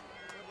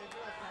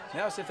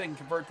 Now see if they can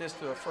convert this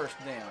to a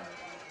 1st down.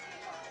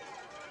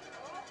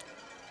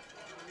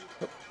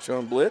 Oh,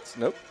 showing blitz.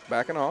 Nope.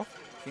 Backing off.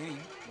 Kenny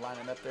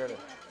lining up there to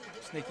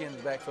sneak into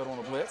the backfield on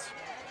the blitz.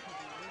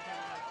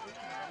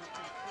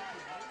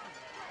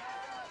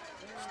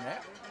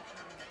 Snap.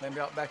 Maybe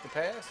out back to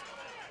pass.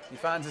 He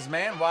finds his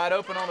man wide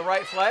open on the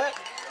right flat.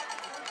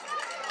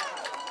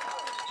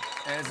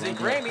 And Zeke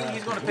Ramey,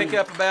 he's going to pick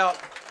up about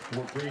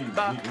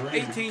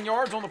 18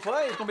 yards on the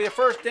play. It's going to be a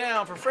 1st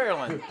down for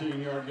Fairland.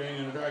 15-yard gain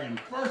in the Dragons.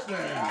 1st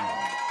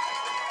down.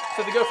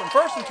 So they go from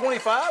 1st and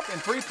 25 in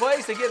 3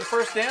 plays. They get the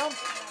 1st down.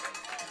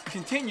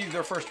 Continue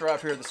their first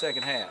drive here in the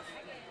second half.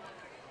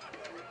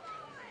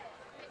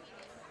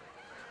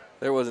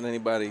 There wasn't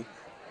anybody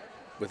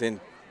within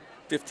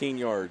 15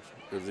 yards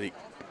of Zeke.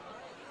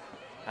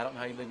 I don't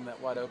know how you leave him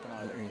that wide open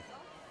either.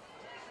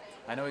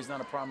 I know he's not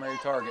a primary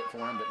target for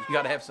him, but you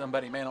got to have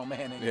somebody man on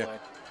man anyway.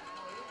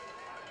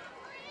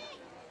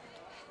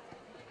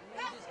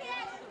 Yeah.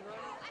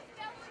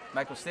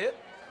 Michael Stitt.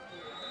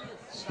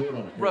 Stitt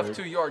on the Rough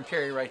carry. 2-yard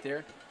carry right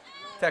there.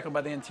 Tackled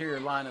by the interior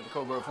line of the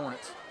Coal Grove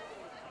Hornets.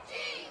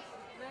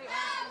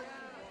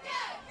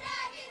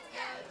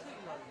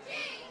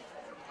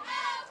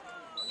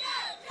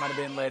 Might have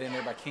been led in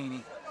there by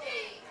Keeney.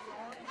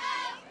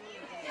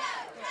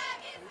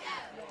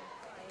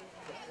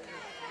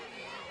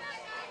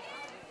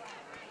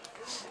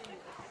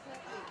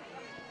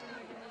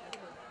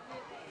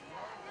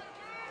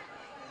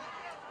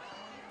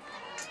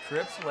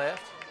 Trips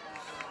left.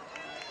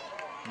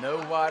 No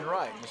wide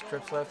right. Just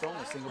trips left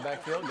only. Single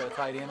backfield. Got a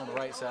tight end on the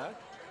right side.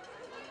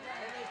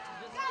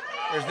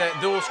 There's that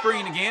dual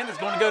screen again. It's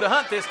going to go to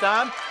Hunt this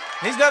time.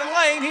 He's got a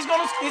lane. He's going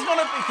to,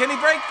 can he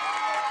break?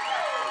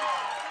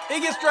 He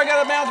gets struck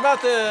out of bounds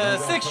about the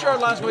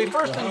 6-yard line. It's going to be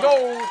 1st and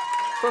goal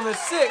from the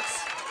 6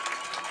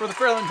 for the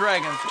Fairland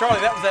Dragons.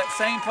 Charlie, that was that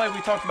same play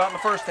we talked about in the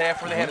first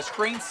half where they had a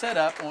screen set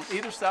up on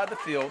either side of the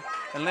field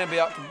and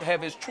Lambiot could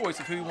have his choice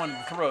of who he wanted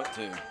to throw it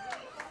to.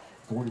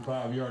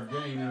 45-yard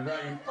gain in the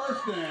Dragon.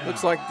 1st down.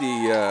 Looks like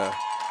the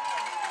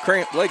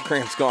leg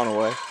cramp's gone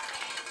away.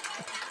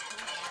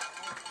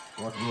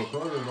 Proctorville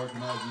Kroger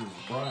recognizes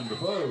Brian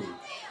DeFoe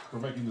for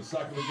making the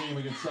sack of the game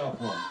against South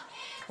Point.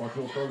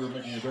 Proctorville Kroger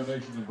making a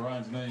donation in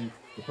Brian's name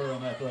to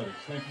Fairland Athletics.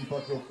 Thank you,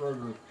 Proctorville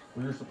Kroger,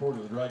 for your support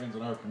of the Dragons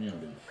and our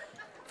community.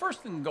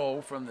 1st and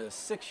goal from the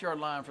 6-yard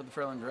line for the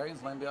Fairland Dragons.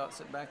 Lambiot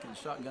sit back in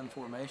shotgun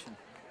formation.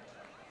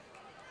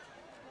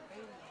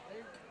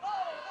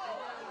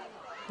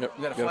 Yep,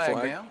 We got a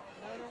flag down.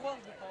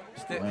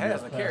 Stitt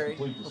has a carry.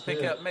 We'll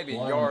pick up maybe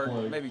a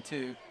yard, maybe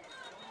 2.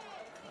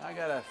 I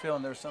got a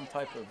feeling there's some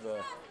type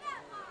of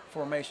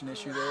formation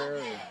issue there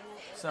or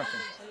something.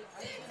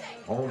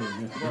 Holding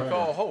against the We're going to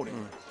call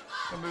holding.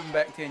 We're moving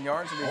back 10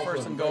 yards. It'll be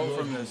 1st and goal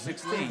from the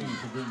 16.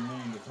 For being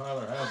named the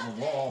Tyler Haslam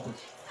Law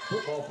Office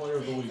Football Player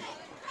of the Week.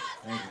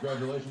 And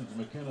congratulations to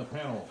McKenna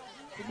Panel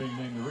for being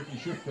named the Ricky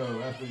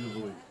Shifko Athlete of the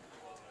Week.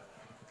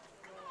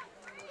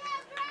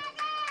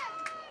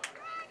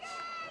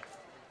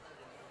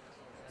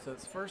 So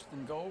it's 1st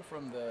and goal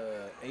from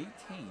the 18.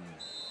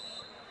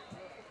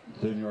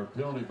 10-yard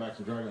penalty backs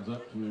the Dragons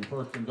up to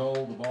 1st and goal.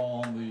 The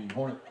ball on the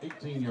Hornet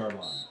 18-yard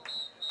line.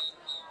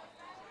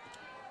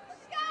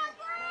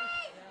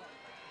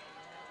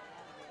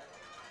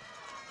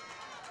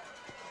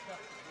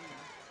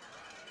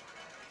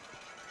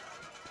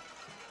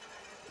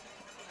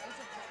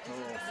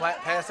 Flat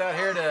pass out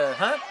here to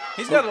Hunt.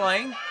 He's got a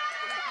lane.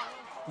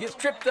 Gets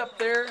tripped up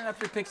there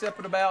after he picks up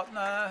at about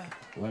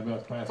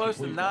close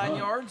to 9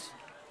 yards.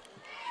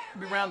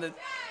 Be around the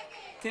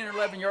 10 or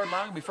 11-yard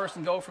line. It'll be 1st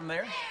and goal from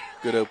there.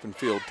 Good open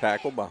field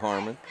tackle by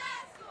Harmon.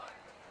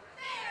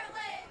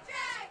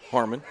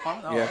 Harmon.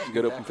 Oh, Yeah, that's a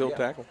good good open field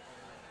tackle,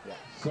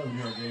 tackle.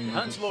 7-yard gain.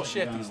 Hunt's a little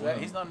shifty, so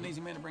he's not an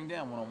easy man to bring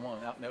down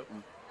one-on-one out in the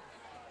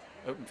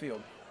open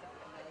field.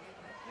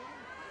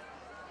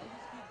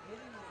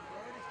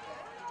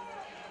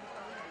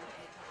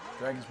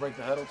 Dragons break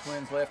the huddle.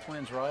 Twins left,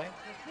 Twins right.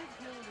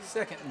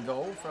 2nd and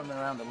goal from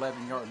around the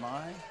 11-yard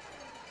line.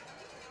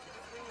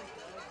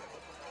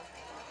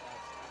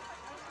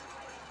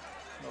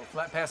 Little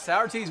Flat pass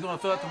Sours. He's going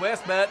to throw it to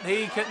West, but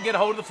he couldn't get a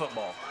hold of the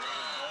football.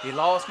 He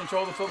lost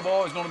control of the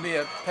football. It's going to be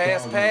a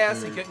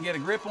pass. He couldn't get a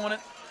grip on it.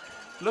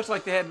 Looks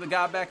like they had the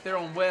guy back there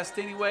on West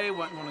anyway.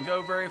 Wasn't going to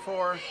go very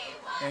far.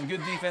 And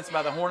good defense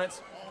by the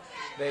Hornets.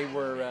 They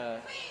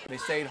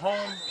stayed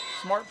home.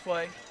 Smart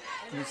play.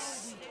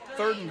 It's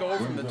 3rd and goal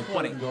from the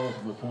 20.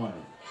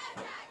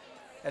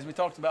 As we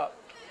talked about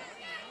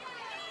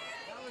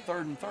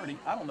 3rd and 30.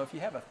 I don't know if you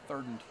have a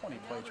 3rd and 20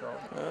 play,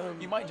 Charlie.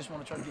 You might just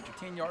want to try to get your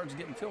 10 yards,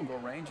 get in field goal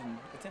range, and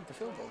attempt the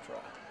field goal try.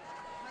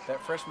 That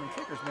freshman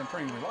kicker's been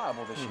pretty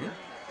reliable this year.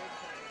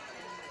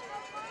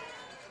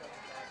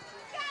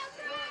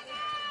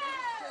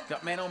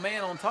 Got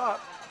man-on-man on top.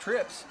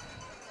 Trips.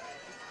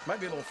 Might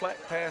be a little flat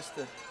pass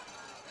to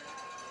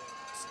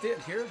Stitt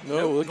here. No,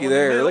 nope. looky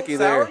there. Looky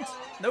there.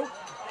 Nope.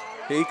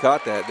 He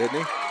caught that, didn't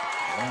he?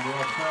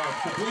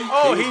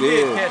 Oh, he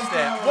did catch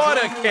that. What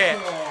a catch.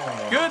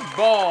 Good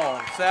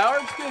ball,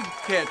 Sours. Good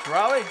catch,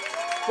 Raleigh.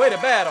 Way to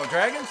battle,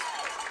 Dragons.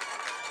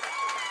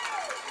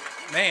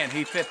 Man,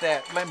 he fit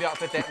that. Lambiot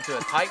fit that into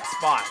a tight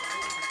spot.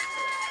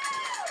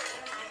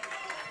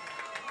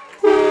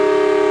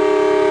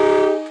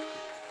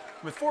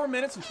 With 4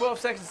 minutes and 12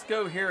 seconds to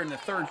go here in the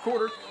 3rd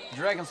quarter, the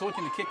Dragons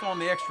looking to kick on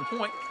the extra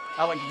point.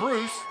 Alec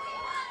Bruce,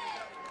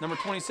 number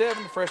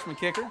 27, the freshman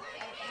kicker.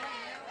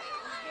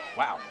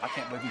 Wow, I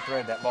can't believe he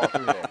threaded that ball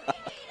through there.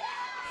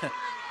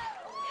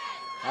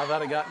 I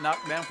thought it got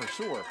knocked down for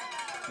sure.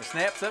 The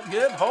snap's up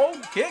good,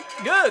 hold, kick,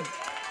 good.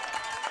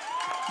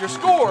 Your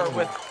score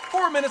with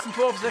 4 minutes and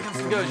 12 seconds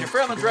to go is your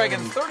Fairland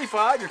Dragons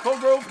 35, your Coal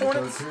Grove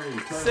Hornets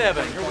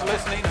 7. You're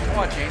listening and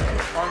watching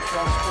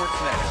Armstrong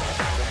Sports Net.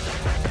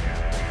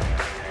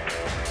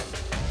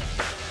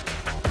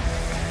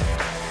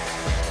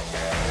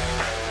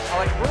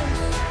 Alec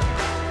Bruce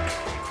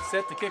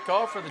set to kick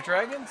off for the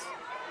Dragons.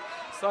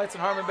 Sights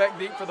and Harmon back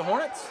deep for the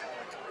Hornets.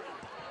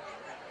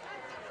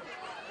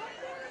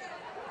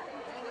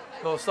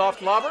 Little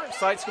soft lobber.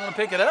 Sights going to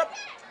pick it up.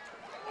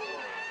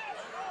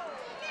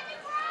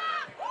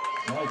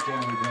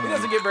 He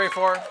doesn't get very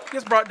far.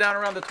 Gets brought down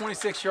around the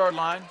 26-yard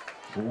line.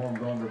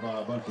 Warmed under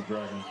by a bunch of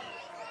Dragons.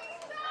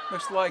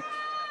 Looks like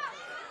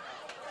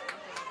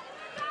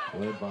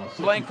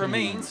Blank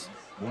Ramines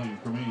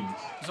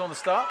is on the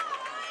stop.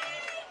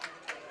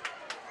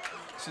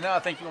 So now I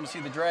think you're going to see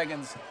the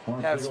Dragons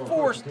have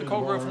forced the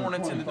Coal Grove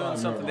Hornets into doing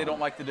something they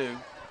don't like to do,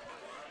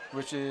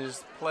 which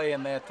is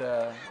playing that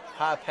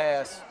high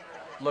pass,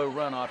 low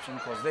run option,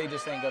 because they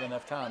just ain't got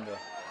enough time to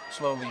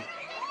slowly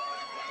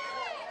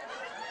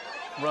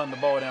run the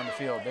ball down the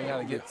field. They got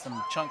to get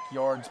some chunk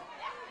yards,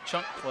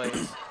 chunk plays.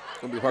 It's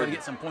going to be hard to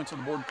get some points on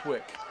the board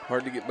quick.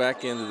 Hard to get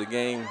back into the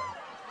game,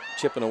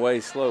 chipping away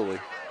slowly.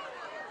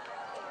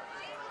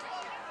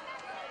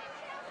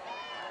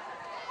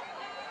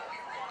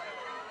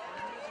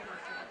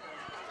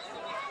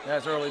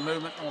 That's early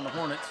movement on the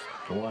Hornets.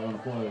 On the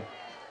play.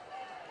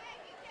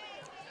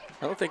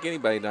 I don't think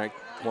anybody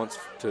wants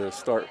to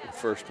start with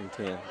 1st and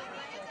 10.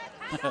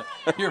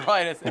 You're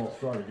right. It's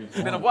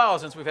been a while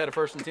since we've had a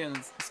 1st and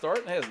 10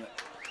 start, hasn't it?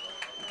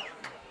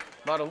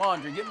 A lot of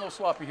laundry. Getting a little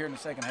sloppy here in the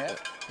second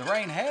half. The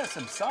rain has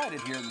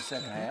subsided here in the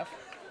second half.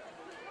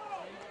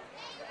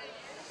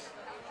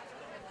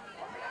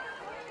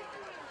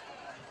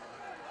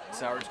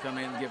 Sours come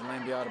in and give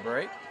Lambiot a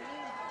break.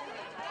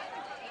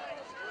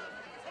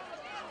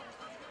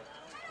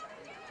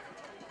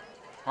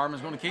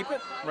 Harmon's going to keep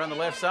it. Around the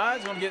left side.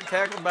 He's going to get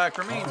tackled by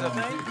Cremines, I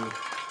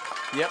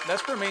think. Yep,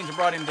 that's Cremines who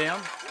brought him down.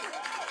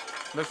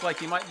 Looks like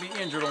he might be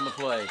injured on the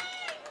play.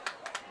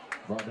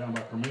 Brought down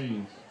by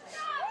Cremines.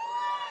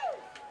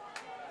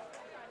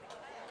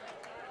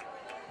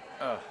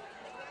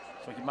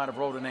 Looks like he might have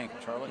rolled an ankle,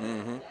 Charlie.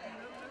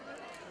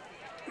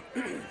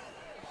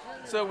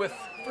 So with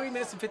 3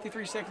 minutes and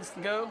 53 seconds to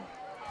go,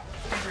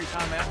 injury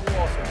timeout. We'll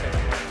also take a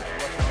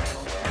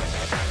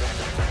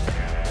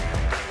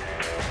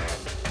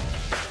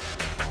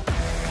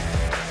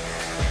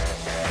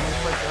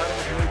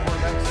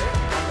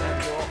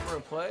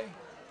play.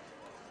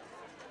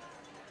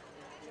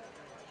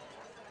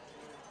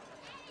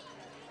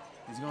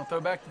 He's going to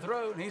throw back the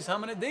throw, and he's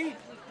humming it deep.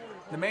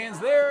 The man's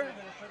there,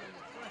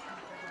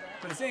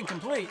 but it's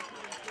incomplete.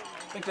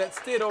 I think that's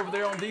Stitt over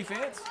there on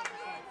defense.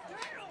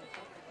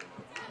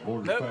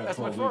 Nope, that's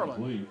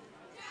McFarland.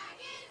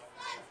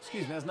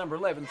 Excuse me, that's number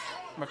 11,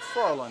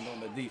 McFarland on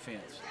the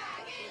defense.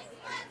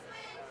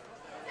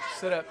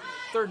 Set up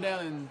 3rd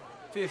down and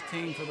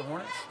 15 for the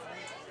Hornets.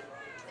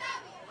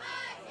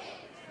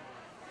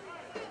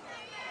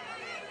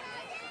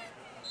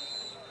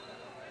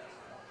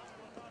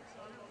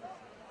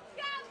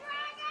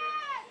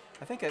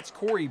 I think that's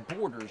Corey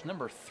Borders,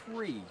 number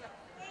 3,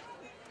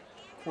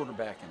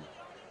 quarterbacking.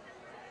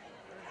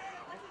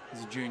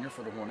 He's a junior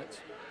for the Hornets.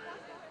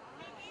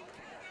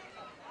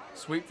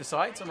 Sweep the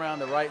sights around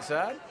the right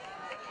side.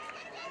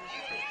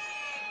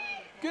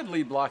 Good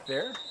lead block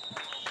there.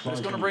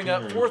 It's going to bring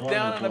up 4th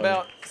down and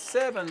about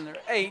 7 or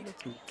 8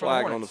 for the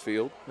Flag Hornets. on the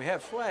field. We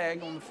have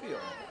flag on the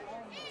field.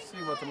 Let's see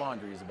what the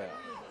laundry is about.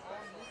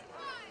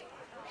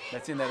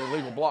 That's in that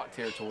illegal block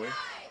territory.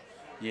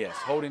 Yes,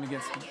 holding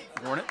against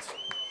the Hornets.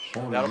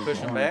 Holding That'll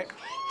against push the him back.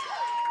 Hornets.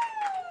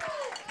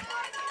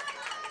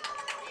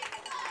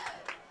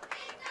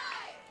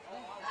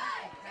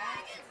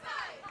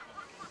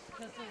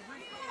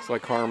 It's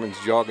like Harmon's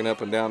jogging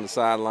up and down the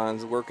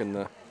sidelines, working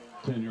the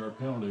 10-yard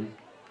penalty.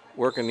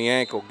 working the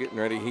ankle, getting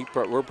ready.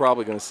 We're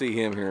probably going to see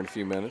him here in a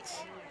few minutes.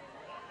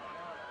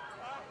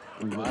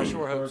 I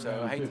sure hope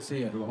so. I hate to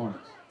see for the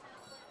Hornets.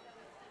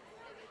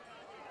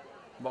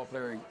 ball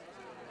player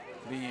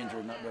be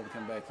injured, not be able to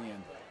come back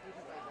in.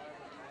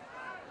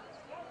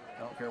 I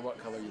don't care what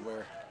color you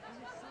wear.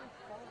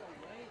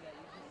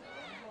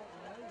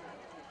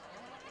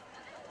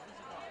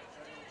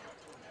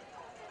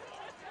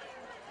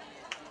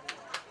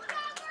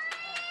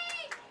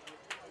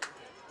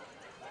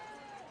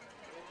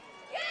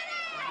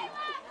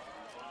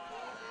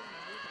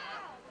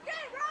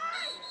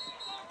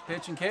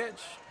 Pitch and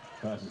catch.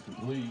 Pass is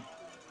complete.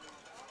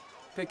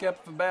 Pick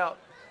up about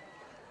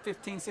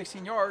 15,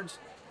 16 yards.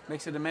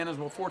 Makes it a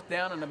manageable 4th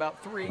down and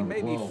about 3, Number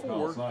maybe 12,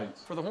 4 Kyle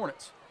Seitz. for the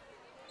Hornets.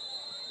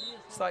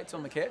 Seitz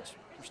on the catch.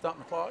 We're stopping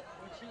the clock.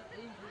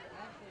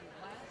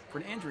 For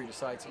an injury to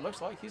Seitz, it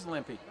looks like he's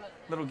limpy.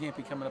 Little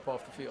gimpy coming up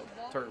off the field,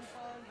 turf.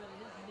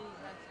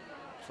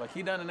 Looks like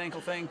he done an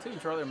ankle thing too,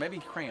 Charlie, or maybe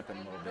cramping a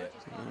little bit.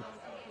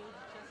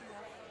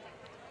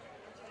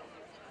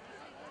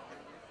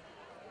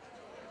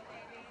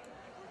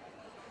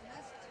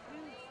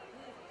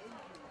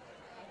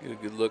 Get a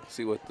good look,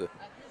 see what the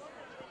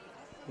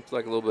looks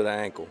like. A little bit of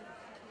ankle.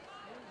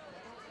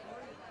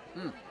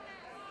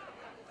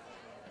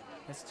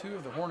 That's 2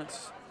 of the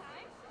Hornets'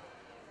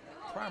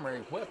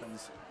 primary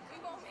weapons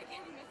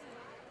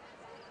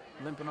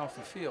limping off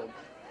the field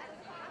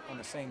on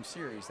the same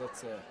series.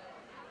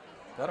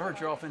 That'll hurt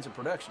your offensive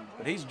production.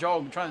 But he's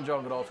trying to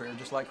jog it off here,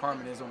 just like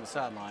Harmon is on the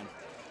sideline.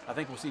 I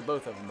think we'll see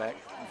both of them back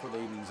before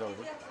the evening's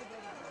over.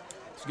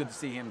 It's good to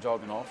see him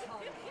jogging off.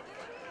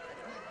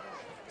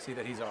 See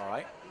that he's all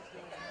right.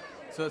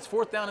 So it's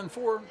 4th down and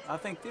 4. I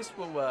think this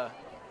will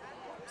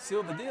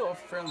seal the deal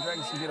if Fairland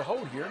Dragons can get a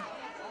hold here.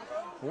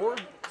 Or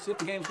see if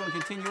the game's going to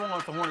continue on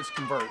if the Hornets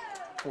convert.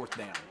 4th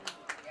down.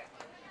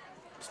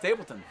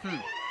 Stapleton.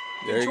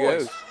 There he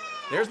choice. goes.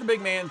 There's the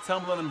big man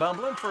tumbling and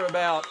bumbling for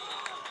about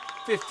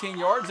 15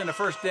 yards and a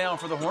 1st down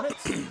for the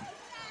Hornets.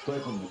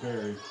 Stapleton to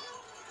carry.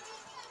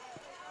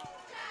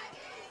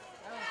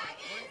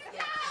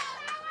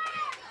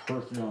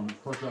 First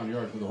down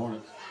yard for the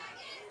Hornets.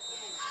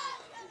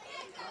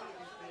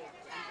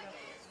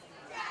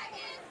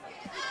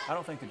 I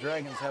don't think the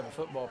Dragons have a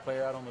football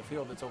player out on the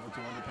field that's over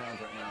 200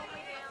 pounds right now.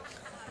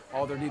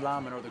 All their D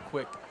linemen are the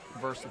quick,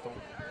 versatile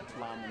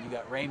linemen. You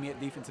got Ramey at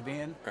defensive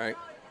end. Right.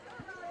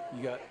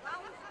 You got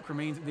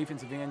Cremines at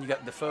defensive end. You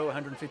got Defoe,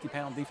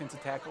 150-pound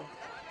defensive tackle.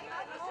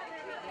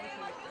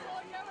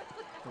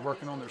 They're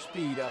working on their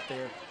speed out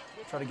there,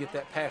 try to get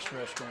that pass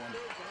rush going.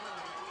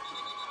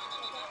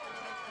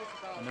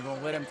 And they're going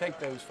to let them take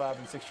those 5-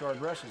 and 6-yard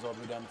rushes all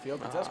the way down the field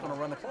because that's going to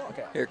run the clock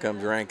out. Here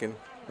comes Rankin.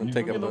 We'll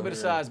take Get a up little bit of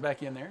size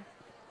back in there.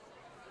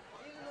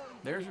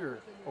 There's your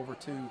over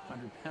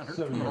 200-pounder.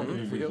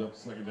 7-yard gain up,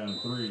 2nd down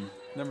and 3.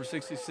 Number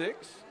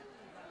 66,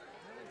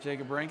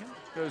 Jacob Rankin,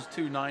 goes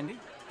 290.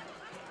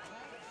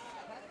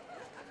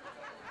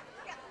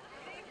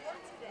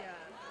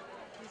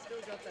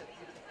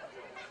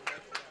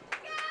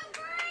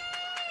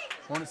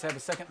 Hornets have a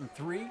 2nd and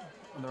 3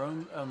 on their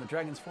own on the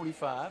Dragons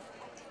 45.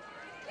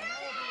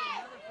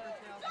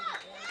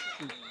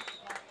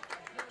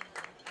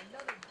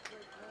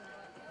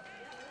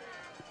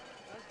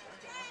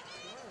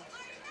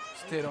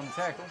 Stead on the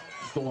tackle.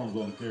 Storms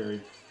on the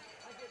carry.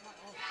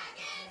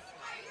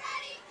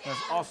 That's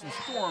Austin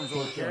Storms on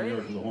the 1st down carry.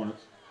 yard for the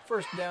Hornets.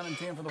 1st down and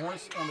 10 for the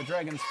Hornets on the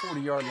Dragons'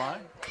 40-yard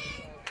line.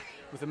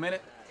 With 1:18,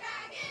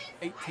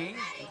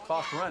 the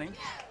clock running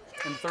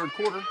in the 3rd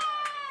quarter.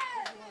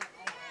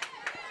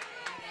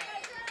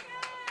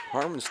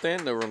 Harmon's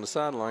standing over on the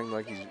sideline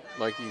like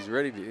he's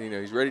ready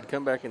to he's ready to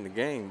come back in the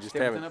game.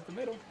 Stapleton up the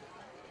middle.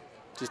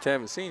 Just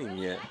haven't seen him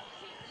yet.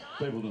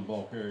 Stapleton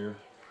ball carrier.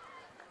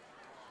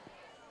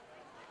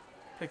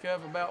 Pick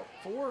up about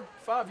 4,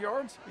 5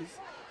 yards. He's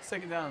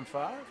 2nd down and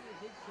 5.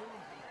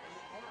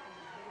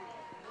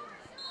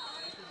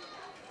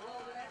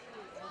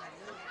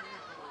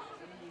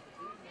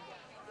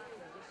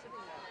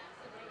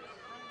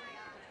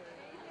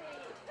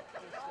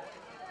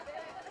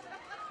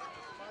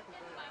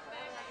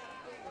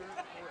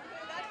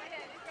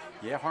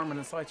 Yeah, Harmon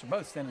and Seitz are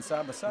both standing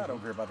side by side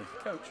over here by the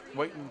coach,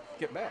 waiting to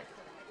get back.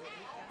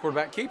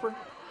 Quarterback keeper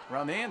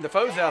around the end.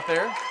 Defoe's out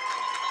there.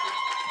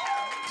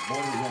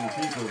 Borders on the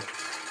keeper.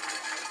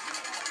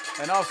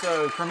 And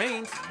also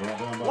Cremines. Brought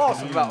down by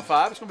Loss of Cremines. about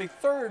 5. It's going to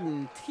be 3rd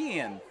and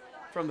 10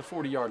 from the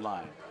 40-yard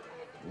line.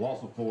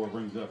 Loss of 4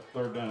 brings up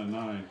 3rd down and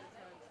 9.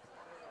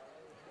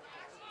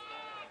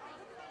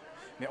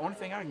 The only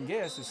thing I can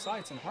guess is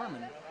Seitz and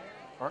Harmon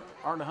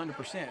aren't 100%.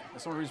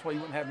 That's the only reason why you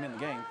wouldn't have them in the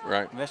game.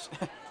 Right. And that's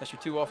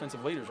your 2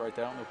 offensive leaders right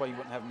there. I don't know why you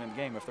wouldn't have them in the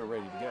game if they're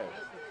ready to go.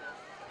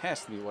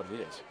 Has to be what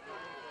it is.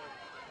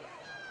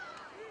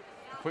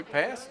 Quick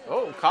pass.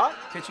 Oh, caught.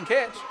 Pitch and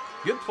catch.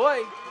 Good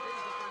play.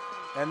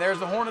 And there's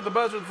the horn at the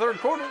buzzer of the third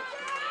quarter.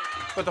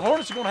 But the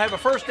Hornets are going to have a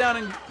first down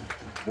and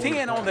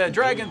 10 on the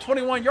Dragon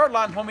 21-yard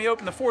line when we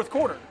open the fourth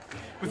quarter.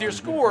 With your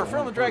score,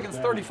 Fairland Dragons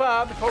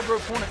 35, the Coal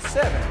Grove Hornets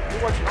 7.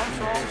 You're watching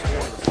Armstrong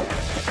Sports.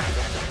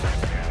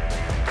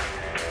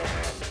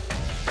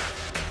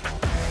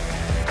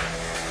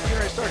 Getting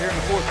ready to start here in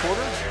the fourth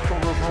quarter. Coal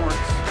Grove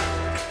Hornets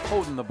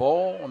holding the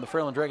ball on the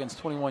Fairland Dragons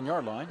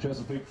 21-yard line.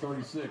 Chesapeake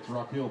 36,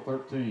 Rock Hill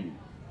 13.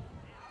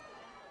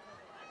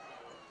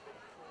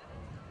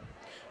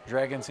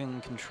 Dragons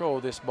in control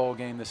of this ball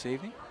game this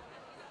evening.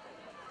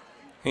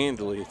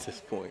 Handily at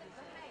this point.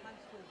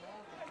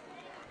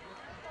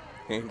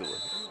 Handily.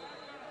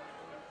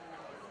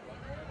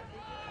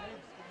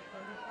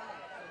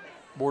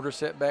 Border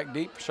set back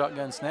deep,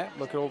 shotgun snap.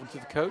 Look it over to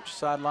the coach,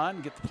 sideline,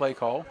 and get the play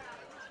call.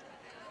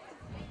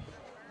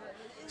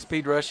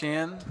 Speed rush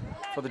in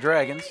for the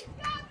Dragons.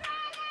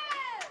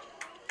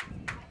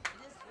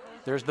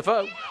 There's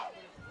Defoe.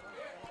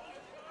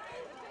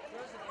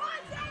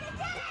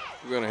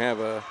 We're gonna have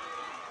a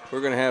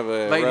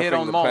late hit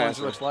on Mullins,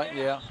 passer. looks like.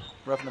 Yeah,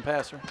 roughing the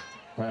passer.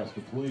 Pass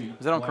complete.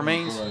 Is that on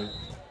Cremines?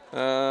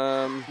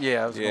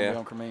 Yeah, it was going to be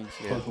on Cremines.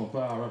 Personal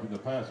foul, roughing the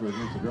passer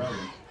against the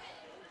Dragons.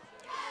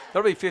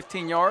 That'll be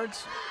 15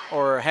 yards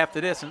or half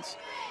the distance.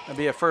 That'll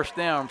be a first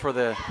down for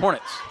the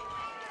Hornets.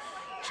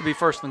 Should be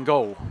first and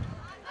goal.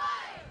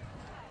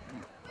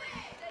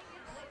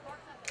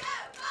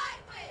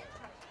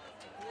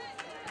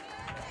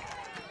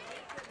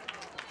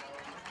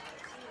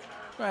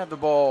 We'll have the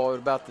ball at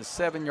about the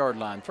 7-yard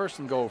line. First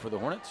and goal for the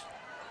Hornets.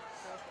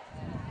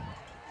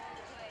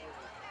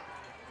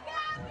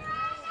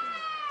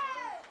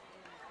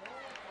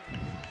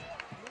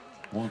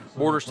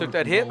 Borders took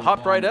that hit,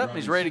 hopped right up, and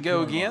he's ready to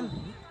go again.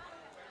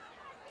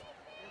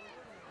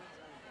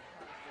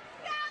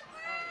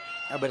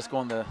 I bet it's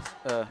going to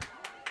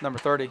number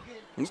 30,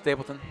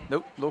 Stapleton.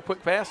 Nope, little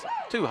quick pass,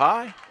 too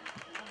high.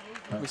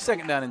 It'll be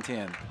second down and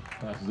 10.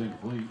 Pass is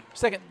incomplete.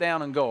 Second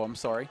down and goal, I'm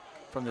sorry,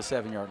 from the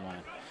 7-yard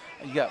line.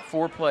 You got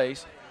 4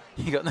 plays.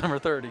 You got number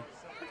 30.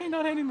 Okay,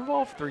 not handing the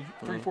ball for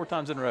three, 4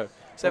 times in a row.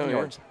 7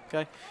 yards,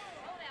 okay?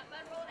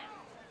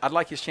 I'd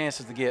like his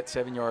chances to get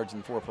 7 yards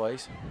in 4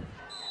 plays.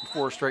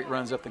 4 straight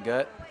runs up the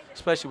gut,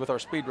 especially with our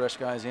speed rush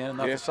guys in and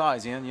not the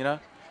size in, you know.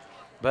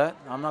 But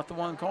I'm not the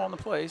one calling the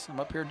plays. I'm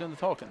up here doing the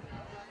talking.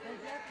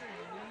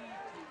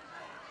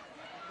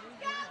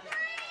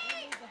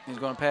 He's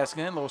going to pass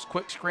again. A little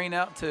quick screen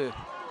out to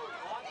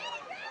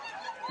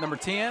number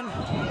 10. We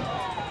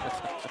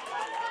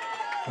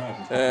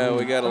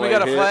got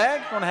a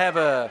flag. Going to have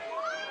a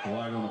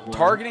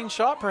targeting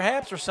shot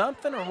perhaps or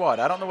something or what.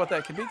 I don't know what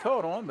that could be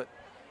called on, but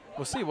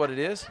we'll see what it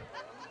is.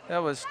 That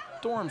was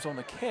Storms on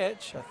the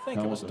catch. I think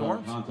it was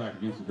Storms. Contact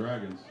against the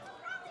Dragons.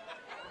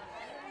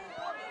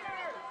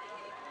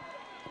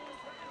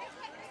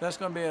 That's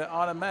going to be an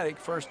automatic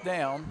first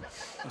down.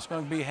 It's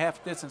going to be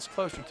half distance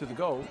closer to the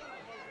goal.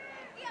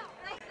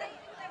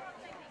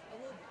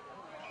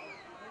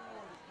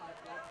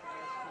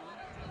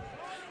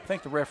 I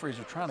think the referees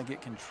are trying to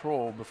get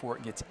control before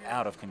it gets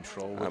out of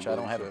control, which I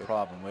don't have a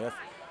problem with.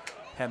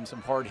 Having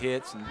some hard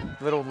hits and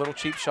little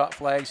cheap shot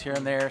flags here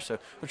and there. So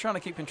they're trying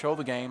to keep control of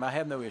the game. I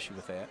have no issue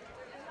with that.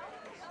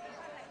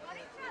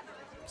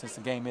 Since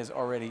the game is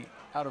already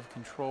out of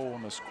control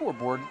on the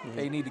scoreboard,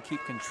 they need to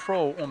keep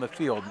control on the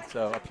field.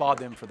 So applaud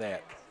them for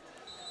that.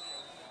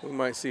 We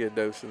might see a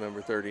dose of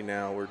number 30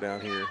 now. We're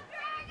down here.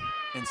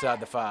 Inside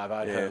the 5,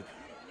 I'd hope.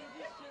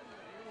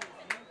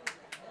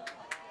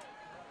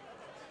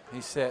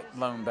 He's set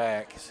blown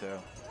back, so.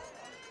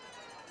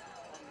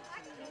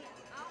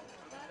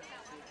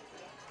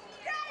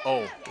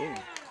 Oh,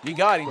 you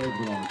got him,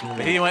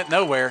 but he went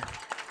nowhere.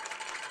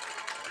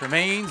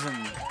 Cremines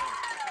and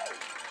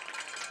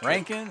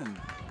Rankin and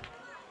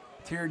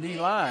Tier D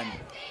line.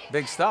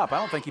 Big stop. I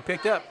don't think he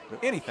picked up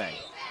anything.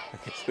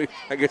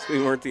 I guess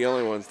we weren't the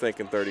only ones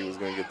thinking 30 was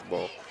going to get the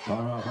ball.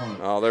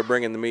 Oh, they're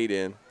bringing the meat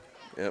in.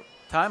 Yep.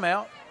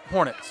 Timeout,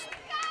 Hornets.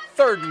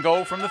 3rd and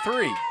goal from the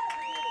 3.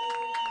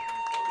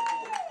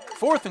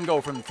 4th and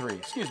goal from the 3,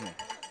 excuse me.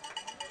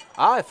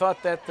 I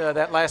thought that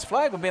that last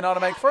flag would be an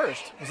automatic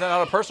first. Was that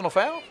not a personal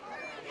foul?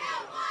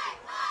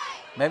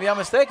 Maybe I'm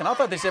mistaken. I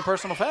thought they said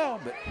personal foul,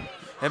 but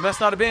it must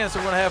not have been. So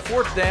we're going to have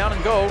 4th down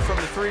and goal from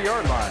the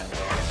 3-yard line.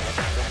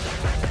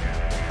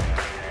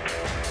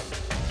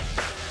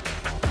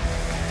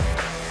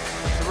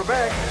 So we're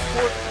back.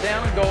 4th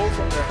down and goal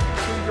from the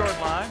 2-yard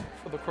line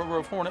for the Coal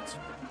Grove Hornets.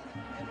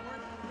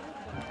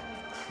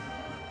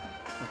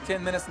 With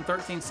 10 minutes and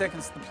 13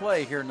 seconds to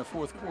play here in the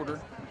 4th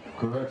quarter.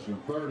 Correction,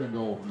 3rd and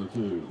goal from the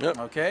 2. Yep.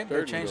 Okay,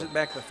 they changed it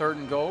back to 3rd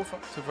and goal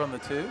from the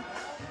 2.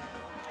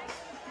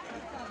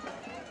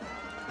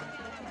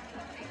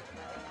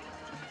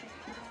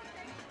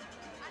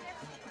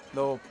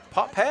 Little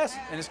pop pass,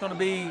 and it's going to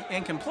be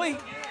incomplete.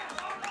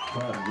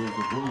 Pass is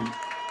incomplete.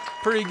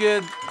 Pretty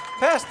good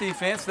pass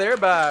defense there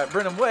by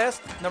Brennan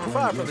West, number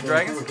 5 for the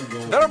Dragons.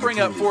 That'll bring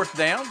up 4th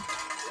down.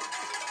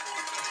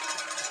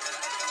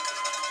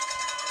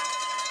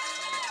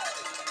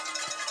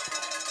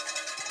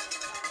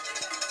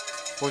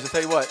 Boys, I'll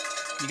tell you what,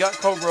 you got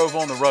Coal Grove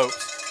on the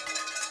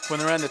ropes when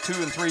they're on the 2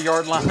 and 3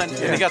 yard line, and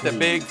they got the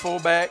big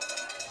fullback,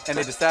 and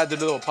they decide to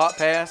do a little pop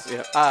pass.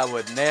 Yeah. I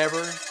would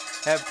never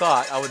have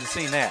thought I would have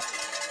seen that.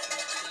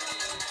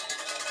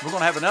 We're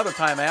going to have another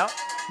timeout,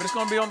 but it's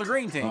going to be on the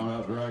green team.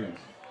 Timeout Dragons.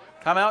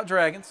 Timeout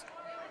Dragons.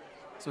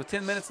 So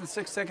 10 minutes and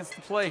 6 seconds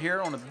to play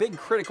here on a big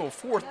critical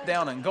 4th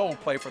down and goal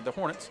play for the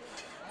Hornets.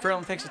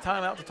 Fairland takes a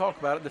timeout to talk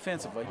about it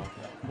defensively,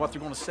 what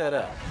they're going to set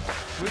up.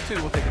 We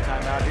too will take a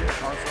timeout here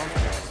at Armstrong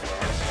Sports.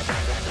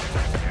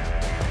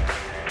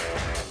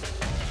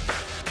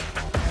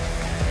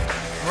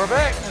 We're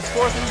back, and it's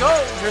 4th and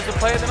goal. Here's the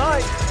play of the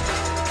night.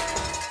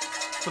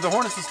 For the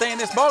Hornets to stay in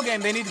this ball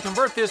game, they need to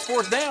convert this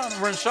 4th down.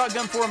 We're in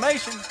shotgun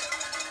formation.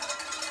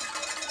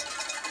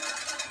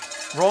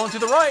 Rolling to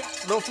the right,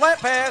 little flat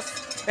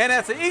pass, and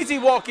that's an easy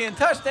walk-in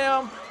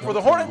touchdown for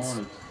the Hornets.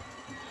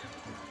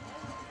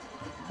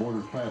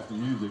 Borders past the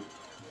music.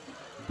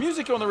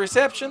 Music on the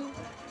reception,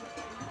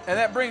 and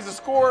that brings the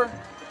score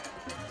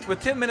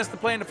with 10 minutes to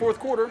play in the 4th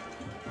quarter,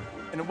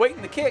 and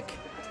awaiting the kick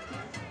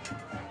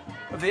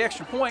of the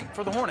extra point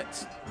for the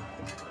Hornets.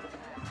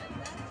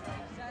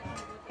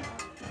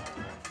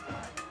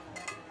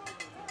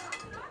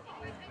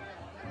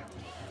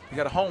 We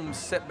got a Holmes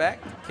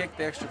setback to kick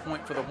the extra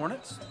point for the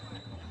Hornets.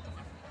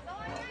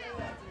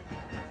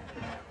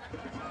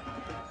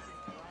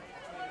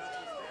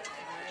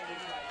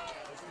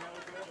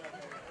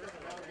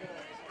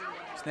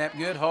 Snap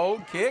good,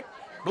 hold, kick,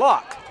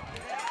 block.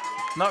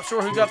 Not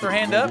sure who got their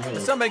hand up,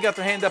 but somebody got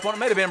their hand up on it.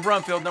 May have been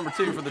Brumfield, number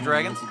 2 for the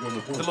Dragons.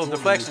 It's a little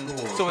deflection.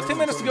 So with 10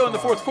 minutes to go in the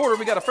 4th quarter,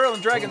 we got a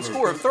Fairland Dragons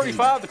score of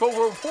 35, the Coal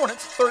Grove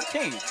Hornets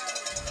 13.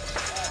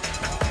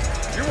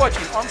 You're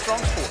watching Armstrong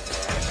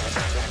Sports.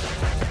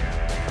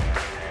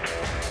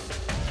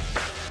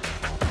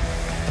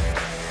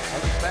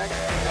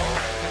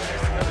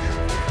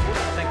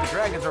 I think the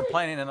Dragons are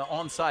planning an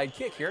onside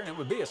kick here, and it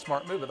would be a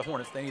smart move of the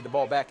Hornets. They need the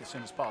ball back as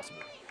soon as possible.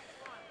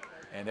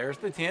 And there's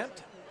the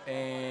attempt,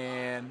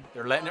 and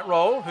they're letting it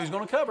roll. Who's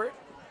going to cover it?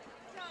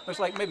 Looks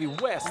like maybe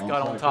West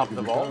got on top of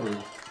the ball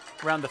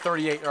around the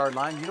 38-yard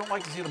line. You don't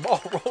like to see the ball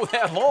roll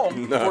that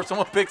long before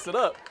someone picks it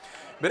up.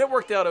 But it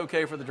worked out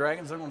okay for the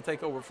Dragons. They're going to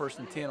take over 1st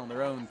and 10 on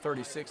their own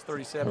 36,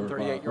 37,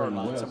 38-yard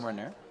line, somewhere in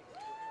there.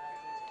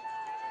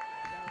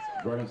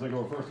 Dragons take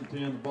over 1st and 10,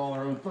 the ball on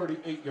their own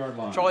 38-yard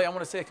line. Charlie, I want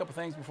to say a couple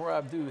things before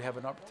I do have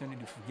an opportunity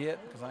to forget,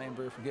 because I am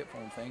very forgetful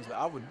on things. But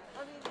I would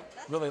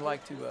really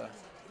like to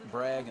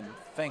brag and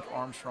thank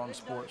Armstrong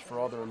Sports for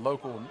all their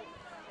local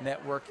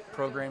network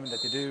programming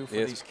that they do for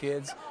these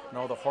kids, and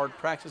all the hard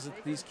practices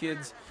that these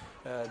kids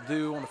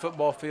do on the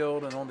football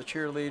field and on the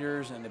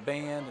cheerleaders and the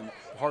band, and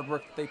the hard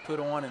work that they put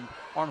on. And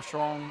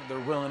Armstrong, their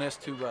willingness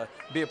to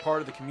be a part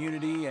of the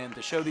community and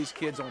to show these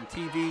kids on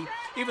TV,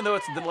 even though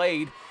it's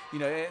delayed. You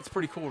know, it's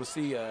pretty cool to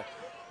see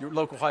your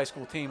local high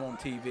school team on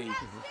TV.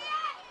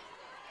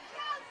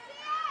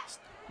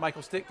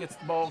 Michael Stick gets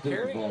the ball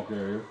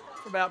carry.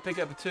 About pick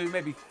up a 2,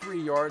 maybe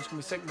 3 yards.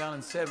 Going to be 2nd down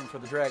and 7 for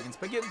the Dragons.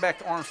 But getting back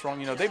to Armstrong,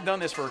 you know, they've done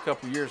this for a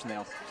couple years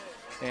now.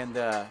 And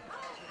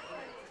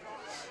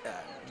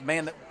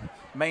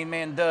main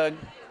man Doug,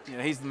 you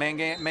know, he's the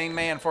main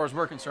man as far as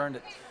we're concerned,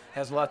 that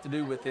has a lot to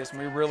do with this. And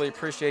we really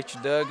appreciate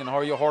you, Doug, and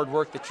all your hard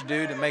work that you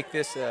do to make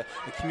this a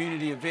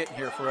community event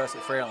here for us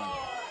at Fairland.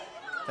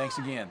 Thanks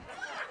again.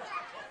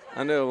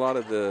 I know a lot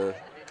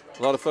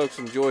of folks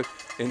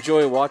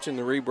enjoy watching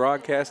the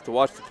rebroadcast to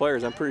watch the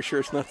players. I'm pretty sure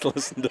it's not to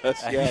listen to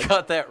us. You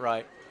got that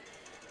right.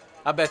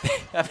 I bet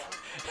it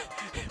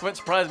wouldn't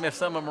surprise me if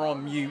some of them are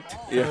on mute.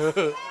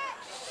 Yeah.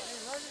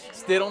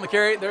 Stitt on the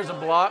carry. There's a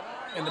block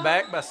in the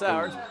back by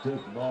Sowers.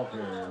 Ball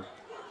carrier.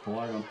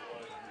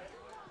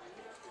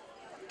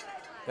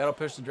 That'll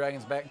push the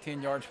Dragons back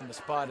 10 yards from the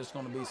spot. It's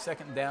going to be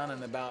 2nd down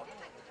and about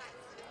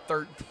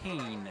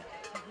 13.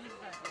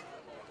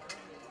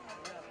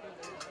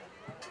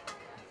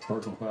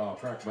 Personal foul,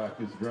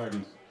 crackback is the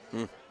Dragons.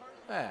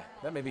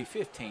 That may be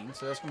 15,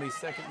 so that's going to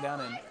be 2nd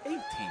down and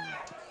 18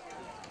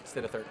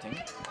 instead of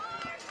 13.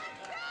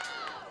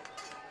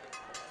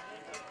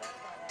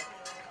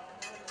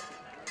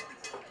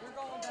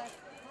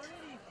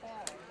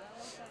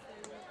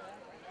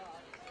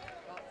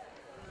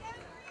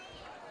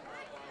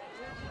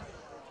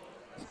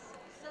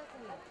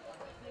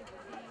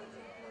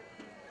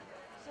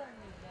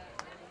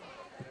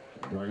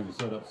 Dragons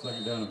set up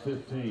 2nd down and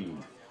 15.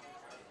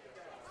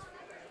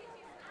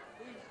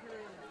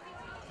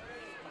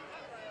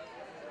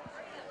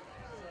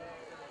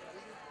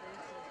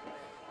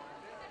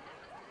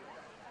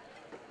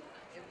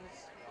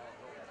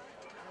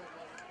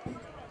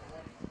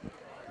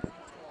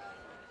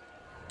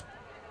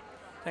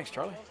 Thanks,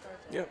 Charlie.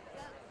 Yep.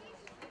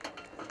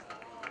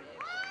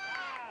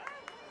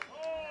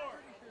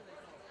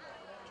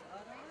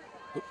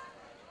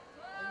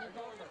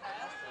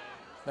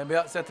 Maybe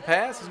outset the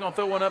pass. He's going to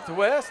throw one up to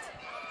West.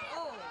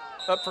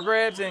 Up for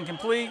grabs,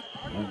 incomplete.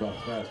 And about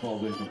the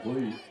fastball is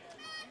incomplete.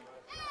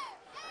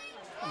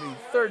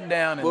 3rd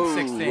down and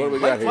 16. What do we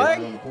got flag?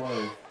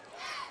 here?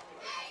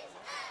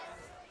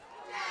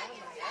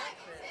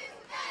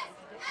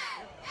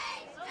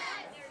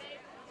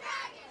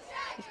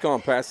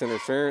 calling pass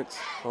interference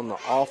on the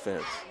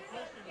offense.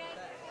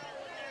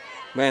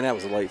 Man, that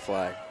was a late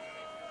flag.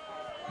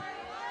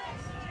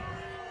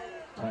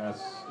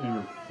 Pass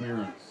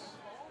interference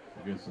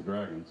against the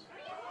Dragons.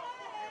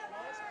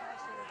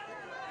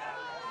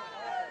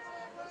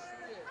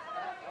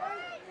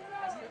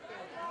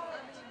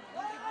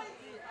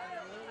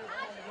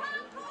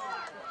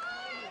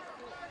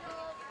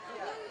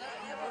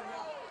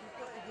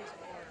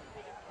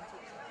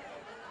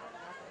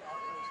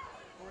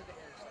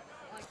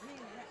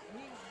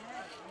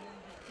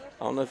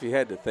 I don't know if he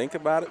had to think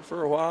about it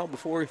for a while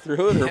before he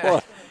threw it or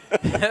what.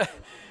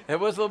 It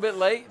was a little bit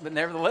late, but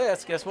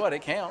nevertheless, guess what?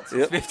 It counts.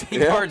 Yep. It's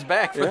 15 yards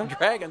back for the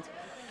Dragons.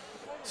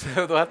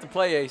 So they'll have to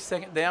play a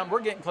second down.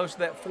 We're getting close to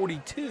that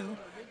 42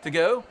 to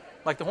go,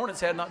 like the Hornets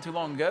had not too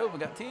long ago. We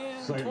got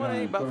 10, Second 20,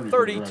 down, about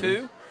 30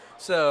 32.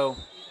 So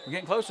we're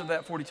getting closer to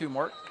that 42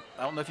 mark.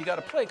 I don't know if you got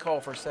a play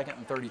call for a second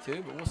and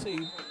 32, but we'll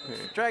see.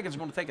 Dragons are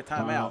going to take a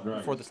timeout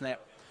before the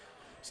snap.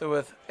 So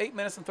with 8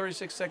 minutes and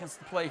 36 seconds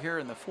to play here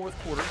in the fourth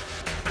quarter,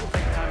 we'll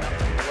take a timeout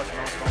for the Western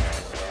Armstrong.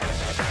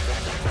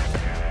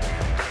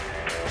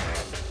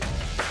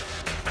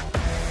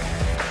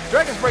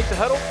 Dragons break the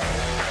huddle.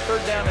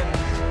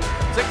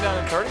 Second down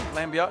and 30.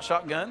 Lambiot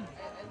shotgun.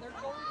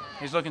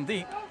 He's looking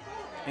deep.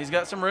 He's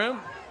got some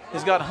room.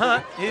 He's got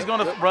Hunt. He's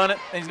going to run it.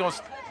 And he's going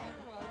to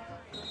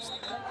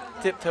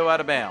tiptoe out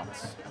of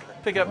bounds.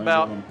 Pick up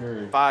about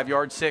 5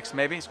 yards, 6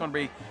 maybe. It's going to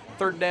be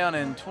third down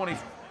and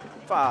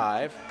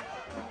 25.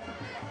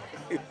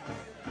 He's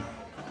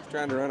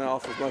trying to run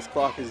off as much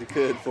clock as he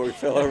could before he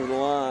fell over the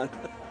line.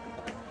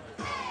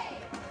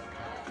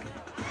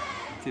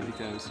 Tippy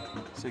toes,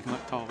 so he can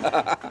look tall.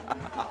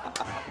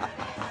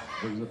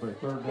 Brings up a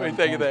third down. What do you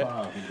think of that?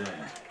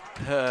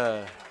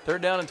 25.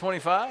 Third down and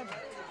 25.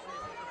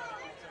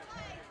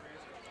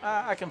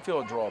 I can feel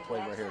a draw play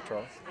right here,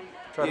 Charlie.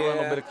 Try to run a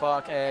little bit of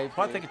clock.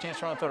 Probably take a chance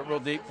to run, throw it real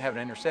deep, have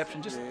an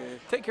interception. Just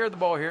take care of the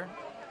ball here.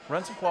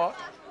 Run some clock.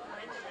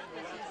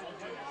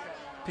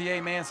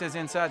 PA man says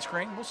inside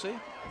screen. We'll see.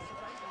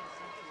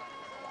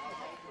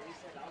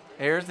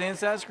 Here's the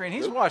inside screen.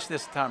 He's watched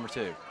this a time or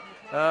two.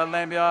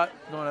 Lambiot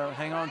going to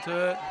hang on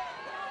to it.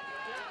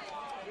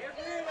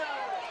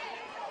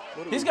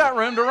 He's got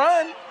room to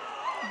run.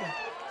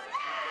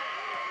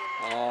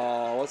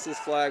 Oh, what's this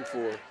flag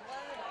for?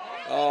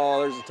 Oh,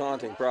 there's a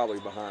taunting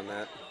probably behind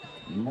that.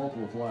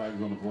 Multiple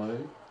flags on the play.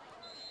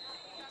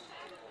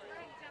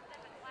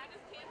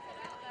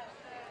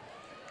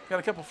 Got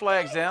a couple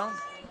flags down,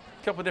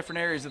 a couple different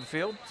areas of the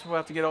field, so we'll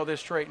have to get all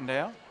this straightened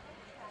out.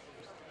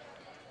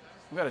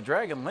 We've got a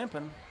Dragon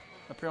limping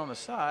up here on the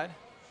side.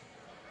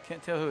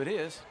 Can't tell who it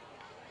is.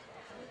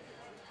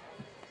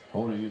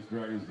 Holding against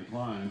Dragons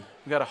declined.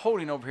 We got a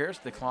holding over here. It's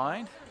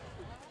declined.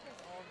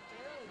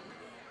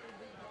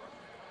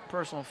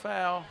 Personal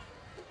foul.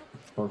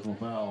 Personal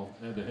foul,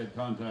 head-to-head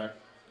contact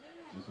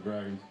against the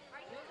Dragons.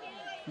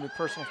 Be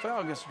personal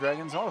foul against the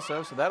Dragons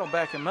also, so that'll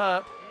back him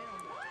up,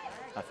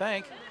 I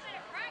think.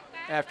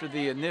 After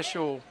the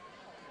initial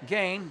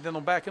gain, then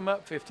they'll back him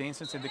up 15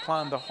 since they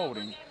declined the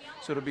holding.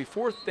 So it'll be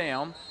fourth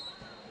down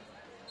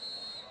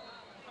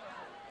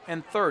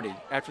and 30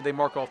 after they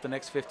mark off the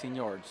next 15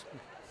 yards.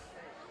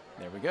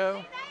 There we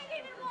go.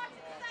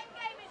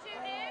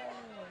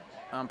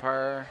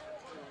 Umpire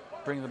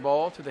bring the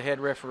ball to the head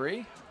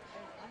referee.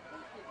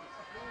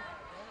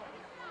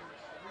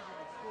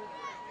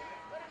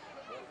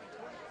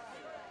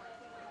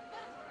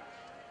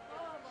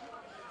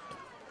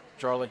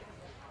 Charlie,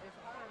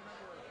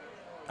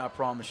 I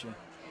promise you,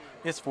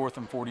 it's 4th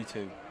and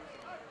 42.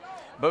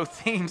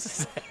 Both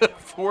teams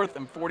fourth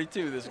and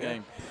 42 this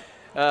game.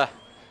 I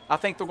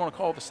think they're going to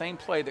call the same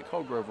play that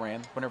Coal Grove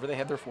ran whenever they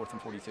had their 4th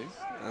and 42.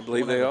 I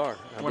believe they are.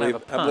 I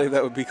believe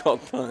that would be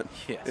called punt.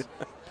 Yes,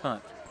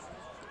 punt.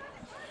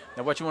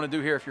 Now what you want to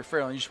do here if you're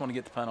Fairland, you just want to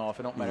get the punt off.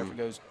 It don't matter if it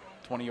goes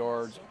 20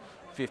 yards,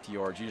 50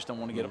 yards. You just don't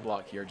want to get a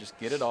block here. Just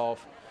get it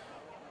off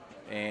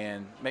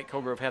and make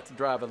Coal Grove have to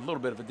drive a little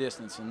bit of a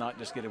distance and not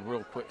just get a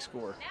real quick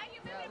score.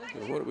 So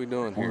what are we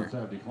doing here? Hornets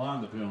have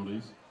declined the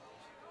penalties.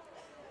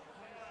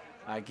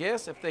 I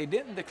guess if they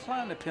didn't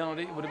decline the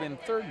penalty, it would have been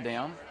third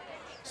down.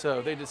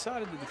 So they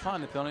decided to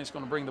decline the penalty. It's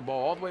going to bring the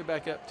ball all the way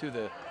back up to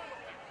the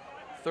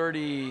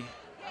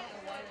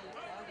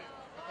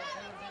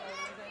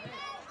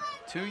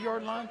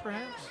 32-yard line,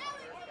 perhaps.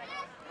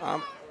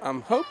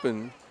 I'm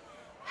hoping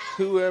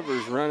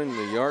whoever's running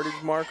the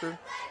yardage marker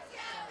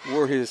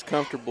wore his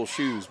comfortable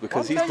shoes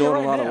because he's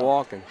doing a lot of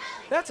walking.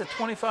 That's a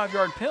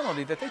 25-yard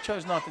penalty that they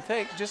chose not to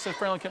take just so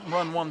Fairland couldn't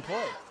run one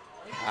play.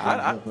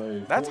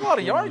 That's a lot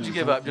of yards you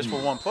give up just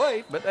for one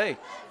play, but hey,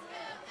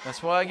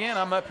 that's why, again,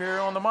 I'm up here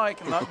on the mic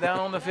and not down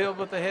on the field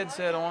with the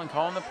headset on,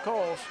 calling the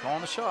calls,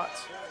 calling the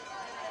shots.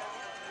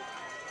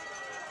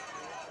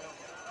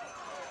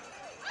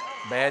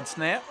 Bad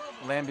snap.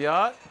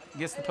 Lambiot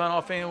gets the punt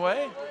off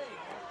anyway.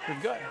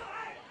 We've got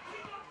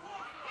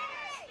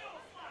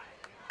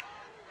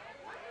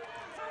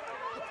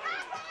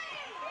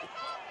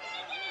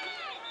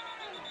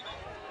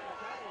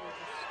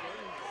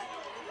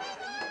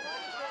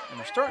and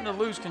we're starting to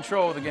lose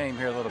control of the game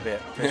here a little bit,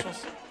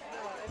 officials.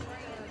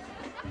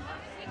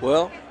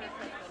 Well,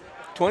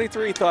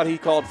 23 thought he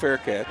called fair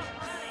catch.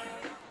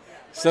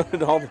 So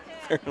did all the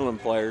Fairland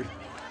players.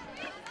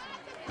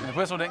 And the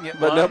whistle didn't get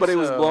But blown, nobody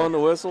was so blowing the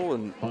whistle.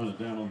 And Punt it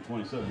down on the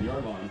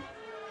 27-yard line.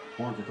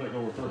 Hornets will take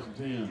over 1st and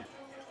 10.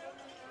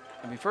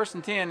 it'll be 1st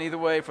and 10 either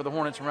way for the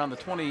Hornets around the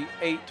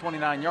 28,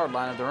 29-yard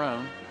line of their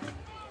own,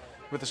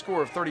 with a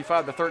score of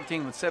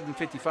 35-13 with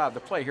 7:55 to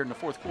play here in the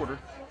 4th quarter.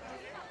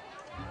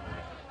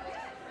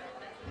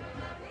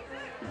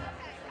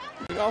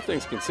 all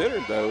things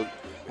considered, though,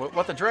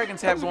 What the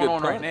Dragons have was a going good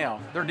on right punt. now,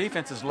 their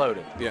defense is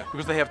loaded. Yeah.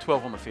 Because they have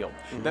 12 on the field.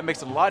 That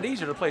makes it a lot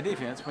easier to play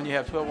defense when you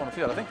have 12 on the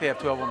field. I think they have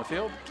 12 on the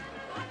field.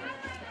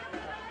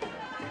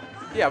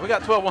 Yeah, we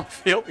got 12 on the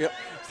field. Yep.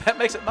 So that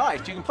makes it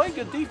nice. You can play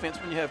good defense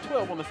when you have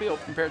 12 on the field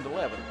compared to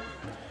 11.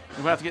 We're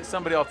going to have to get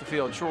somebody off the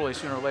field. Surely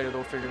sooner or later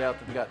they'll figure it out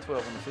that they got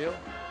 12 on the field.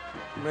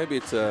 maybe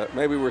it's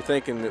maybe we're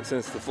thinking that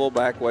since the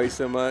fullback weighs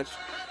so much,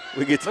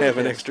 we get to Look have at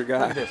an this. extra Look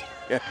guy. at this.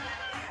 Yeah.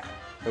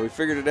 Have we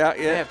figured it out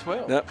yet? They have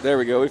 12. Nope, there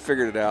we go. We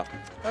figured it out.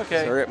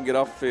 Okay. So hurry up and get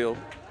off the field.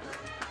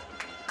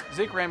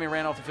 Zeke Ramey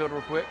ran off the field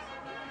real quick.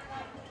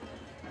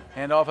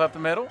 Hand off up the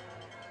middle.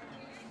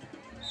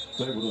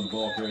 Stable in the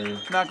ball carrier.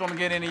 Not going to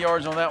get any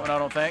yards on that one, I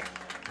don't think.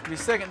 It'll be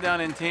 2nd down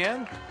and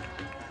 10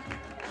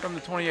 from the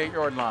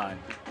 28-yard line.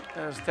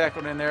 That was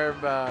tackled in there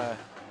by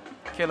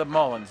Caleb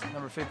Mullins,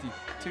 number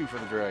 52 for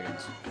the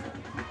Dragons.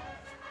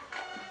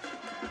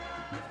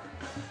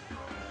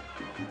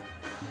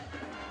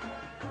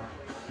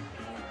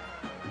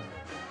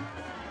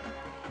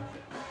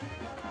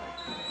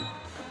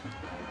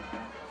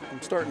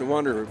 I'm starting to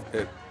wonder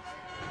if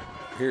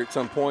here at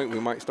some point we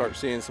might start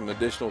seeing some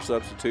additional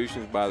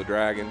substitutions by the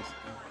Dragons.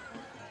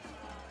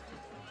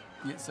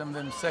 Get some of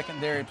them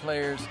secondary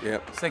players,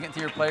 Yep.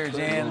 second-tier players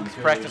in,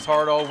 practice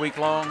hard all week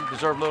long,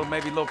 deserve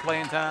maybe a little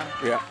playing time.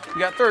 Yeah.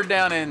 We got 3rd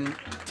down and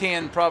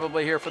 10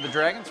 probably here for the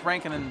Dragons.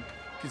 Rankin and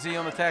Kazee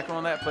on the tackle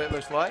on that play, it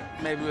looks like.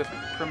 Maybe with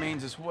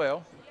Cremines as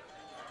well.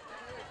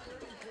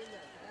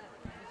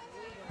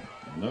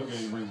 No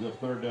gain brings up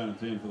 3rd down and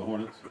 10 for the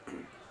Hornets.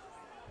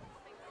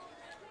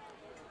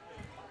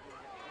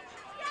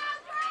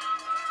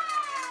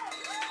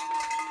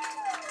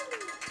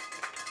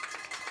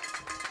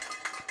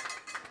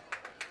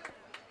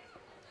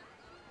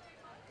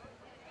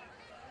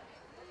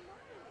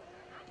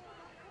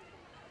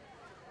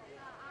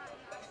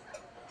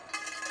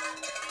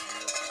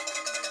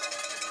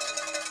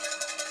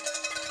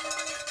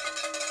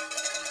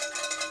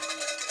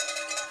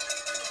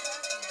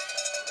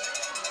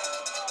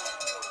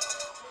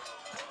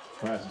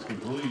 Pass is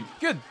complete.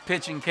 Good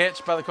pitch and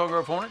catch by the Coal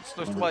Grove Hornets.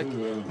 Looks Number like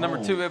two, Evan number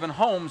Holmes. 2, Evan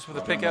Holmes, with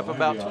a pickup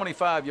about Lambiot.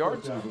 25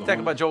 yards. First down for the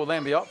Tackled by Hornets. Joel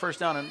Lambiot. 1st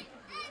down and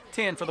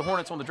 10 for the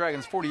Hornets on the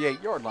Dragons'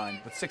 48-yard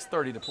line with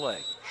 6:30 to play.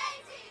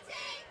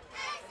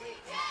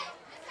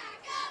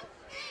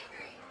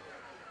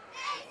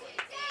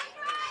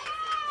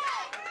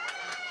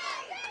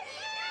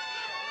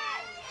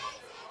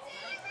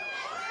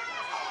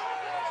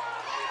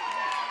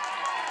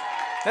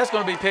 That's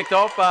going to be picked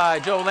off by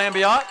Joel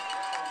Lambiot.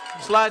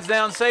 Slides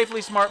down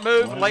safely, smart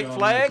move, late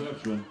flag.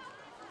 Interception.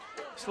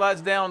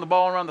 Slides down the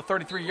ball around the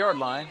 33-yard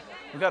line.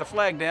 We've got a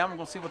flag down. We're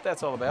going to see what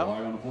that's all about.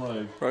 Flag on the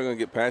play. Probably going to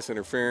get pass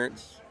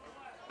interference.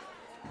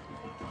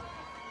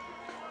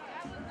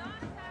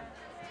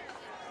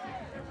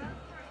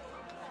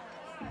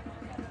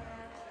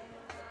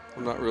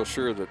 I'm not real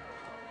sure that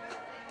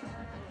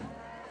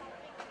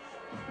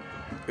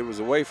it was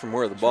away from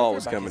where the ball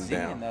was coming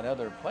down. That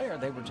other player,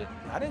 they were just,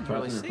 I didn't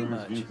really Pass see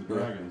interference much. against the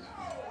Dragons.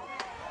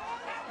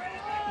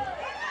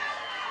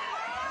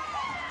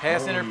 Pass Early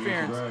against the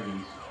interference.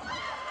 Dragons.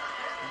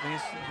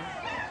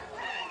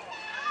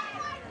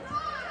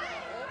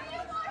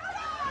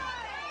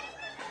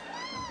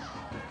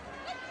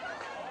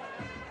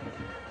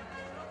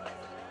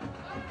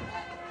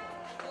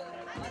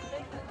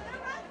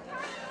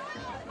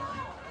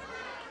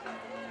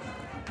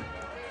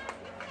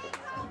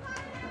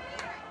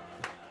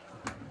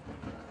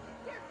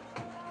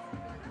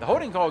 The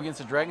holding call against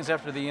the Dragons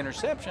after the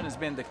interception has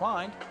been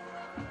declined.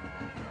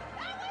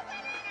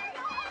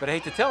 But I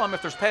hate to tell them,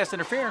 if there's pass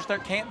interference, there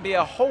can't be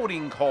a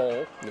holding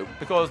call. Nope.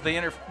 Because the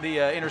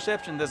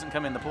interception doesn't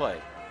come into play.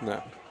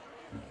 No.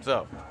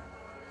 So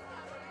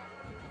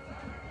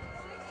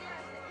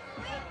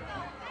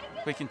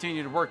if we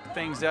continue to work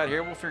things out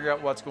here, we'll figure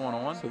out what's going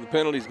on. So the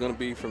penalty is going to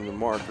be from the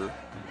marker.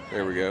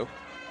 There we go.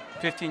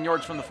 15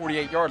 yards from the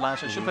 48-yard line,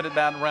 so it should put it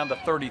down around the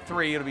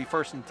 33. It'll be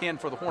 1st and 10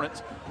 for the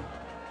Hornets.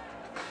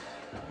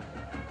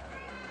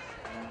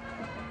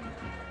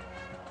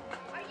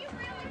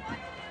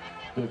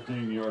 A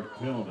 15-yard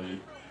penalty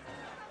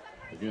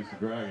against the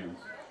Dragons.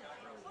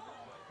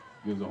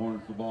 Gives the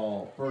Hornets the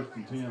ball. 1st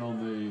and 10 on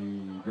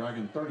the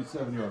Dragon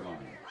 37-yard line.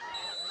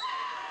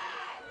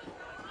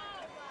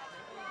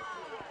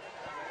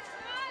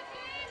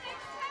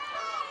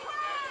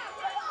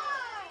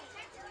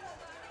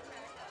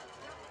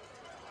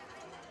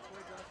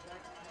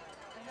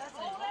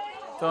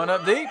 Throwing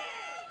up deep.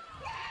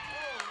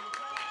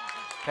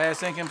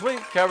 Pass incomplete.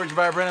 Coverage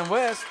by Brennan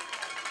West.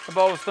 The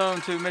ball was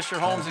thrown to Mr.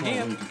 Holmes Pass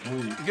again.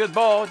 incomplete. Good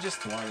ball. Just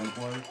Flag on the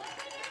play.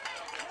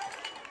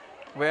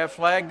 We have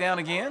flag down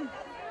again.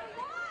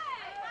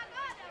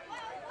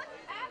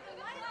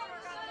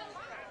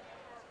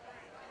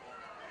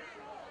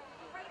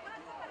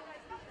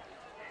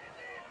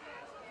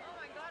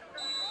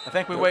 I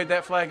think we waved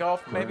that flag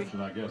off, maybe.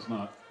 Correction, I guess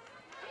not.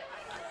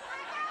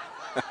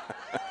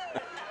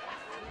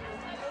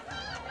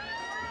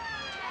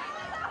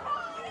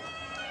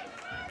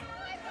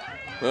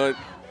 Well,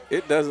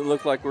 it doesn't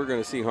look like we're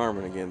going to see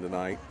Harmon again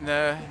tonight.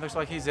 No, looks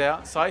like he's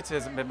out. Seitz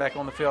hasn't been back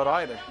on the field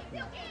either.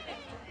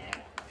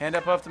 Hand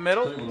up the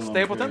middle.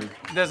 Stapleton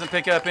doesn't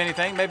pick up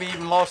anything, maybe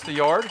even lost a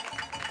yard.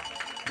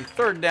 The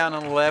 3rd down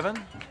and 11.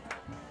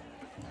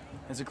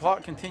 As the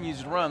clock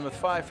continues to run with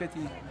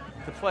 5:50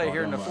 to play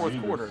here in the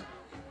 4th quarter.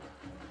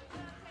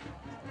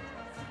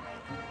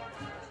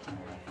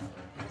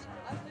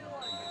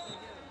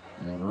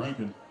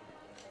 Rankin.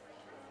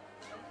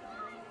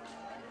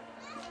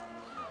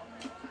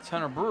 It's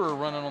Hunter Brewer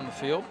running on the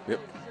field. Yep.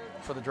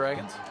 For the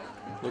Dragons.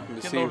 Looking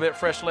to Get see a little bit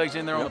fresh legs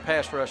in there on the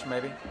pass rush,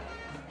 maybe.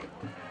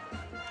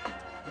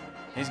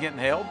 He's getting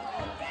held.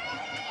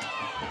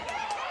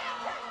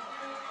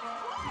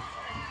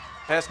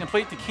 Pass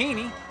complete to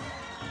Keeney.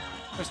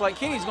 Looks like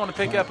Keeney's going to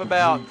pick up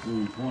about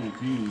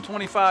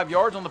 25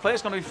 yards on the play.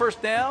 It's going to be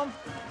 1st down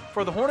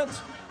for the Hornets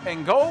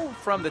and goal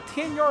from the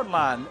 10-yard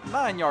line,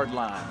 9-yard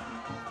line.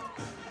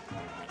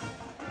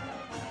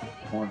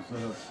 Hornets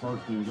set up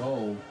 1st and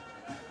goal.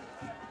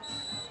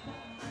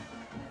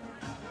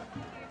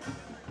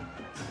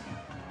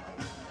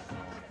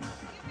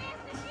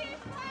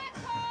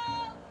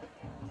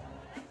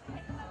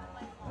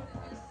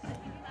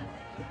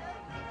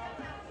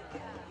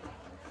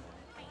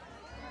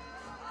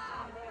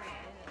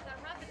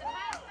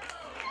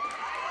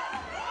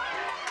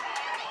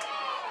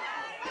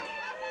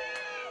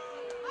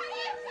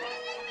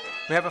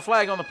 We have a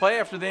flag on the play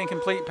after the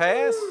incomplete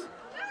pass.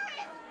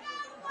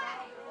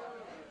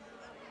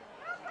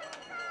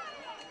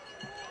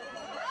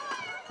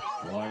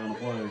 Flag on the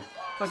play. Looks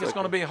like it's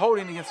going to be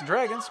holding against the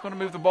Dragons. It's going to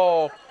move the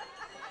ball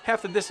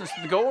half the distance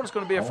to the goal, and it's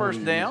going to be a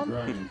 1st down.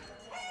 I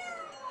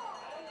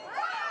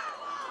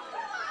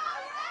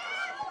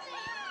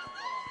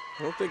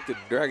don't think the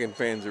Dragon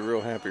fans are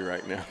real happy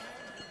right now.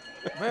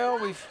 Well,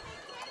 we've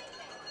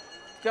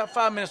got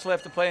 5 minutes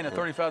left to play in a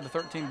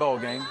 35-13 ball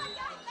game.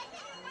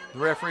 The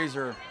referees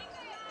are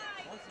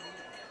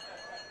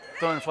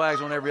throwing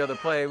flags on every other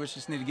play. We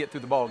just need to get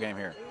through the ball game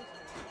here.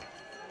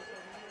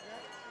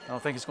 I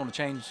don't think it's going to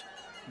change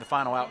the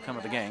final outcome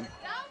of the game.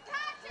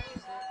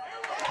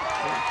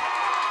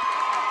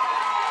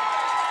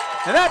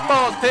 And that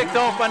ball is picked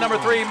off by number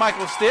 3,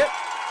 Michael Stitt.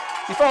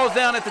 He falls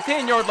down at the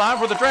 10-yard line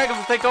where the Dragons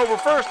will take over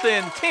 1st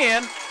and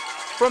 10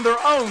 from their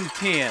own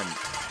 10.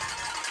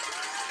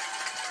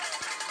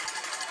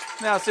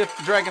 Now see if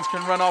the Dragons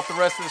can run off the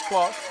rest of this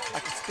clock.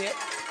 Michael Stitt.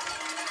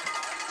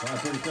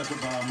 5:30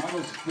 by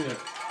Michael Stitt.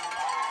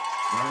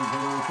 Dragons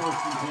over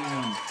 1st and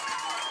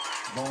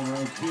 10. Ball on their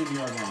own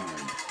 10-yard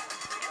line.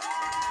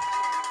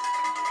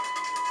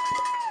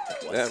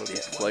 That'll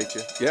deflate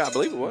you. Yeah, I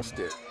believe it was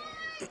Stitt.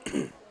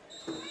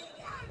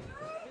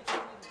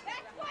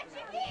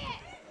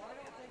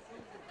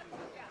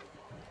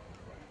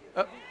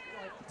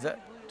 Is that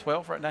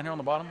 12 right down here on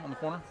the bottom, on the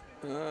corner?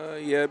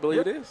 Yeah, I believe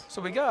it is.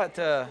 So we got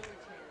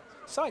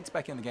Seitz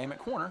back in the game at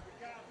corner.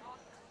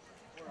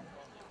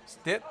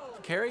 Stitt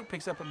carry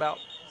picks up about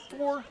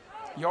 4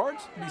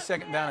 yards. It'll be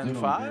 2nd down and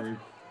 5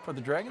 for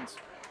the Dragons.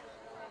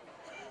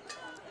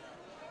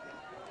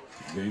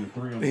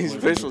 These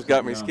officials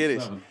got me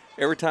skittish.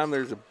 Every time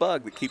there's a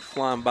bug that keeps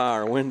flying by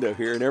our window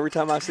here, and every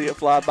time I see it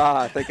fly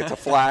by, I think it's a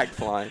flag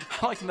flying.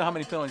 I'd like to know how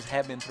many penalties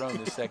have been thrown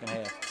this 2nd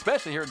half,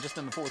 especially here just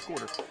in the 4th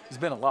quarter. There's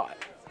been a lot.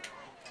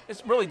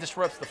 It really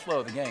disrupts the flow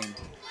of the game.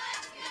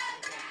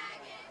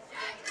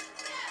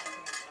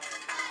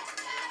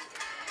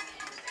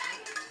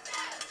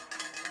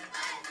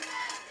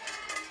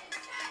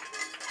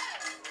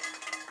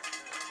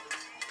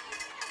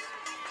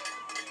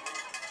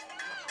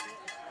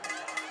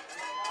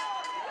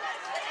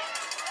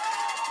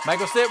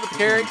 Michael Stitt with the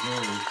carry.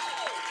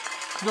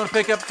 He's going to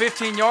pick up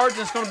 15 yards,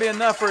 and it's going to be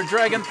enough for a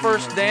Dragon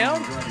 1st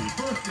down.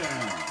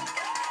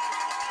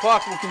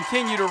 Clock will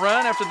continue to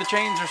run after the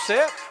chains are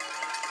set.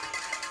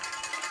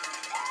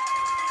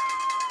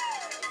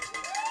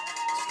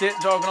 Stitt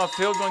jogging off the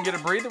field, going to get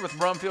a breather with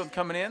Brumfield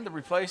coming in to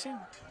replace him.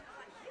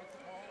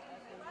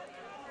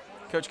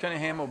 Coach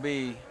Cunningham will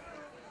be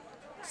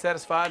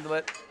satisfied to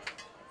let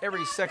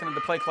every second of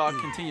the play clock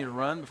continue to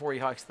run before he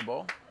hikes the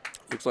ball.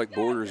 Looks like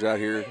Borders out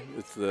here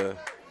with the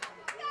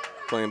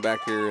playing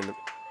back here in the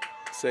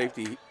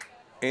safety,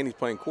 and he's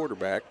playing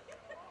quarterback.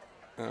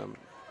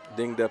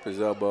 Dinged up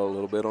his elbow a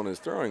little bit on his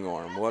throwing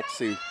arm. We'll have to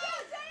see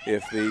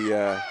if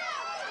the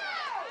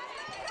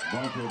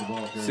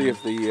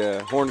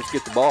Hornets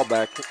get the ball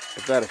back,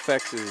 if that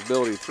affects his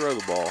ability to throw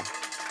the ball.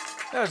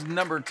 That was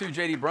number 2,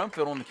 J.D.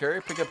 Brumfield on the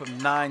carry. Pick up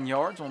of 9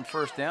 yards on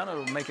 1st down.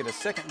 It'll make it a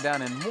 2nd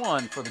down and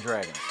 1 for the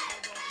Dragons.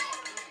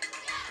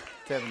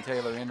 Tevin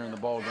Taylor entering the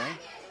ball game.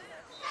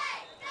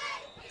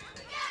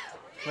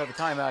 We have a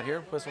timeout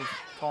here. Whistle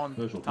calling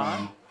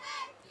time.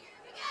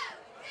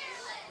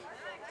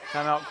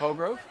 Timeout, Coal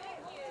Grove.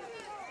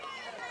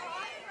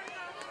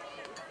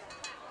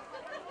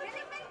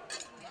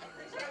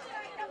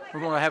 We're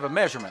going to have a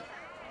measurement.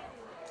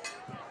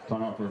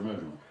 Time out for a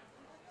measurement.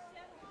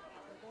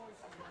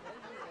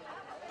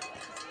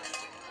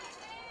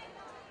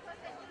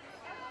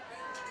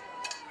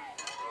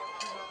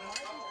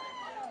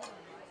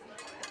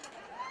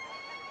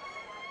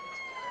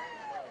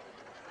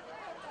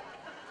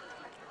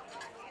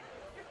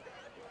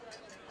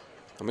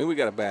 I mean, we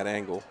got a bad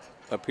angle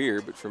up here,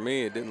 but for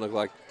me, it didn't look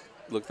like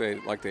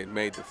they'd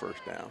made the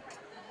first down.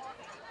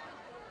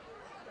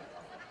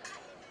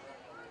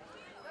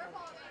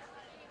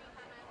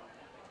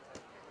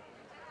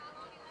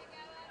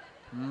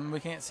 We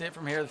can't see it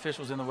from here. The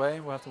official's in the way.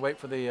 We'll have to wait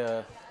for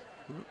the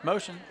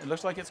motion. It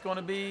looks like it's going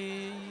to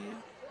be.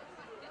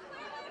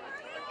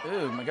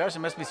 Oh my gosh! It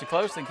must be so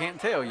close they can't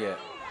tell yet.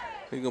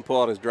 He's going to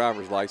pull out his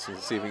driver's license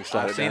and see if he can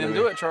slide it down. I've seen him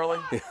do it, Charlie.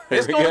 There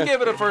It's we going go. to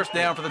give it a first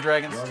down for the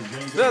Dragons.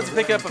 That's a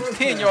pickup of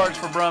 10 yards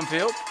for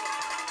Brumfield.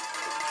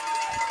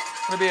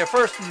 It'll be a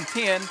 1st and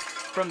 10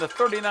 from the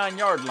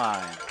 39-yard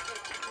line.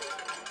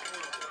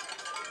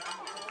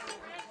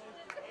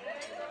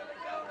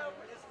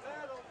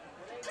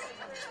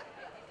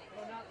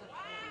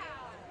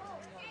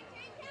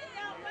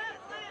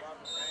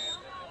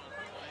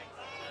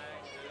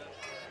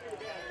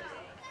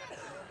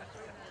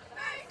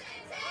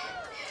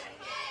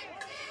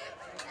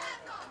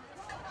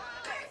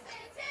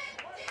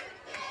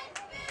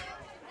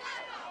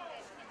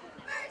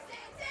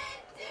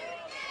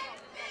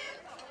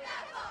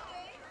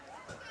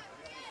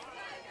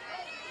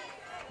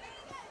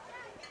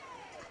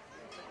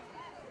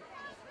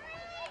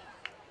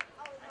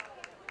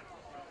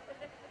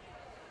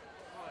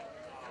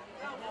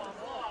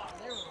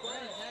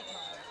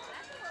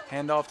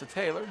 Hand off to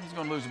Taylor. He's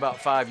going to lose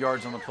about 5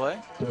 yards on the play.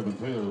 Devin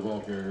Taylor, the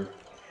ball carrier.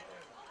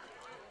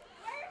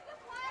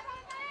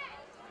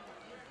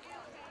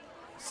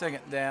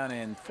 Second down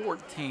and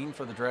 14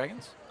 for the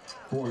Dragons.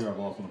 4-yard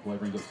loss on the play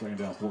brings up second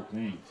down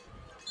 14.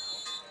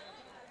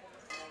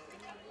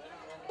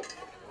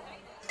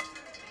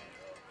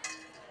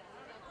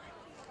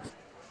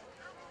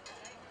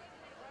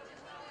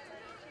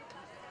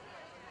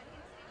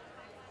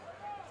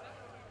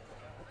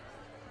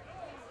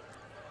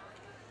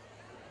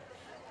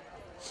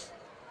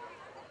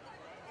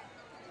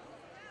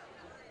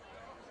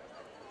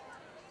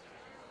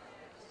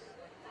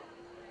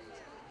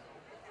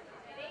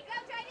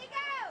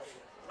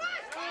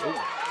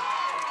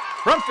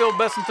 Brumfield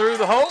busting through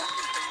the hole.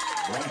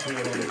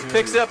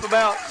 Picks up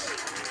about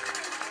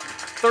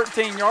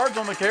 13 yards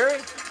on the carry.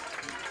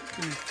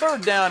 And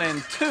 3rd down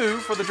and 2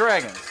 for the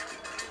Dragons.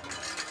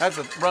 That's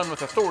a run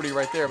with authority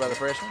right there by the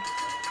freshman.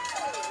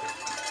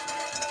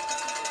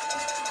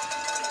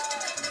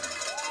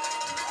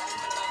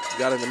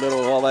 Got in the middle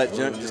of all that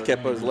junk, just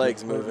kept those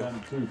legs moving.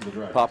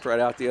 Popped right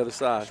out the other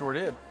side. Sure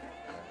did.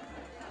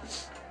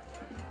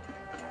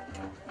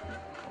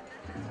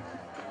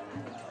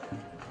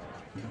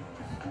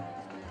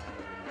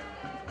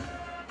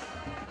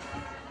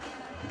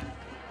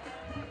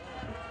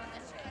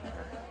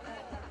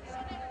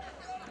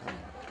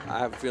 I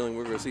have a feeling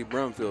we're going to see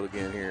Brumfield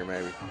again here,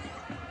 maybe.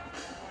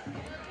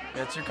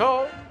 That's your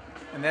call,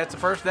 and that's a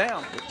first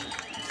down.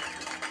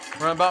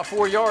 Run about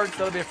 4 yards.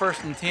 That'll be a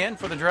 1st and 10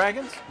 for the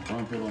Dragons.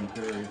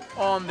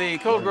 On the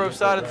Coal Grove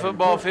side of the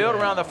football field,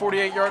 around the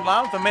 48-yard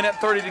line with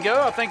 1:30 to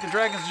go. I think the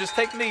Dragons will just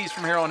take these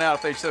from here on out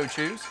if they so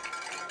choose.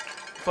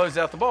 Close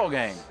out the ball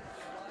game.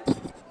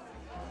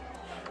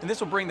 And this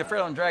will bring the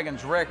Fairland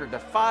Dragons record to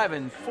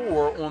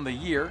 5-4 on the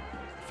year,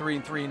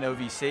 3-3 in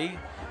OVC.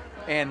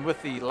 And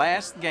with the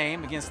last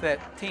game against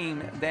that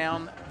team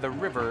down the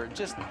river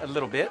just a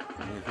little bit.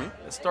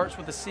 It starts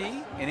with a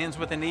C and ends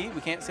with an E.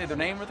 We can't say their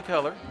name or the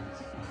color.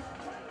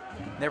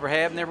 Never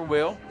have, never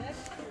will.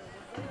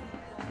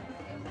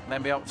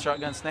 Lambie out with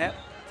shotgun snap,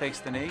 takes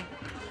the knee.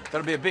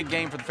 That'll be a big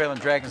game for the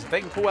Fairland Dragons. If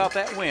they can pull out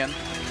that win,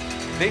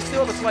 they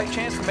still have a slight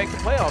chance to make the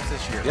playoffs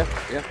this year.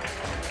 Yeah.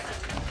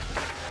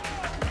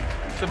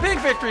 It's a big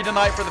victory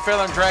tonight for the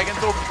Fairland Dragons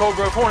over the Coal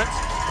Grove Hornets.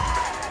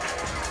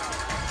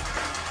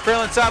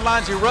 Fairland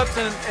sidelines erupt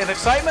in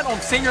excitement on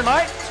senior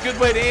night. It's a good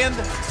way to end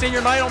senior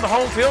night on the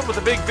home field with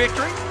a big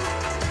victory.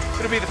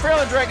 It'll be the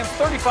Fairland Dragons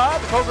 35,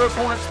 the Coal Grove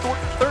Hornets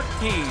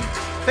 13.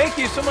 Thank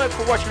you so much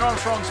for watching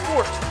Armstrong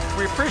Sports.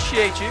 We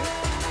appreciate you,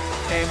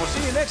 and we'll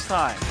see you next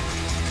time.